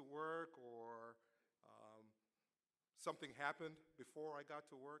route to work, or something happened before I got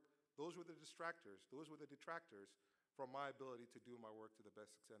to work, those were the distractors. Those were the detractors from my ability to do my work to the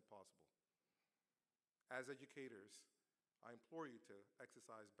best extent possible. As educators, I implore you to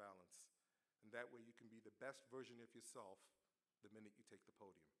exercise balance, and that way you can be the best version of yourself the minute you take the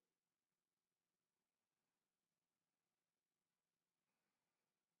podium.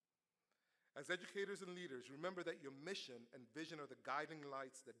 As educators and leaders, remember that your mission and vision are the guiding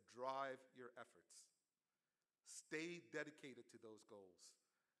lights that drive your efforts. Stay dedicated to those goals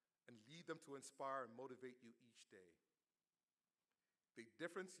and lead them to inspire and motivate you each day. The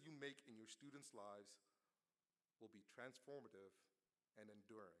difference you make in your students' lives will be transformative and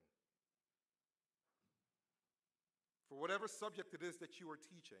enduring. For whatever subject it is that you are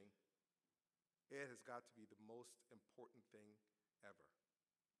teaching, it has got to be the most important thing ever.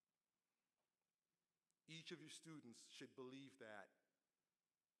 Each of your students should believe that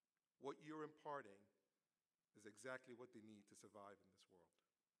what you're imparting is exactly what they need to survive in this world.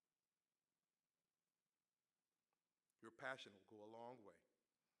 Your passion will go a long way.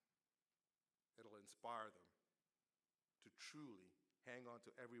 It'll inspire them to truly hang on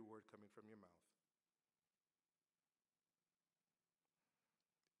to every word coming from your mouth.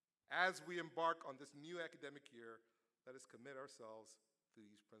 As we embark on this new academic year, let us commit ourselves to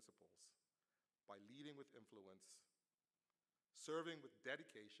these principles by leading with influence, serving with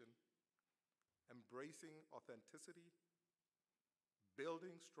dedication, embracing authenticity,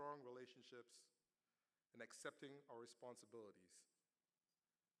 building strong relationships, and accepting our responsibilities.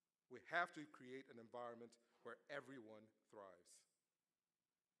 We have to create an environment where everyone thrives.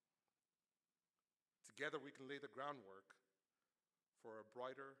 Together we can lay the groundwork for a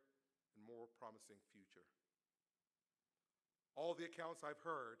brighter and more promising future. All the accounts I've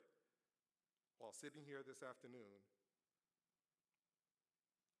heard while sitting here this afternoon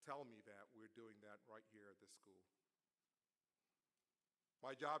tell me that we're doing that right here at this school.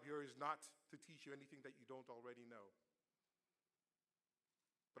 My job here is not to teach you anything that you don't already know,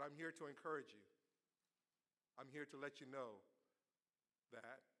 but I'm here to encourage you. I'm here to let you know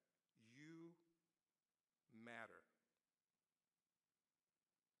that you matter.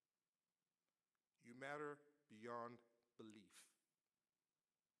 You matter beyond belief.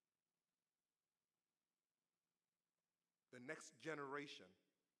 The next generation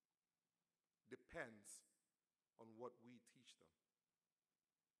depends on what we teach them.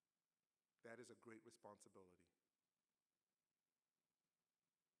 That is a great responsibility.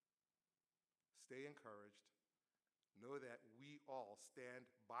 Stay encouraged. Know that we all stand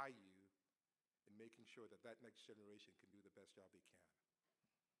by you in making sure that that next generation can do the best job they can.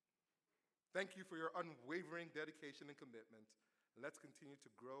 Thank you for your unwavering dedication and commitment. Let's continue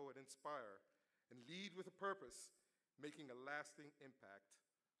to grow and inspire and lead with a purpose, making a lasting impact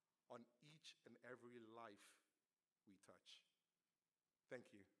on each and every life we touch.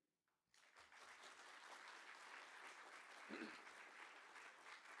 Thank you.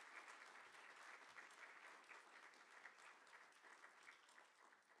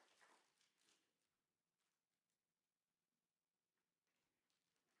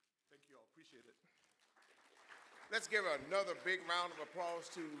 Thank you all, appreciate it. Let's give another big round of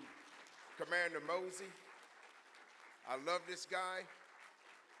applause to Commander Mosey. I love this guy,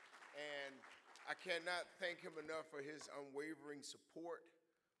 and I cannot thank him enough for his unwavering support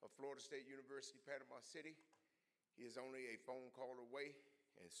of Florida State University, Panama City. He is only a phone call away,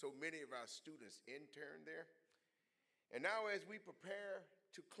 and so many of our students intern there. And now as we prepare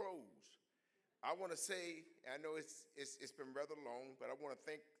to close, I want to say, I know it's been rather long, but I want to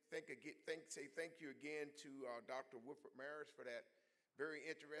say thank you again to Dr. Wilfred Maris for that very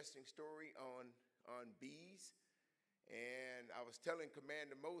interesting story on bees. And I was telling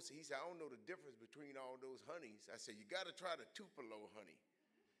Commander Mosey, he said, I don't know the difference between all those honeys. I said, you got to try the Tupelo honey.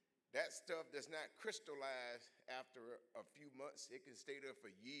 That stuff does not crystallize after a few months. It can stay there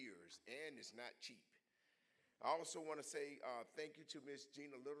for years, and it's not cheap. I also want to say thank you to Ms.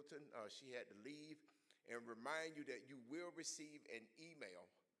 Gina Littleton. She had to leave, and remind you that you will receive an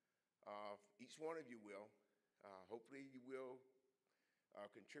email. Each one of you will. Hopefully you will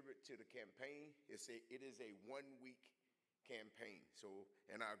contribute to the campaign. It is a 1-week campaign. So,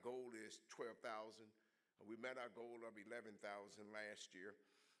 and our goal is 12,000. We met our goal of 11,000 last year.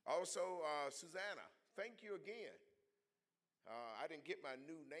 Also, Susanna, thank you again. I didn't get my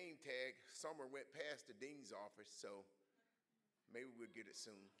new name tag. Summer went past the dean's office, so maybe we'll get it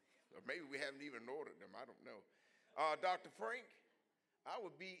soon. Or maybe we haven't even ordered them. I don't know. Dr. Frank, I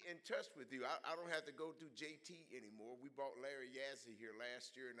will be in touch with you. I don't have to go through JT anymore. We brought Larry Yazzie here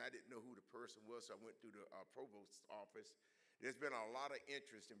last year, and I didn't know who the person was, so I went through the provost's office. There's been a lot of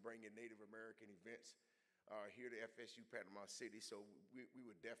interest in bringing Native American events here to FSU Panama City, so we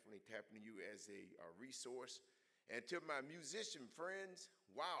would definitely tap into you as a resource. And to my musician friends,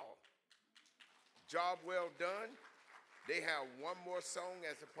 wow, job well done. They have one more song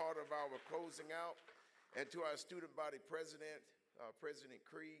as a part of our closing out. And to our student body president, President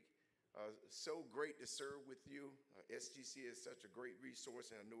Krieg, so great to serve with you. SGC is such a great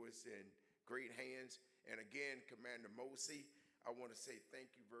resource, and I know it's in great hands. And again, Commander Mosey, I want to say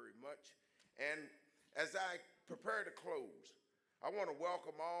thank you very much. And as I prepare to close, I want to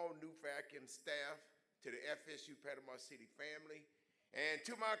welcome all new faculty and staff to the FSU Panama City family, and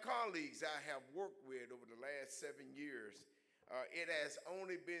to my colleagues I have worked with over the last 7 years. It has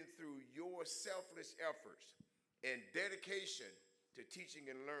only been through your selfless efforts and dedication to teaching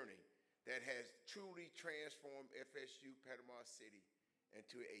and learning that has truly transformed FSU Panama City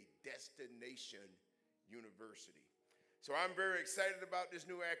into a destination university. So I'm very excited about this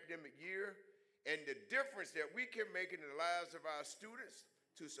new academic year and the difference that we can make in the lives of our students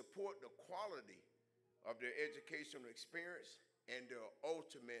to support the quality of their educational experience and their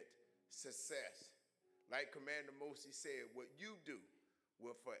ultimate success. Like Commander Mosey said, what you do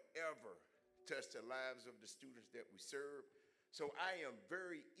will forever touch the lives of the students that we serve. So I am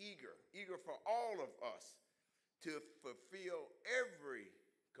very eager for all of us to fulfill every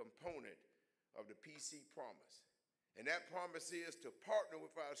component of the PC Promise. And that promise is to partner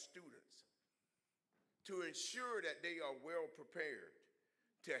with our students to ensure that they are well prepared,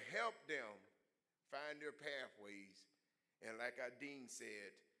 to help them find their pathways, and like our dean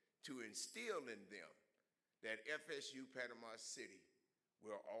said, to instill in them that FSU Panama City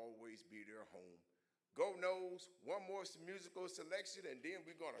will always be their home. Go Noles, one more musical selection, and then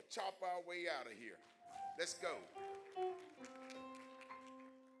we're gonna chop our way out of here. Let's go.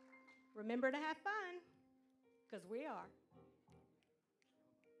 Remember to have fun, because we are.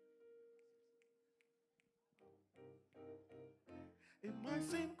 It might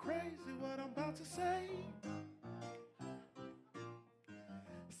seem crazy what I'm about to say.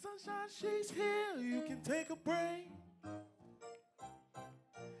 Sunshine, she's here, you can take a break.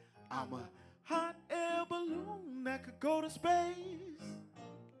 I'm a hot air balloon that could go to space.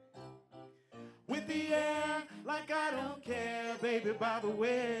 With the air like I don't care, baby, by the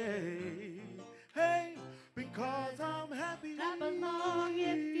way. Hey, because I'm happy. Clap along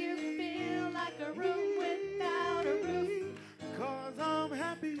if you feel like a room without a roof. Because I'm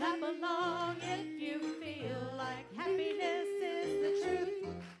happy. Clap along if you feel like happiness is the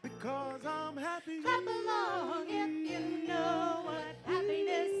truth. Because I'm happy. Clap along if you know what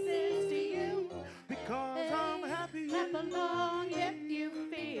happiness is to you. Because I'm happy. Clap along if you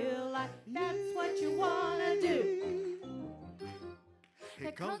feel like that's what you wanna do.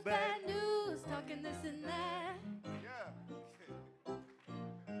 Here comes bad news, talking this and that.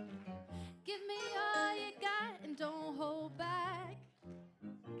 Give me all you got and don't hold back.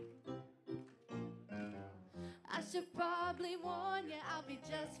 I should probably warn you, I'll be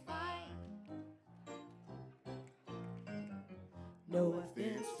just fine. No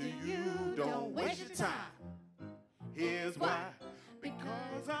offense to you, don't waste your time. Here's why.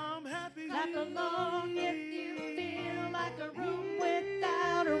 Because I'm happy. Clap along if you feel like a room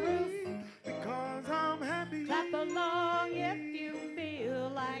without a roof. Because I'm happy. Clap along if you feel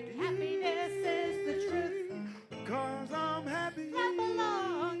like happiness is the truth. Because I'm happy. Clap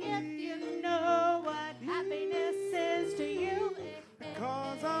along if you know what happiness is to you.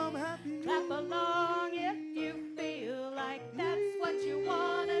 Because I'm happy. Clap along if you feel like that's what you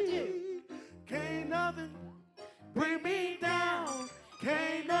wanna do. Can't nothing bring me down.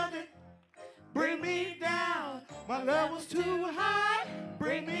 Can't nothing bring me down. My level's too high.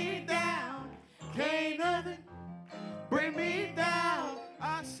 Bring me down. Can't nothing bring me down.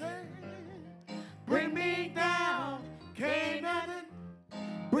 I say, bring me down. Can't nothing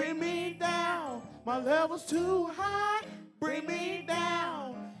bring me down. My level's too high. Bring me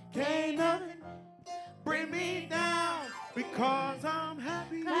down. Can't nothing bring me down. Because I'm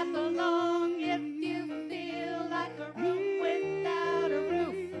happy. Clap along if you feel like a room without a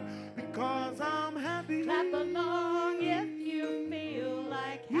roof. Because I'm happy. Clap along if you feel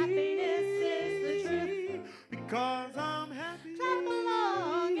like happiness is the truth. Because I'm happy. Clap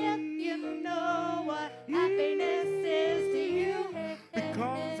along if you know what happiness is to you.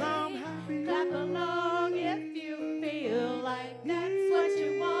 Because I'm happy. Clap along if you feel like that's what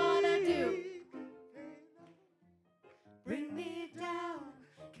you wanna do. Bring me down,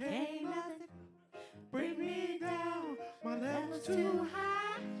 can't nothing bring me down. My level's Too high.